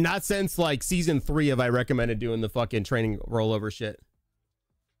not since like season 3 have I recommended doing the fucking training rollover shit.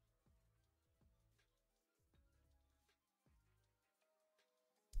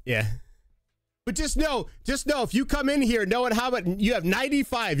 Yeah. But just know if you come in here knowing how much you have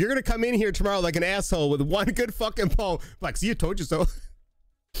 95, you're gonna come in here tomorrow like an asshole with one good fucking poem. Like, see, I told you so.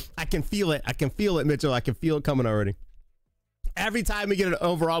 I can feel it. I can feel it, Mitchell. I can feel it coming already. Every time we get an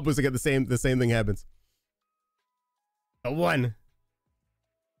overall boost, I get the same thing happens. A 1.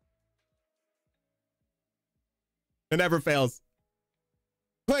 It never fails.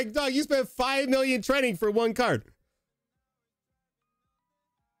 Like, dog, you spent 5 million training for one card.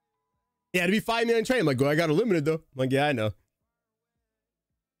 Yeah, to be 5 million training. I'm like, I got a limited though. I'm like, yeah, I know.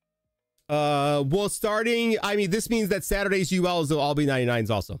 Well, starting, I mean, this means that Saturday's ULs will all be 99s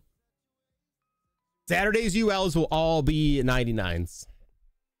also. Saturday's ULs will all be 99s.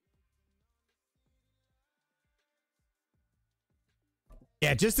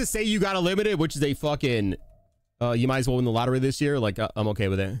 Yeah, just to say you got a limited, which is a fucking, you might as well win the lottery this year. Like, I'm okay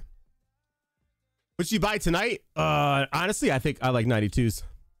with it. What should you buy tonight? Honestly, I think I like 92s.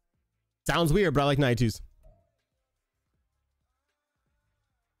 Sounds weird, but I like 92s.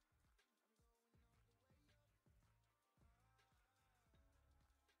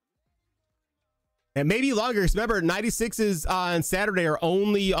 And maybe longer, because remember, 96s on Saturday are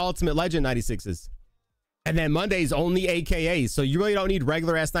only Ultimate Legend 96s. And then Monday's only AKAs. So you really don't need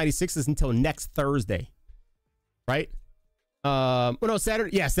regular ass 96s until next Thursday. Right? Well, no,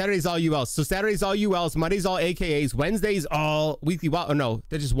 Saturday. Yeah, Saturday's all ULs. So Saturday's all ULs. Monday's all AKAs. Wednesday's all weekly wild. Oh, no,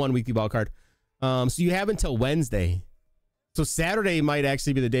 that's just one weekly wild card. So you have until Wednesday. So Saturday might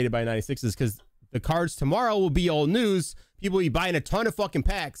actually be the day to buy 96s because the cards tomorrow will be old news. People will be buying a ton of fucking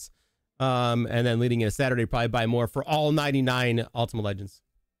packs. And then leading into Saturday, probably buy more for all 99 Ultimate Legends.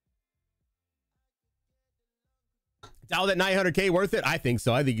 Is all that 900K worth it? I think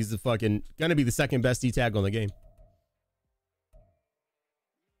so. I think he's the fucking gonna be the second best D-Tag on the game.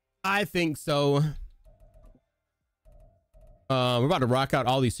 I think so. We're about to rock out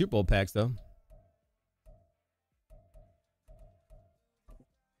all these Super Bowl packs though.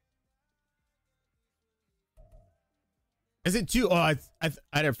 Is it 2? Oh,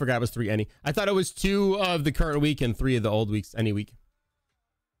 I forgot it was 3 any. I thought it was 2 of the current week and 3 of the old weeks, any week.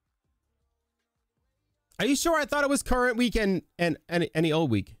 Are you sure? I thought it was current week and any old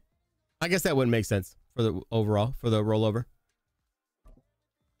week. I guess that wouldn't make sense for the overall, for the rollover.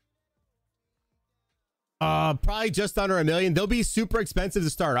 Probably just under $1 million. They'll be super expensive to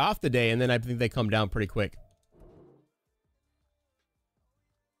start off the day, and then I think they come down pretty quick.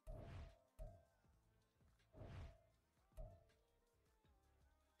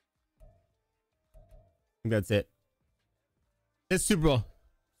 I think that's it. It's Super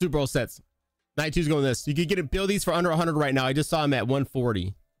Bowl sets. 92's going this. You could get it, build these for under 100 right now. I just saw them at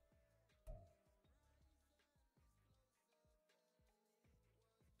 140.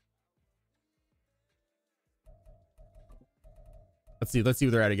 Let's see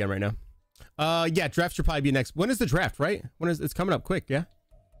where they're at again right now. Yeah, draft should probably be next. When is the draft, right? When is it's coming up quick, yeah?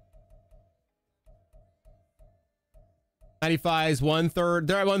 95s, 1/3.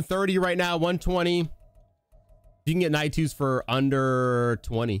 They're at 130 right now, 120. You can get 92s for under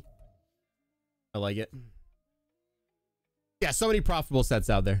 20. I like it. Yeah, so many profitable sets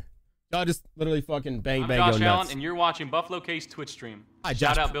out there. Y'all just literally fucking bang, bang, I'm Josh go Allen, nuts. and you're watching Buffalo Case Twitch stream. Hi,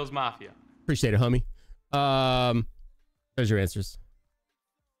 Shout Josh. out Bills Mafia. Appreciate it, homie. There's your answers.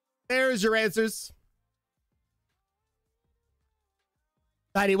 There's your answers.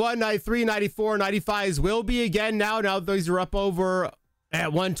 91, 93, 94, 95s will be again now. Now those are up over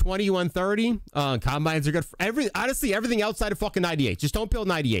at 120, 130. Combines are good for honestly, everything outside of fucking 98. Just don't build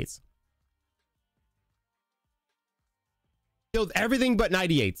 98s. Build everything but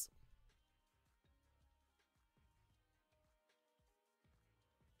 98s.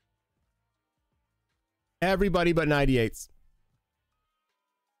 Everybody but 98s.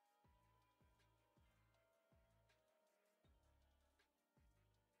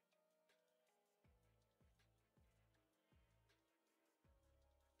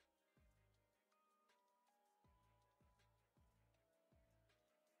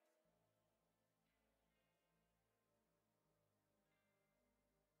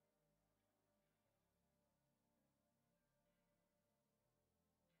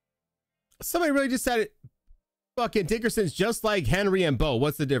 Somebody really just said it. Fucking Dickerson's just like Henry and Bo.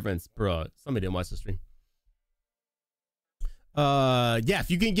 What's the difference? Bro, somebody didn't watch the stream. Yeah, if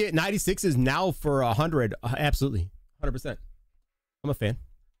you can get 96s now for 100, absolutely. 100%. I'm a fan.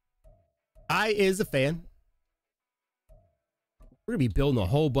 I is a fan. We're gonna be building a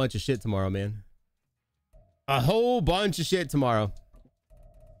whole bunch of shit tomorrow, man. A whole bunch of shit tomorrow.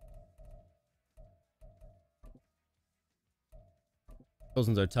 Those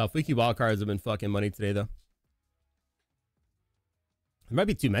ones are tough. Wiki wild cards have been fucking money today, though. There might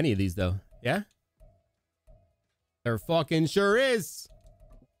be too many of these, though. Yeah? There fucking sure is.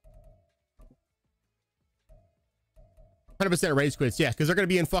 100% rage quits. Yeah, because they're going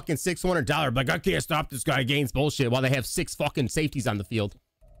to be in fucking $600. Like, I can't stop this guy against bullshit while they have 6 fucking safeties on the field.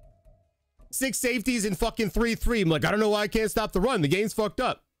 6 safeties and fucking 3-3. I'm like, I don't know why I can't stop the run. The game's fucked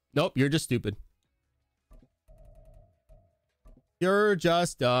up. Nope, you're just stupid. You're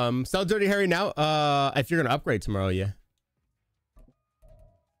just sell Dirty Harry now. If you're gonna upgrade tomorrow, yeah.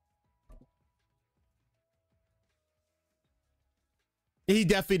 He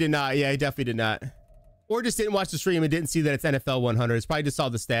definitely did not. Yeah, he definitely did not. Or just didn't watch the stream and didn't see that it's NFL 100. It's probably just saw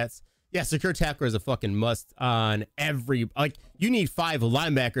the stats. Yeah, secure tackler is a fucking must on every. Like, you need 5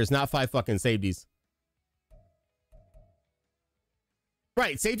 linebackers, not 5 fucking safeties.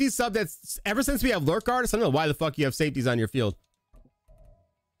 Right, safety sub. That's ever since we have lurk artists. I don't know why the fuck you have safeties on your field.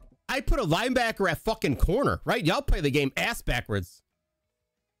 I put a linebacker at fucking corner, right? Y'all play the game ass backwards.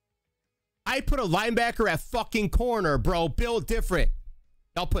 I put a linebacker at fucking corner, bro. Build different.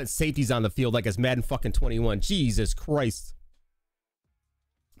 Y'all putting safeties on the field like it's Madden fucking 21. Jesus Christ.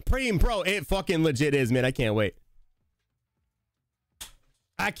 Bro, it fucking legit is, man. I can't wait.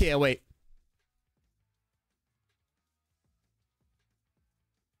 I can't wait.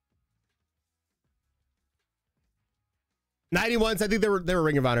 '91s, I think they were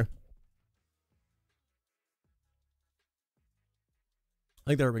Ring of Honor. I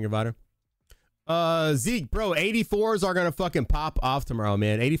think they're Ring of Honor. Zeke, bro, 84s are gonna fucking pop off tomorrow,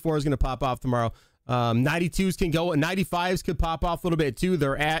 man. 84 is gonna pop off tomorrow. 92s can go, 95s could pop off a little bit too.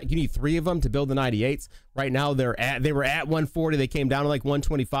 You need 3 of them to build the 98s. Right now they were at 140. They came down to like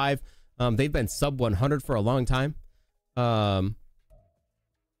 125. They've been sub 100 for a long time. So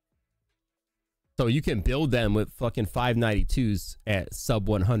you can build them with fucking 592s at sub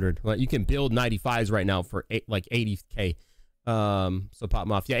 100. Well, you can build 95s right now for like 80K. So pop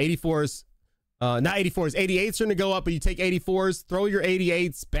them off. Yeah, 84s. Not 84s. 88s are gonna go up, but you take 84s, throw your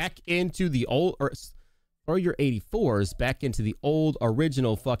 88s back into the old, or throw your 84s back into the old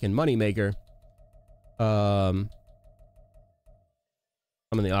original fucking moneymaker. I'm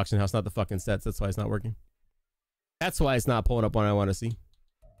in the auction house, not the fucking sets. That's why it's not working. That's why it's not pulling up what I want to see.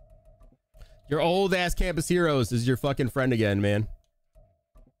 Your old ass Campus Heroes is your fucking friend again, man.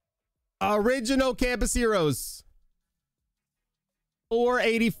 Original Campus Heroes.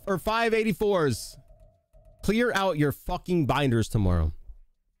 480 or 584s. Clear out your fucking binders tomorrow.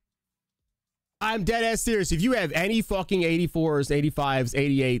 I'm dead ass serious. If you have any fucking 84s, 85s,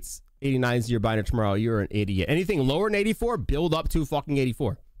 88s, 89s in your binder tomorrow, you're an idiot. Anything lower than 84, build up to fucking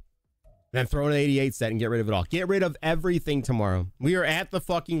 84. Then throw in an 88 set and get rid of it all. Get rid of everything tomorrow. We are at the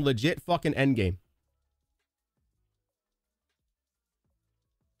fucking legit fucking end game.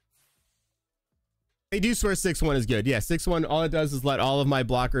 They do swear 6-1 is good. Yeah, 6-1, all it does is let all of my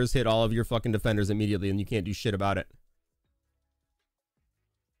blockers hit all of your fucking defenders immediately, and you can't do shit about it.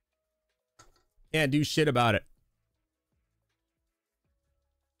 Can't do shit about it.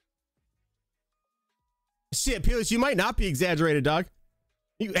 Shit, Peelers, you might not be exaggerated, dog.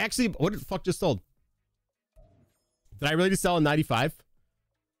 You actually, what the fuck just sold? Did I really just sell a 95?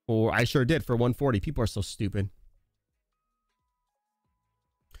 Or I sure did for 140. People are so stupid.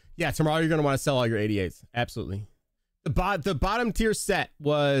 Yeah, tomorrow you're gonna want to sell all your 88s. Absolutely. The bottom tier set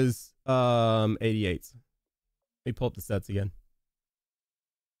was 88s. Let me pull up the sets again.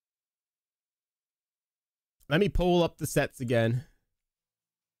 Let me pull up the sets again.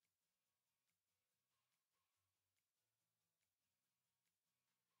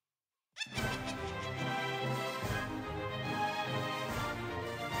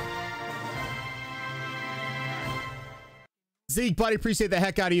 Zeke, buddy, appreciate the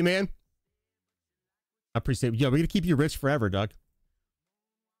heck out of you, man. I appreciate it. Yeah, we're gonna keep you rich forever, Doug.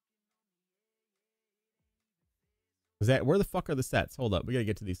 Is that where the fuck are the sets? Hold up, we gotta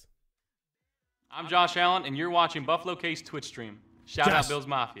get to these. I'm Josh Allen, and you're watching Buffalo Case Twitch stream. Shout out Bills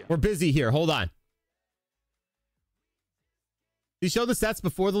Mafia. We're busy here. Hold on. Do you show the sets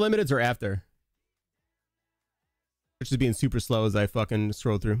before the limiteds or after? Which is being super slow as I fucking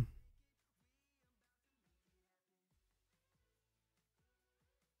scroll through.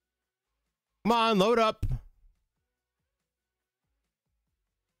 Come on, load up.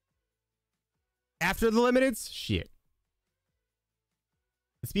 After the limiteds? Shit.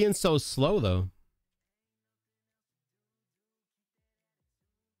 It's being so slow, though.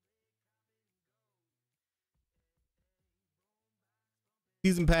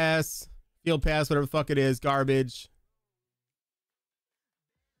 Season pass, field pass, whatever the fuck it is, garbage.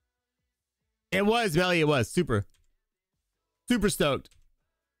 It was, Melly, it was. Super stoked.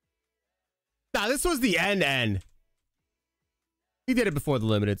 Nah, this was the end. We did it before the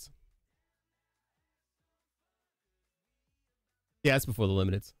limiteds. Yeah, it's before the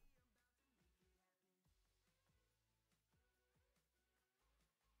limiteds.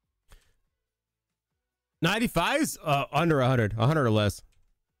 $95s? Under 100. 100 or less.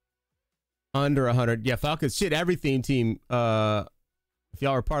 Under 100. Yeah, Falcons. Shit, everything team. If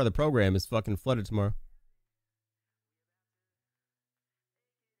y'all are part of the program, is fucking flooded tomorrow.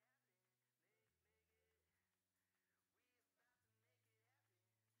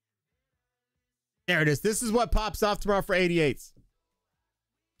 There it is. This is what pops off tomorrow for 88s.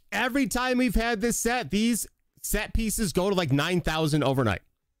 Every time we've had this set, these set pieces go to like 9,000 overnight.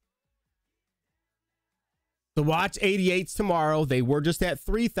 So watch 88s tomorrow. They were just at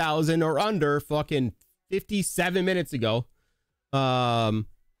 3,000 or under fucking 57 minutes ago.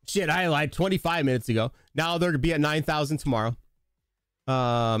 Shit, I lied 25 minutes ago. Now they're gonna be at 9,000 tomorrow.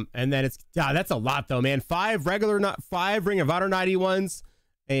 And then it's that's a lot though, man. 5 regular, not 5 Ring of Honor 91s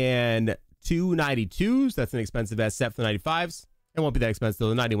and 2 92s. That's an expensive ass set for the 95s. It won't be that expensive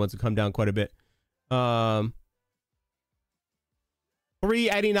though. The 91s will come down quite a bit. 3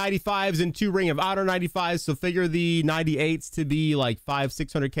 Eddie 95s and 2 Ring of Honor 95s. So figure the 98s to be like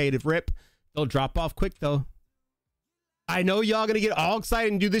 500-600K to rip. They'll drop off quick though. I know y'all gonna get all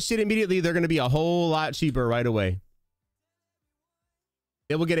excited and do this shit immediately. They're gonna be a whole lot cheaper right away.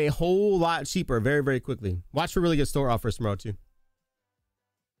 It will get a whole lot cheaper very, very quickly. Watch for really good store offers tomorrow too.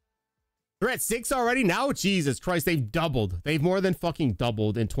 They're at 6 already now? Jesus Christ, they've doubled. They've more than fucking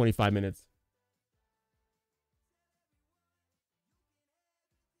doubled in 25 minutes.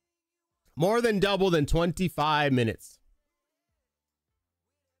 More than doubled in 25 minutes.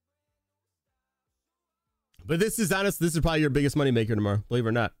 But this is honest, this is probably your biggest money maker tomorrow, believe it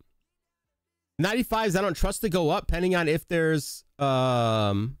or not. 95s, I don't trust to go up, depending on if there's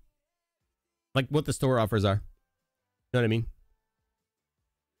like what the store offers are. You know what I mean?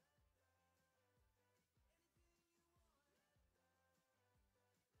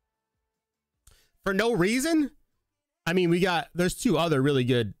 For no reason? I mean, there's 2 other really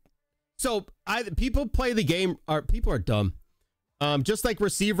good. So people play the game, or people are dumb. Just like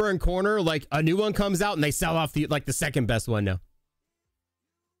receiver and corner, like a new one comes out and they sell off the second best one now.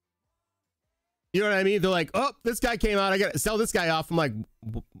 You know what I mean? They're like, oh, this guy came out. I got to sell this guy off. I'm like,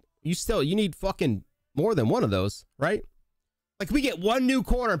 you need fucking more than one of those, right? Like we get one new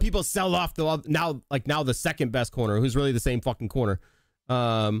corner and people sell off now the second best corner, who's really the same fucking corner.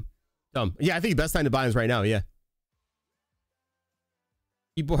 Dumb. Yeah, I think the best time to buy is right now. Yeah.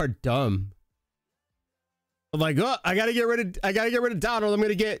 People are dumb. I'm like, oh, I gotta get rid of Donald. I'm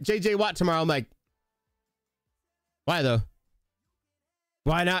gonna get JJ Watt tomorrow. I'm like, why though?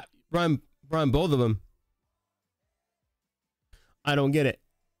 Why not run both of them? I don't get it.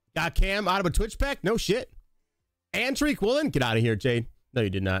 Got Cam out of a Twitch pack? No shit. And Tariq Woolen? Get out of here, Jade. No, you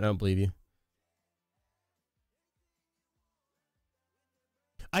did not. I don't believe you.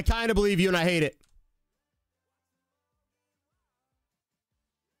 I kind of believe you and I hate it.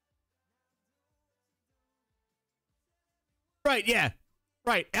 Right, yeah.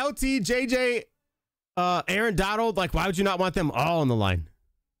 Right. LT, JJ, Aaron Donald. Like, why would you not want them all on the line?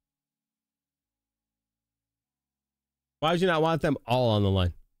 Why would you not want them all on the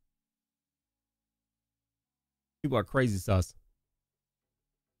line? People are crazy sauce.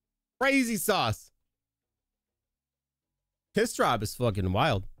 Crazy sauce. His drop is fucking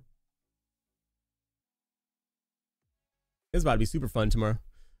wild. It's about to be super fun tomorrow.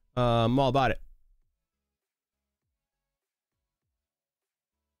 I'm all about it.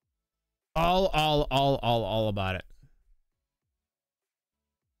 All about it.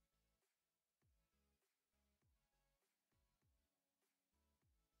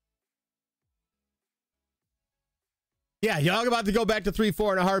 Yeah, y'all about to go back to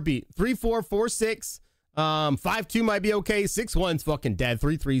 3-4 in a heartbeat. 3-4, 4-6. 5-2 might be okay. 6-1's fucking dead.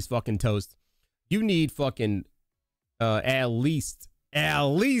 3-3's fucking toast. You need fucking at least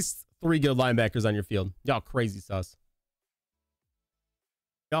 3 good linebackers on your field. Y'all crazy sauce.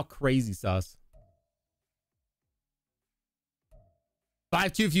 Y'all crazy sauce.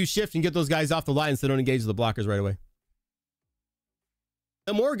 5-2 if you shift and get those guys off the line so they don't engage the blockers right away.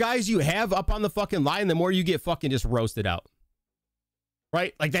 The more guys you have up on the fucking line, the more you get fucking just roasted out.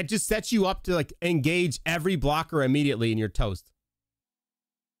 Right? Like that just sets you up to like engage every blocker immediately in your toast.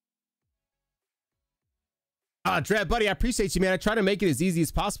 Dread, buddy, I appreciate you, man. I try to make it as easy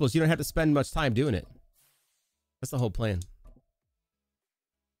as possible so you don't have to spend much time doing it. That's the whole plan.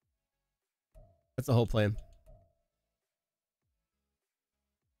 That's the whole plan.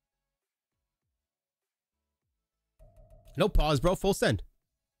 No pause, bro. Full send.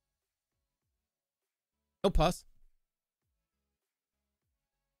 No pause.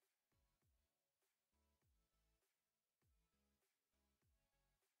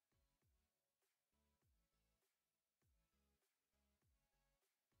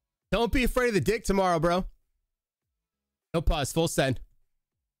 Don't be afraid of the dick tomorrow, bro. No pause. Full send. If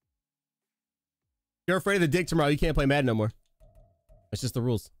you're afraid of the dick tomorrow, you can't play Madden no more. That's just the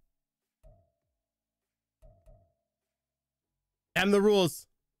rules. And the rules.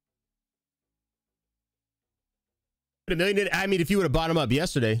 I mean, if you would have bought him up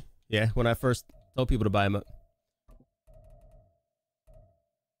yesterday. Yeah, when I first told people to buy him up.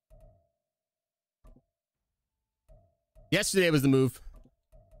 Yesterday was the move.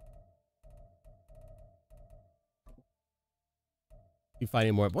 You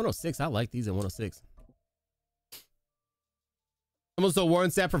fighting more? 106. I like these at 106. Someone stole Warren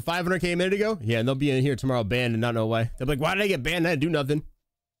Sapp for 500K a minute ago. Yeah, and they'll be in here tomorrow banned and not know why. They'll be like, why did I get banned? I didn't do nothing.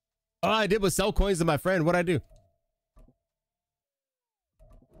 All I did was sell coins to my friend. What'd I do?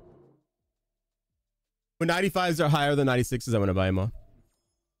 When 95s are higher than 96s, I'm going to buy them all.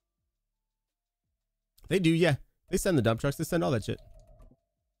 They do, yeah. They send the dump trucks. They send all that shit.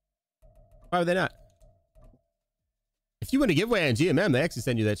 Why would they not? If you win a giveaway on GMM, they actually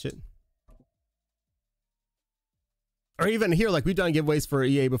send you that shit. Or even here, like we've done giveaways for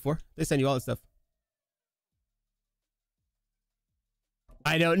EA before. They send you all that stuff.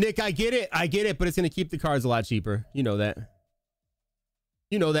 I know, Nick, I get it, but it's going to keep the cards a lot cheaper. You know that.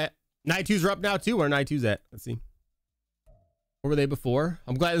 You know that. 92s are up now too. Where are 92s at? Let's see. What were they before?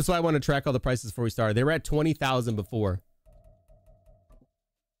 I'm glad. That's why I want to track all the prices before we started. They were at 20,000 before.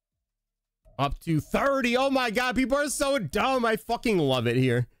 Up to 30. Oh my God. People are so dumb. I fucking love it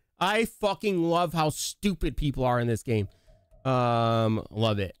here. I fucking love how stupid people are in this game.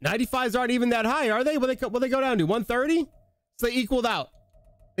 Love it. 95s aren't even that high, are they? Will they go down to 130? So they equaled out.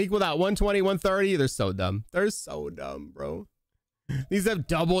 They equaled out 120, 130. They're so dumb. They're so dumb, bro. These have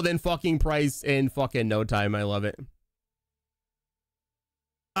doubled in fucking price in fucking no time. I love it.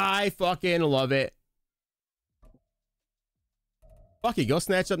 I fucking love it. Fuck it. Go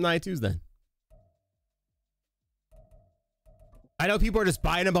snatch up 92s then. I know people are just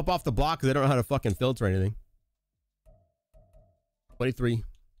buying them up off the block because they don't know how to fucking filter anything. 23.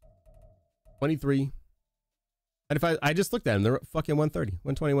 23. And if I just looked at them, they're fucking 130,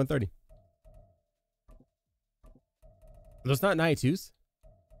 120, 130. Those not 92s.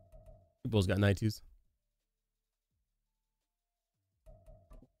 People's got 92s.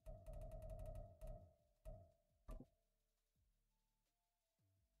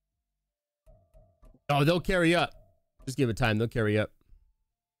 Oh, they'll carry up. Just give it time. They'll carry up.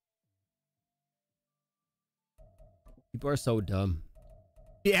 People are so dumb.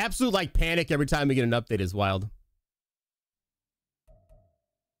 The absolute like panic every time we get an update is wild.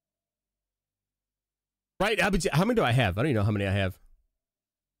 Right? How many do I have? I don't even know how many I have.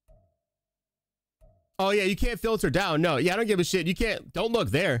 Oh yeah, you can't filter down. No, yeah, I don't give a shit. You can't. Don't look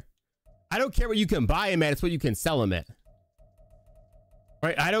there. I don't care what you can buy them at. It's what you can sell them at.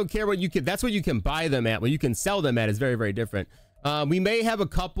 Right? I don't care what you can. That's what you can buy them at. What you can sell them at is very, very different. We may have a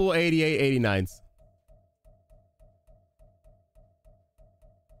couple 88, 89s.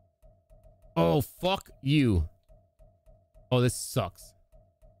 Oh, fuck you. Oh, this sucks.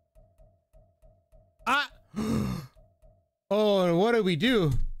 Ah. Oh, and what do we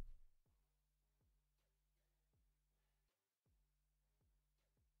do?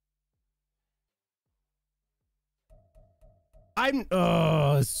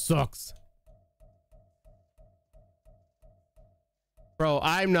 Oh, it sucks. Bro,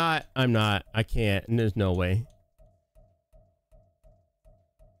 I'm not, I can't, and there's no way.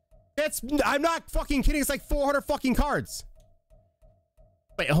 I'm not fucking kidding. It's like 400 fucking cards.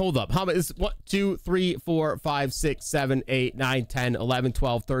 Wait, hold up. How many is 1, 2, 3, 4, 5, 6, 7, 8, 9, 10, 11,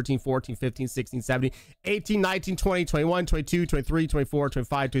 12, 13, 14, 15, 16, 17, 18, 19, 20, 21, 22, 23, 24,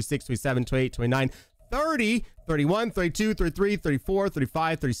 25, 26, 27, 28, 29, 30, 31, 32, 33, 34,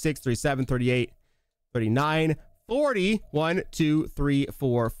 35, 36, 37, 38, 39, 40, 1, 2, 3,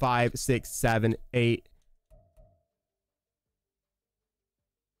 4, 5, 6, 7, 8.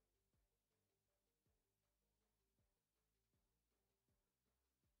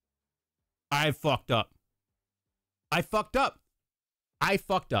 I fucked up. I fucked up. I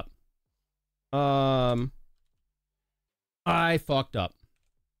fucked up. I fucked up.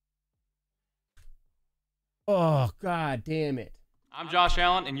 Oh, god damn it. I'm Josh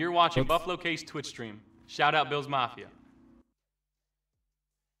Allen, and you're watching Buffalo Case Twitch stream. Shout out Bills Mafia.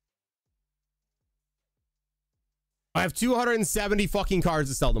 I have 270 fucking cards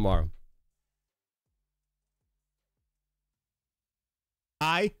to sell tomorrow.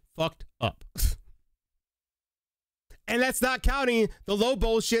 I fucked up. And that's not counting the low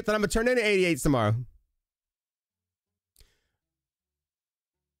bullshit that I'm gonna turn into 88s tomorrow.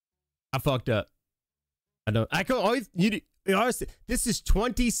 I fucked up. I could always, honestly, this is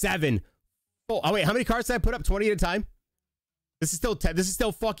 27. Oh wait, how many cards did I put up? 20 at a time? This is still 10. This is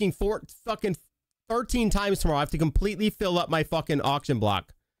still fucking 13 times tomorrow. I have to completely fill up my fucking auction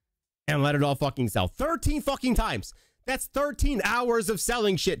block and let it all fucking sell. 13 fucking times. That's 13 hours of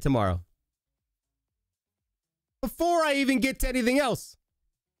selling shit tomorrow. Before I even get to anything else.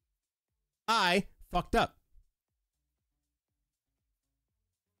 I fucked up.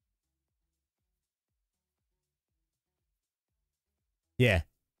 Yeah,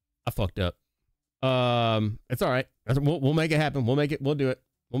 I fucked up. It's all right. We'll make it happen. We'll do it.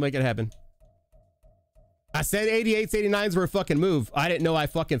 We'll make it happen. I said 88s, 89s were a fucking move. I didn't know I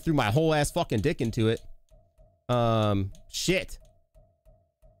fucking threw my whole ass fucking dick into it. Shit.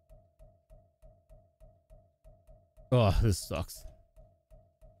 Oh, this sucks.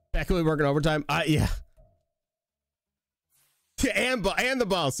 Back when we working overtime. Yeah. and the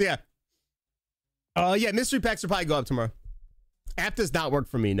boss, yeah. Yeah, mystery packs will probably go up tomorrow. App does not work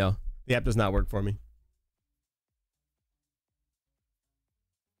for me, no. The app does not work for me.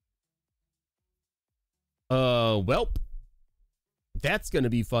 Welp. That's gonna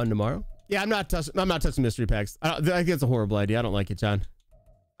be fun tomorrow. Yeah, I'm not touching mystery packs. I think that's a horrible idea. I don't like it, John.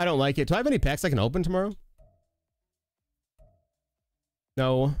 I don't like it. Do I have any packs I can open tomorrow?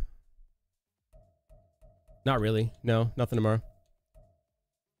 No. Not really. No, nothing tomorrow.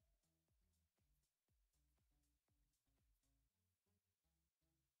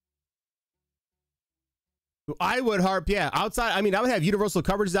 I would harp, yeah. Outside, I mean, I would have universal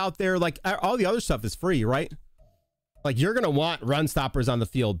coverages out there. Like, all the other stuff is free, right? Like, you're going to want run stoppers on the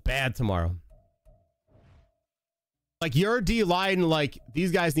field bad tomorrow. Like, your D-line, like,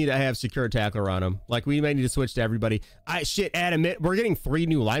 these guys need to have secure tackler on them. Like, we may need to switch to everybody. Shit, Adam, we're getting 3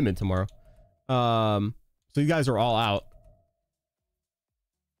 new linemen tomorrow. So you guys are all out.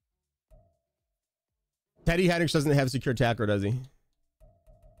 Teddy Hendricks doesn't have secure tackler, does he?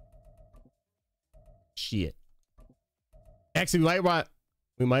 Shit. Actually,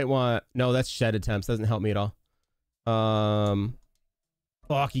 we might want, no, that's shed attempts. Doesn't help me at all.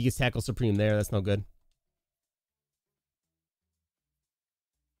 Fuck, he gets tackle supreme there. That's no good.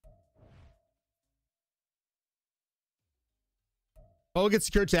 Oh, gets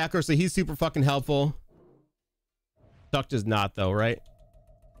secure tackler, so he's super fucking helpful. Chuck does not, though, right?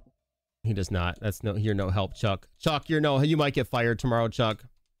 He does not. That's no. You're no help, Chuck. Chuck, you're no. You might get fired tomorrow, Chuck.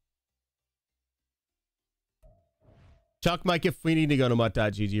 Chuck might get. We need to go to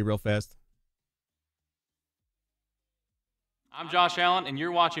mutt.gg real fast. I'm Josh Allen, and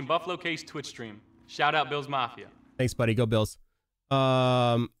you're watching Buffalo Case Twitch stream. Shout out Bills Mafia. Thanks, buddy. Go Bills.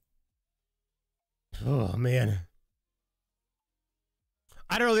 Oh man.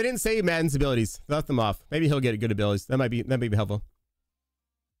 I don't know. They didn't say Madden's abilities. They left them off. Maybe he'll get good abilities. That might be helpful.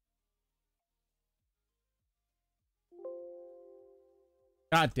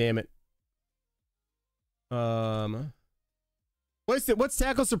 God damn it. What's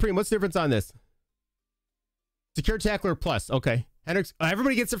tackle supreme? What's the difference on this? Secure tackler plus. Okay. Hendricks.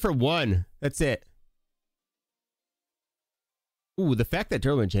 Everybody gets it for 1. That's it. Ooh, the fact that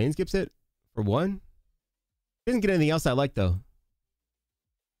Derwin James gets it for 1. He doesn't get anything else I like though.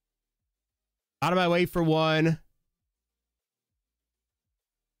 Out of my way for 1.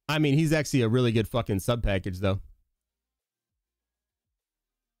 I mean, he's actually a really good fucking sub package though.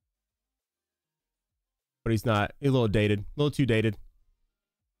 But he's not. He's a little dated. A little too dated.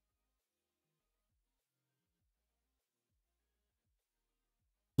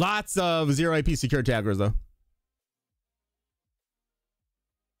 Lots of 0 AP secure tagglers though.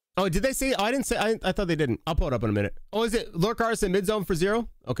 Oh, did they say? Oh, I didn't say. I thought they didn't. I'll pull it up in a minute. Oh, is it Lurk Arson mid zone for 0?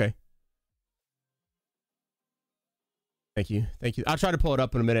 Okay. Thank you. Thank you. I'll try to pull it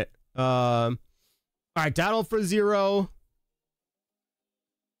up in a minute. All right, Donald for 0.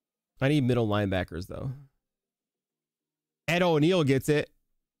 I need middle linebackers though. Ed O'Neill gets it.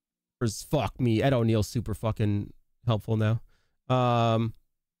 Fuck me. Ed O'Neill's super fucking helpful now.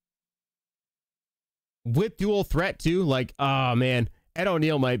 With dual threat too. Like, oh man. Ed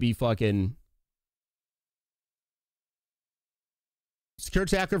O'Neill might be fucking secure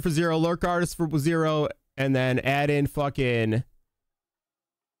tackler for 0, lurk artist for 0, and then add in fucking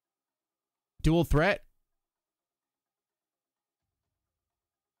dual threat.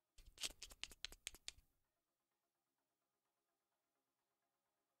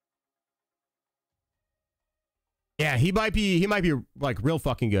 Yeah, he might be like real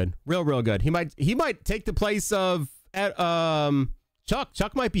fucking good. Real good. He might take the place of Chuck.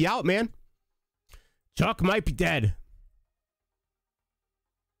 Chuck might be out, man. Chuck might be dead.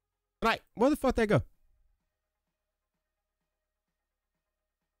 Right. Where the fuck did that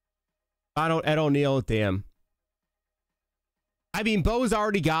go? Ed O'Neill, damn. I mean, Bo's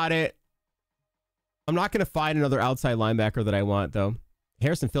already got it. I'm not going to find another outside linebacker that I want, though.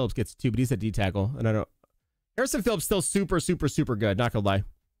 Harrison Phillips gets 2, but he's a D tackle, and I don't. Harrison Phillips still super good. Not gonna lie.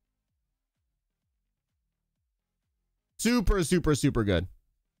 Super good.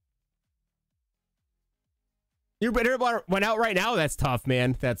 Your better went out right now. That's tough,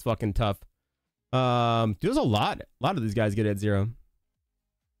 man. That's fucking tough. There's a lot of these guys get at 0.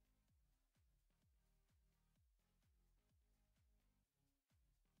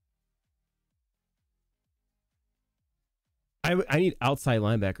 I need outside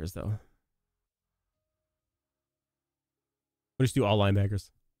linebackers though. We'll just do all linebackers.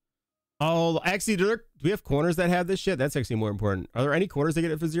 Oh, actually, do we have corners that have this shit? That's actually more important. Are there any corners that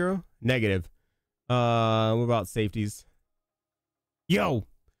get it for 0? Negative. What about safeties? Yo,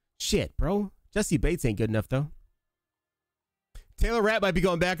 shit, bro. Jesse Bates ain't good enough though. Taylor Rapp might be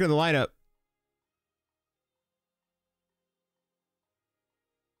going back into the lineup.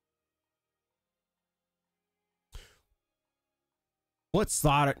 What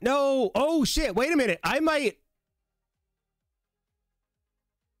Slaughter? No. Oh shit. Wait a minute. I might.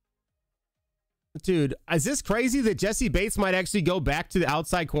 Dude, is this crazy that Jesse Bates might actually go back to the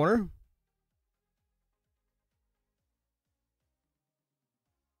outside corner?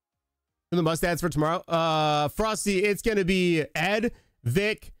 The mustads for tomorrow. Frosty, it's gonna be Ed,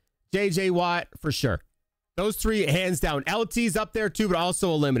 Vic, JJ Watt for sure. Those 3 hands down. LT's up there too, but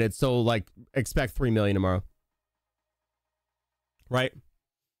also a limited. So like expect 3 million tomorrow. Right?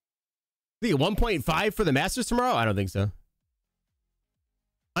 I think 1.5 for the Masters tomorrow? I don't think so.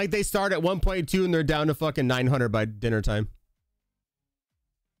 Like they start at 1.2 and they're down to fucking 900 by dinner time.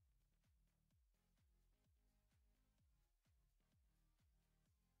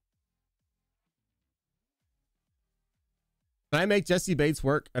 Can I make Jesse Bates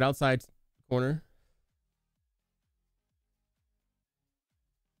work at outside corner?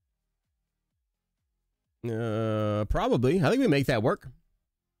 Probably. I think we make that work.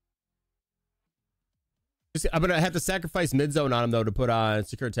 I'm gonna have to sacrifice mid zone on him though to put on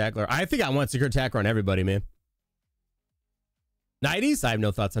secure tackler. I think I want secure tackler on everybody, man. 90s? I have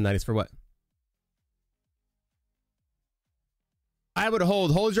no thoughts on 90s for what. I would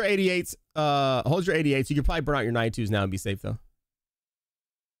hold your 88s. Hold your 88s. You could probably burn out your 92s now and be safe though.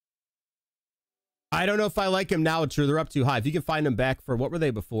 I don't know if I like him now. True, they're up too high. If you can find them back for what were they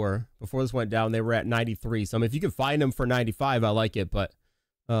before? Before this went down, they were at 93. So I mean, if you can find them for 95, I like it. But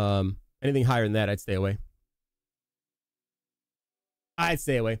anything higher than that, I'd stay away. I'd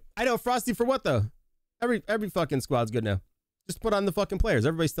stay away. I know Frosty for what though? Every fucking squad's good now. Just put on the fucking players.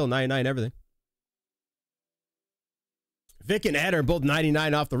 Everybody's still 99. Everything. Vic and Ed are both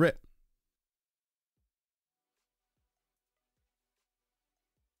 99 off the rip.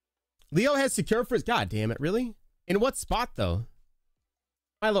 Leo has secure for his... God damn it, really? In what spot, though?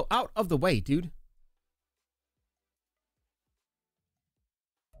 Milo, out of the way, dude.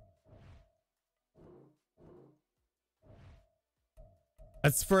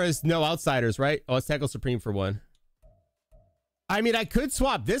 That's for his no outsiders, right? Oh, it's Tackle Supreme for one. I mean, I could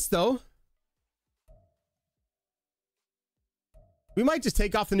swap this, though. We might just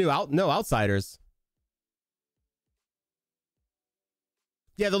take off the no outsiders.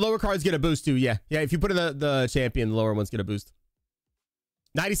 Yeah, the lower cards get a boost too. Yeah, if you put in the champion, the lower ones get a boost.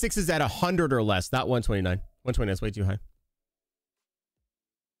 96 is at 100 or less, not 129. 129 is way too high.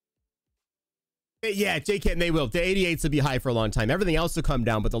 Yeah, JK, and they will. The 88s will be high for a long time. Everything else will come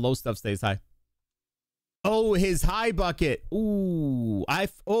down, but the low stuff stays high. Oh, his high bucket. Ooh,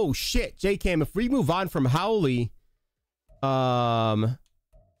 oh shit, JCam. If we move on from Howley, and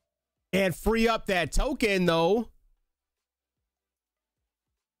free up that token though.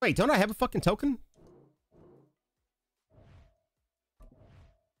 Wait, don't I have a fucking token?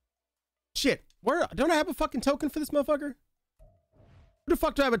 Shit, where don't I have a fucking token for this motherfucker? Who the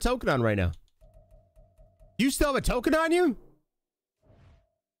fuck do I have a token on right now? You still have a token on you?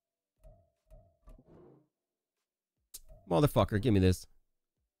 Motherfucker, give me this.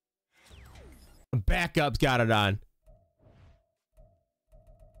 Backup's got it on.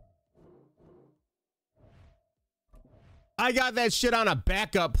 I got that shit on a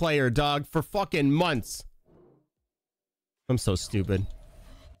backup player, dog, for fucking months. I'm so stupid.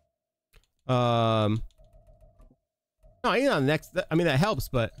 No, ain't on the next. I mean, that helps,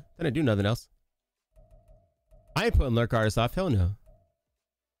 but then I do nothing else. I ain't putting lurk artists off. Hell no.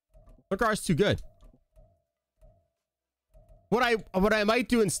 Lurk artists too good. What I might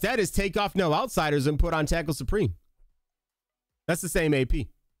do instead is take off no outsiders and put on Tackle Supreme. That's the same AP.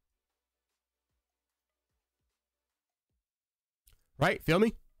 Right? Feel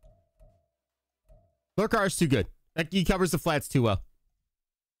me? Lurk artists too good. He covers the flats too well.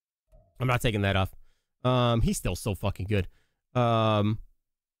 I'm not taking that off. He's still so fucking good. I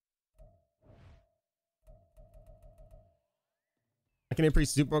can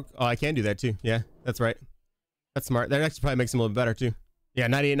increase super. Oh, I can do that too. Yeah, that's right. That's smart. That actually probably makes him a little better too. Yeah,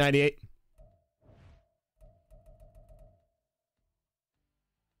 98, 98.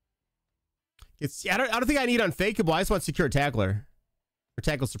 I don't think I need unfakeable. I just want secure tackler. Or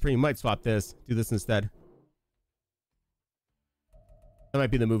Tackle Supreme. Might swap this. Do this instead. That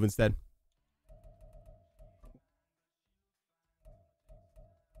might be the move instead.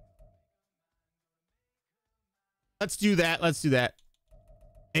 Let's do that. Let's do that.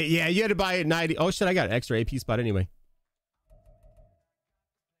 Yeah, you had to buy it 90. Oh shit, I got an extra AP spot anyway.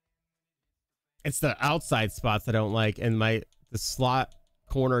 It's the outside spots I don't like, and the slot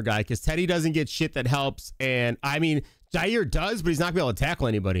corner guy, because Teddy doesn't get shit that helps, and I mean Jair does, but he's not gonna be able to tackle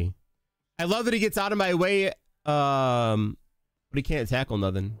anybody. I love that he gets out of my way, but he can't tackle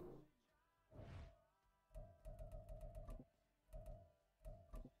nothing.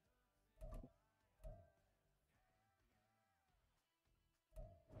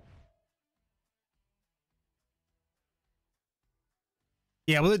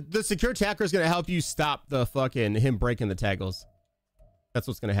 Yeah, well, the secure tackler is going to help you stop the fucking him breaking the tackles. That's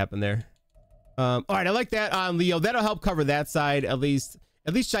what's going to happen there. All right, I like that on Leo. That'll help cover that side at least.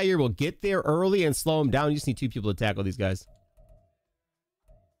 At least Jair will get there early and slow him down. You just need two people to tackle these guys.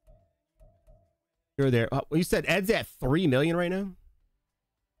 You're there. Oh, you said Ed's at 3 million right now?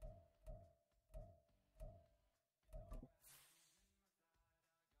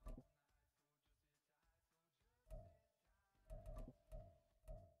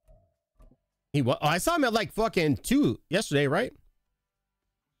 He was. Oh, I saw him at like fucking 2 yesterday, right?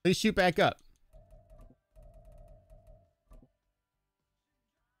 Please shoot back up.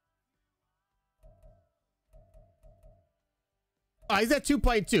 Oh, he's at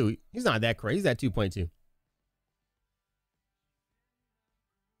 2.2. He's not that crazy. He's at 2.2.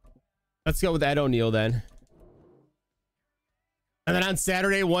 Let's go with Ed O'Neill then. And then on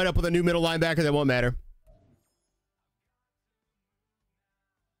Saturday, wind up with a new middle linebacker that won't matter.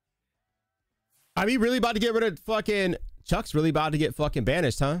 Are we really about to get rid of fucking... Chuck's really about to get fucking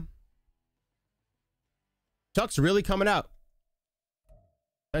banished, huh? Chuck's really coming out.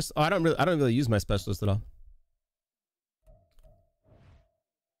 Oh, I don't really use my specialist at all.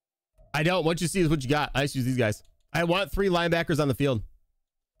 I don't. What you see is what you got. I just use these guys. I want 3 linebackers on the field.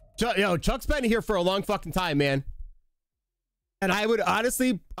 Chuck's been here for a long fucking time, man. And I would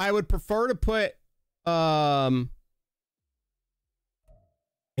honestly, I would prefer to put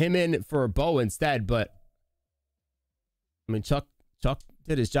him in for Bo instead, but I mean Chuck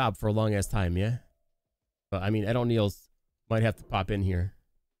did his job for a long ass time, yeah. But I mean Ed O'Neill's might have to pop in here.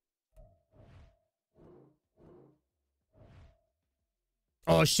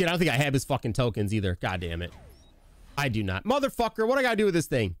 Oh shit, I don't think I have his fucking tokens either. God damn it. I do not. Motherfucker, what do I gotta do with this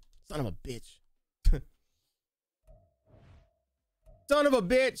thing? Son of a bitch. Son of a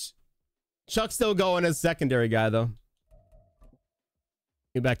bitch. Chuck's still going as secondary guy though.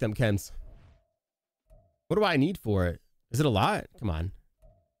 Get back them chems. What do I need for it? Is it a lot? Come on.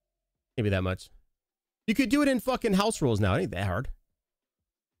 Maybe that much. You could do it in fucking house rules now. It ain't that hard.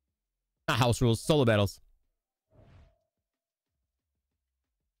 Not house rules, solo battles.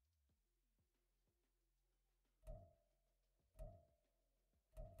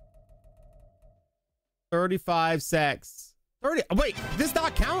 $35 sacks. 30. Wait, this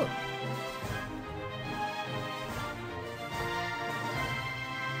not count?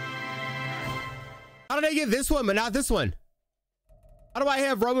 How did I get this one, but not this one? How do I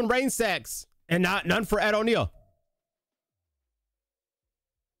have Roman Reigns sacks and none for Ed O'Neill?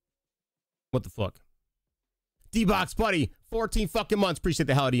 What the fuck? D-Box, buddy. 14 fucking months. Appreciate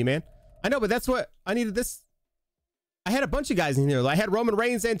the hell out of you, man. I know, but that's what I needed this. I had a bunch of guys in here. I had Roman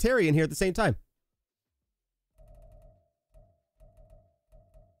Reigns and Terry in here at the same time.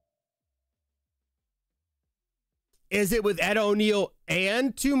 Is it with Ed O'Neill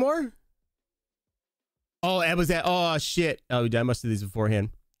and 2 more? Oh, Ed was that. Oh, shit. Oh, I must have these beforehand.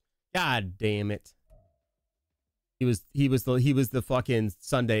 God damn it. He was the fucking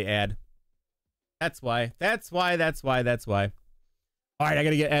Sunday ad. That's why. That's why. All right, I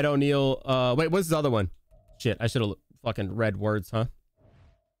gotta get Ed O'Neill. Wait, what's the other one? Shit, I should have fucking read words, huh?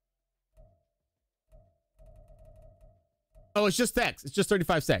 Oh, it's just sacks. It's just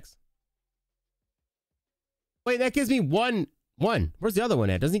 35 sacks. Wait, that gives me one. Where's the other one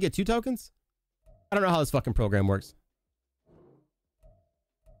at? Doesn't he get 2 tokens? I don't know how this fucking program works.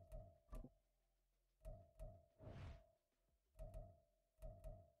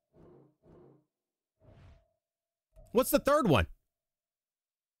 What's the third one?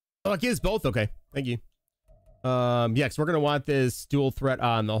 Oh, it gives both. Okay, thank you. Yeah, because we're gonna want this dual threat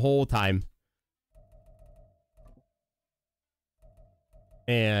on the whole time.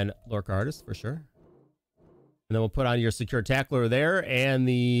 And Lurk Artist for sure. And then we'll put on your secure tackler there and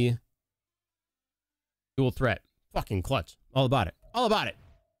the dual threat. Fucking clutch. All about it. All about it.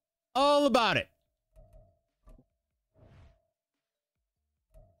 All about it.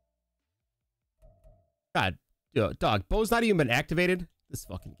 God, yo, dog. Bo's not even been activated. This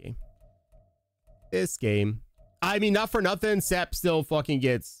fucking game. This game. I mean, not for nothing. Sap still fucking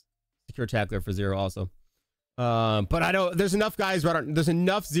gets secure tackler for 0 also. But I don't, there's enough guys, there's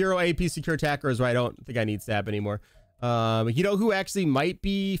enough 0 AP secure tacklers where I don't think I need Sap anymore. You know who actually might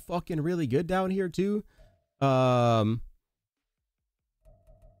be fucking really good down here too?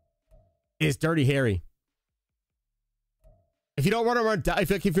 Is Dirty Harry. If you don't run,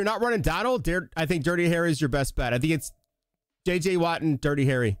 if you're not running Donald, I think Dirty Harry is your best bet. I think it's JJ Watt and Dirty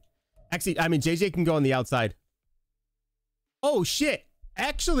Harry. Actually, I mean, JJ can go on the outside. Oh shit.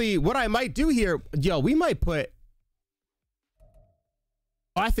 Actually, what I might do here, yo, we might put...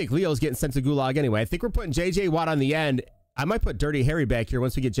 Oh, I think Leo's getting sent to Gulag anyway. I think we're putting JJ Watt on the end. I might put Dirty Harry back here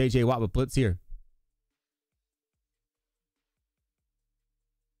once we get JJ Watt with Blitz here.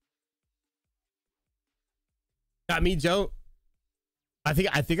 Got me, Joe. I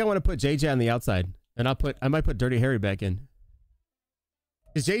think I want to put JJ on the outside, and I might put Dirty Harry back in.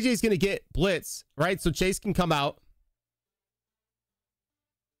 Because JJ's gonna get Blitz, right? So Chase can come out.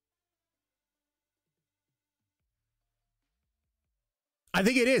 I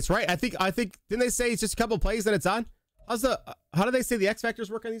think it is, right? I think didn't they say it's just a couple plays and it's on? How do they say the X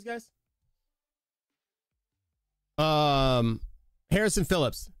factors work on these guys? Harrison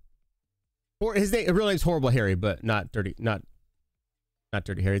Phillips. Or his real name's Horrible Harry, but not Dirty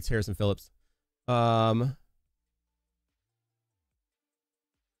Harry. It's Harrison Phillips. Back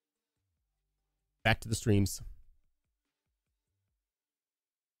to the streams.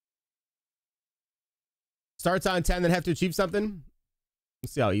 Starts on 10, then have to achieve something.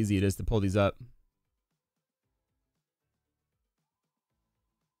 Let's see how easy it is to pull these up.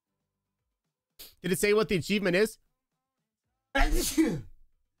 Did it say what the achievement is?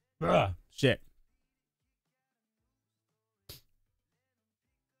 Ugh, shit.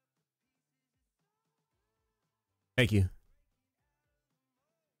 Thank you.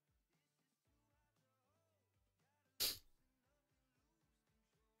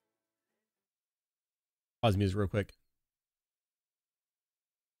 Pause music real quick.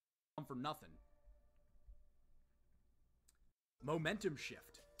 For nothing. Momentum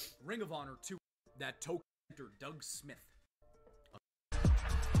shift. Ring of Honor 2. That token enter Doug Smith.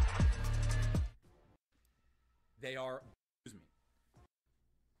 They are, excuse me.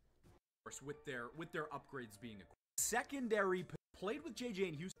 Of course, with their upgrades being equipped. Secondary played with JJ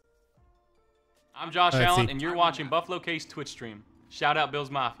and Houston. I'm Josh Let's Allen, see. and you're watching Buffalo Case Twitch stream. Shout out Bills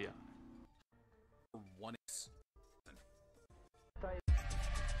Mafia. 1x.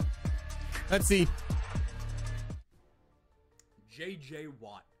 Let's see. JJ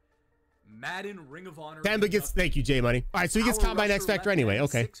Watt. Madden Ring of Honor. Tampa gets, thank you, J Money. All right, so he gets Combine X Factor anyway.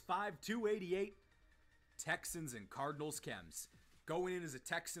 Okay. 6'5", 288. Texans and Cardinals chems. Going in as a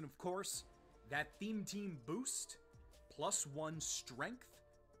Texan, of course. That theme team boost. +1 strength,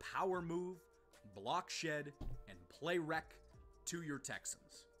 power move, block shed, and play rec to your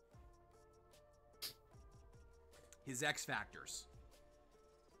Texans. His X Factors.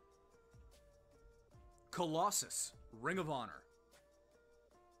 Colossus, Ring of Honor.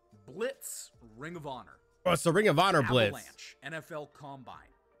 Blitz, Ring of Honor. Oh, it's the Ring of Honor Blitz. Avalanche, NFL Combine.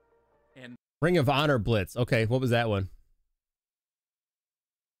 And Ring of Honor Blitz. Okay, what was that one?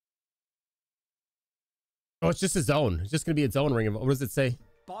 Oh, it's just a zone. It's just going to be its own Ring of... What does it say?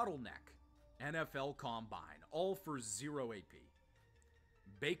 Bottleneck, NFL Combine. All for 0 AP.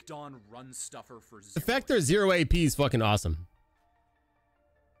 Baked on Run Stuffer for 0. The fact there's 0 AP is fucking awesome.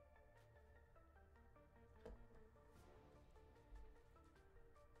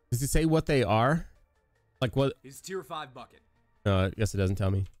 Does it say what they are? Like what? His Tier 5 bucket. No, I guess it doesn't tell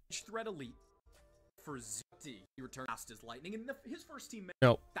me. Threat Elite for 0. He returned fast as lightning, and his first team made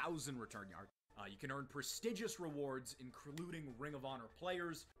No. 1,000 return yards. You can earn prestigious rewards, including Ring of Honor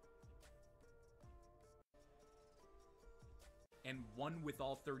players, and one with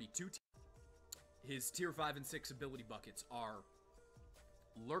all 32 teams. His Tier 5 and 6 ability buckets are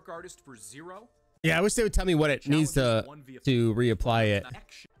Lurk Artist for 0. Yeah, I wish they would tell me what it needs to reapply it.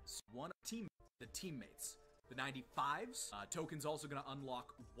 One team, the teammates. The 95s. Tokens also going to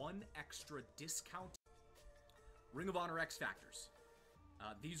unlock 1 extra discount. Ring of Honor X Factors.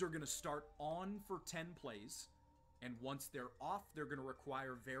 These are going to start on for 10 plays, and once they're off, they're going to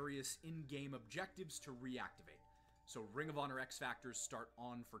require various in-game objectives to reactivate. So Ring of Honor X Factors start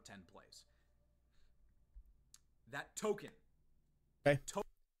on for 10 plays. That token.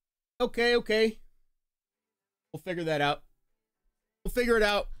 Okay. Okay. We'll figure that out. We'll figure it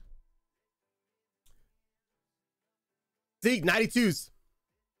out. Zeke, 92s.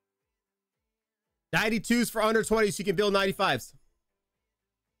 92s for under 20, so you can build 95s.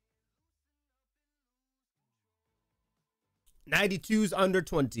 92s under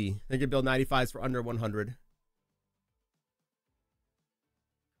 20. They can build 95s for under 100.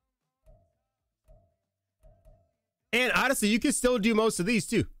 And honestly, you can still do most of these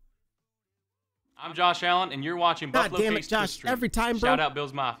too. I'm Josh Allen, and you're watching God Buffalo damn it, Case Josh, Twitch stream. every time, bro. Shout out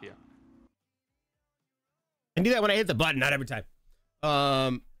Bills Mafia. I do that when I hit the button, not every time.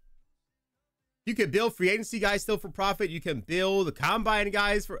 You can build free agency guys still for profit. You can build the combine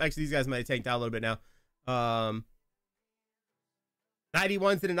guys for, actually these guys might have tanked out a little bit now.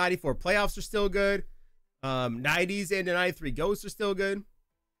 91s and the 94 playoffs are still good. 90s and the 93 ghosts are still good.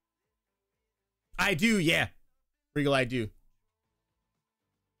 I do, yeah. Regal, I do.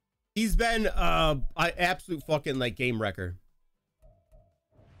 He's been an absolute fucking like game wrecker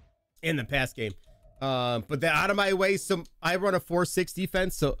in the past game. But then out of my way, I run a 4-6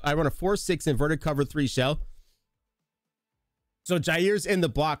 defense, so I run a 4-6 inverted cover 3 shell. So Jair's in the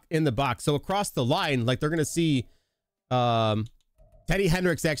box. So across the line, like they're gonna see Teddy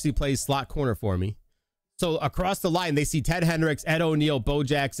Hendricks actually plays slot corner for me. So across the line, they see Ted Hendricks, Ed O'Neill, Bo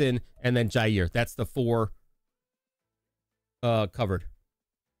Jackson, and then Jair. That's the 4 covered.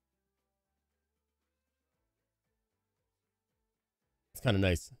 It's kind of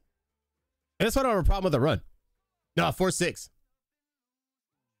nice. And that's why I don't have a problem with the run. No, 4-6.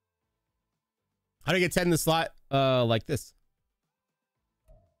 How do I get 10 in the slot? Like this.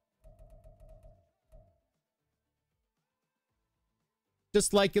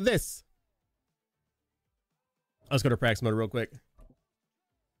 Just like this. Let's go to practice mode real quick.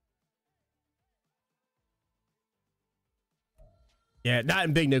 Yeah, not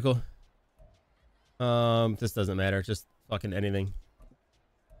in big nickel. This doesn't matter. Just fucking anything.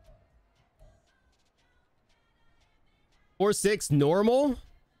 4-6 normal.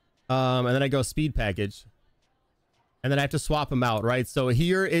 And then I go speed package. And then I have to swap them out, right? So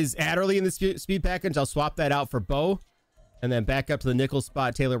here is Adderley in the speed package. I'll swap that out for Bo. And then back up to the nickel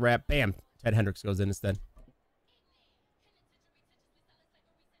spot, Taylor Rapp. Bam. Ted Hendricks goes in instead.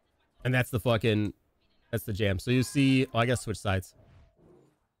 And that's the fucking... That's the jam. So you see... Oh, I gotta switch sides.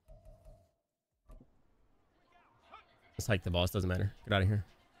 Let's hike the boss. Doesn't matter. Get out of here.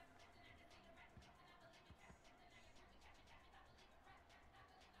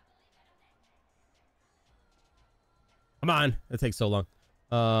 Come on. That takes so long.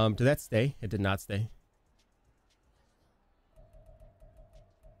 Did that stay? It did not stay.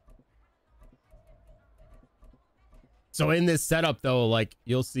 So in this setup, though, like,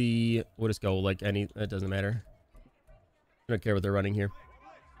 you'll see... We'll just go, like, any... It doesn't matter. I don't care what they're running here.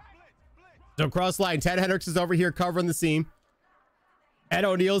 So cross line, Ted Hendricks is over here covering the seam. Ed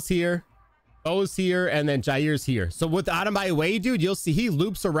O'Neill's here. Bo's here. And then Jair's here. So with out of my way, dude, you'll see he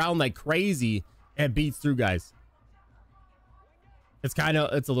loops around like crazy and beats through guys. It's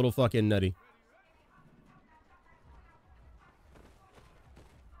a little fucking nutty.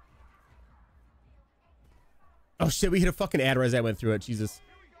 Oh shit, we hit a fucking adder as I went through it. Jesus.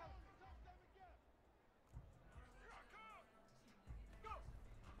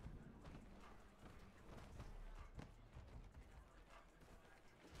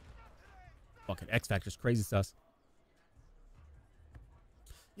 Fucking X Factor's crazy sus.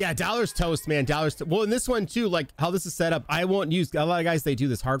 Yeah, dollar's toast, man. Well, in this one too, like how this is set up, I won't use a lot of guys. They do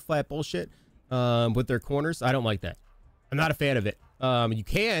this hard flat bullshit with their corners. I don't like that. I'm not a fan of it. You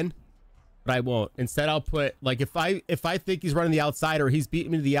can, but I won't. Instead, I'll put like if I think he's running the outside or he's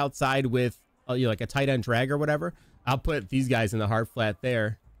beating me to the outside with you know, like a tight end drag or whatever, I'll put these guys in the hard flat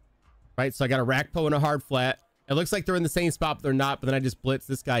there. Right. So I got a rack po and a hard flat. It looks like they're in the same spot, but they're not. But then I just blitz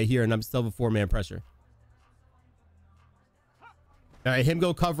this guy here, and I'm still a 4-man pressure. All right, him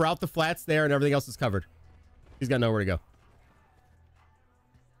go cover out the flats there, and everything else is covered. He's got nowhere to go. All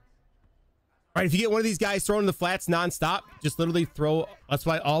right, if you get one of these guys throwing the flats nonstop, just literally throw. That's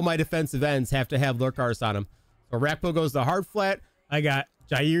why all my defensive ends have to have Lurkars on them. So Rackpo goes to hard flat. I got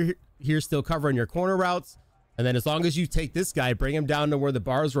Jair here still covering your corner routes. And then as long as you take this guy, bring him down to where the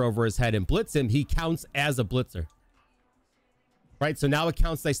bars are over his head and blitz him, he counts as a blitzer. Right, so now it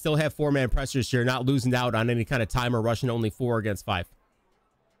counts. I still have 4-man pressures here, not losing out on any kind of time or rushing only 4 against 5.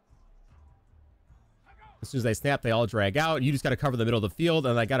 As soon as I snap, they all drag out. You just got to cover the middle of the field,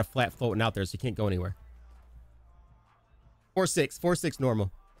 and I got a flat floating out there, so you can't go anywhere. 4-6, 4-6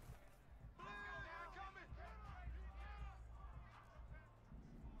 normal.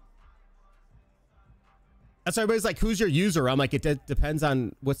 That's why everybody's like, who's your user? I'm like, it depends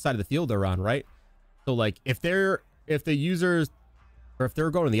on what side of the field they're on, right? So like, if the users, or if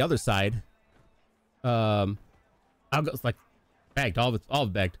they're going to the other side, I'll go like bagged, all of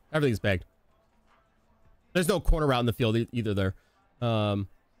it bagged, everything's bagged. There's no corner route in the field either there. But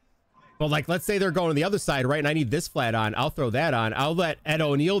like, let's say they're going to the other side, right? And I need this flat on. I'll throw that on. I'll let Ed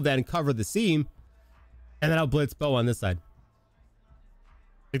O'Neill then cover the seam, and then I'll blitz Bo on this side.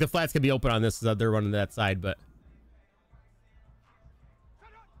 Like the flats can be open on this because they're running that side, but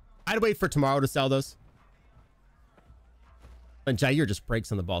I'd wait for tomorrow to sell those. And Jair just breaks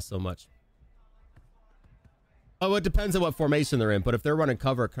on the ball so much. Oh, it depends on what formation they're in, but if they're running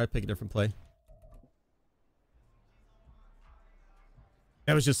cover, can I pick a different play?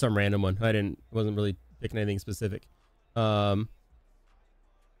 That was just some random one. Wasn't really picking anything specific. Let's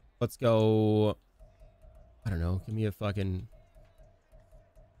go. I don't know. Give me a fucking.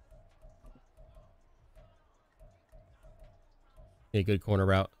 A good corner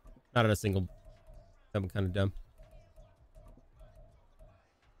route. Not on a single. I'm kind of dumb.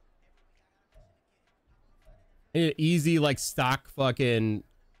 Easy, like stock fucking.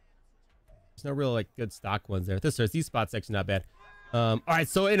 There's no real like good stock ones there. These spots actually not bad. All right,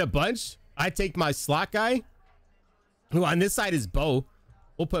 so in a bunch, I take my slot guy, who on this side is Bo.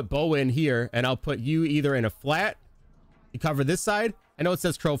 We'll put Bo in here, and I'll put you either in a flat. You cover this side. I know it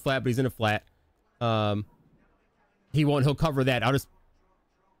says crow flat, but he's in a flat. He'll cover that. I'll just,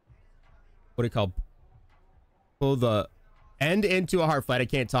 what do you call, pull the end into a hard flat. I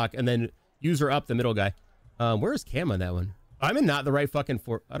can't talk, and then user up the middle guy. Where's Cam on that one? I'm in not the right fucking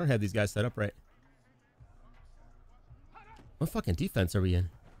I don't have these guys set up right. What fucking defense are we in?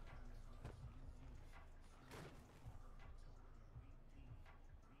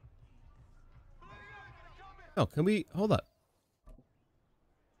 Oh, can we hold up?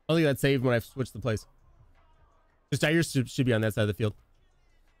 Only got saved when I switched the place. Just Jair should be on that side of the field.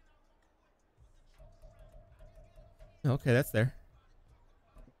 Okay, that's there.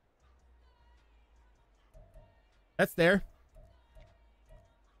 That's there.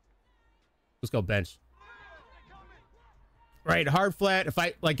 Let's go bench. Right, hard flat. If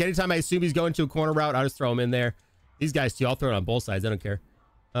I like anytime I assume he's going to a corner route, I'll just throw him in there. These guys too, I'll throw it on both sides. I don't care.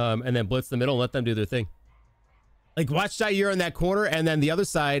 And then blitz the middle and let them do their thing. Like watch Jair in that corner, and then the other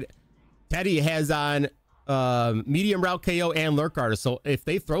side, Teddy has on medium route KO and lurk artist. So if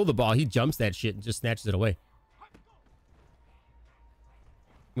they throw the ball, he jumps that shit and just snatches it away.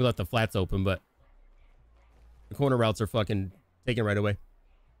 We let the flats open, but the corner routes are fucking taken right away.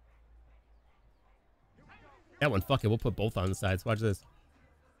 That one, fuck it. We'll put both on the sides. Watch this.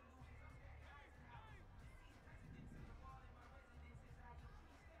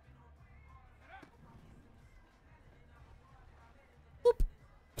 Whoop.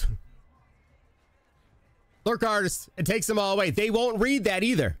 Lurk artist. It takes them all away. They won't read that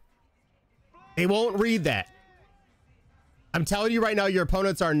either. They won't read that. I'm telling you right now, your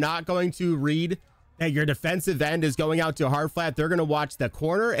opponents are not going to read that your defensive end is going out to a hard flat. They're going to watch the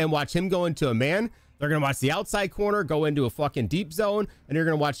corner and watch him go into a man. They're going to watch the outside corner, go into a fucking deep zone, and you're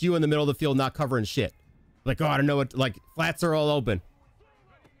going to watch you in the middle of the field not covering shit. Like, oh, I don't know what, like, flats are all open.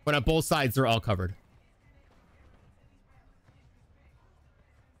 But on both sides, they're all covered.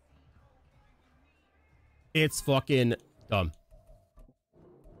 It's fucking dumb.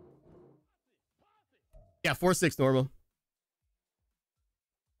 Yeah, 4-6 normal.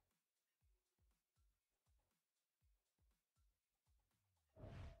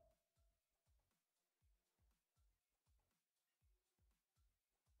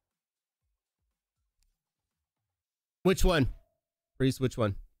 Which one? Priest, which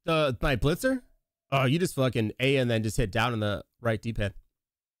one? My blitzer? Oh, you just fucking A and then just hit down on the right D-pad.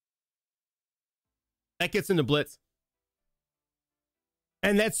 That gets into blitz.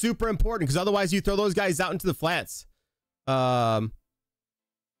 And that's super important because otherwise you throw those guys out into the flats. The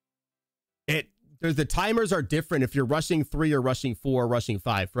timers are different if you're rushing 3 or rushing 4 or rushing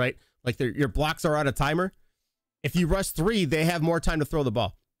 5, right? Like your blocks are on a timer. If you rush 3, they have more time to throw the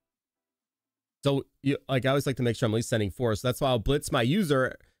ball. So I always like to make sure I'm at least sending 4. So that's why I'll blitz my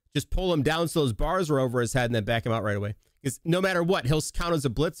user, just pull him down so those bars are over his head and then back him out right away. Because no matter what, he'll count as a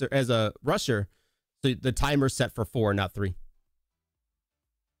blitzer, as a rusher. So the timer's set for 4, not 3.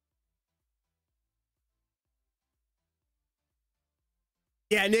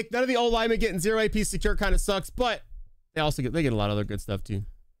 Yeah, Nick, none of the old linemen getting 0 AP secure kind of sucks, but they also get a lot of other good stuff too.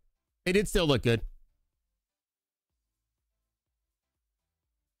 They did still look good.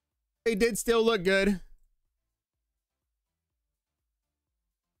 They did still look good.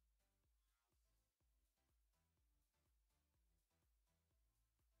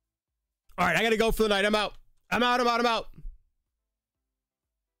 All right, I got to go for the night. I'm out. I'm out.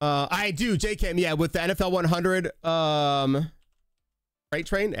 I do, JCam, yeah, with the NFL 100 freight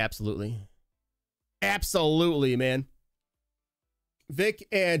train, absolutely. Absolutely, man. Vic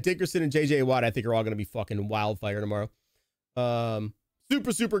and Dickerson and JJ Watt, I think, are all going to be fucking wildfire tomorrow.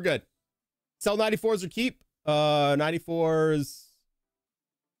 Super good. Sell 94s or keep. 94s.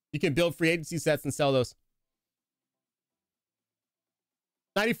 You can build free agency sets and sell those.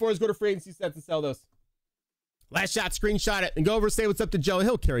 94s, go to free agency sets and sell those. Last shot, screenshot it, and go over and say what's up to Joe.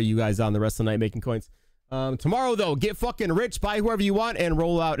 He'll carry you guys on the rest of the night making coins. Tomorrow, though, get fucking rich, buy whoever you want, and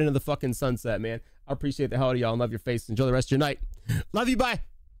roll out into the fucking sunset, man. I appreciate the hell out of y'all and love your face. Enjoy the rest of your night. Love you, bye.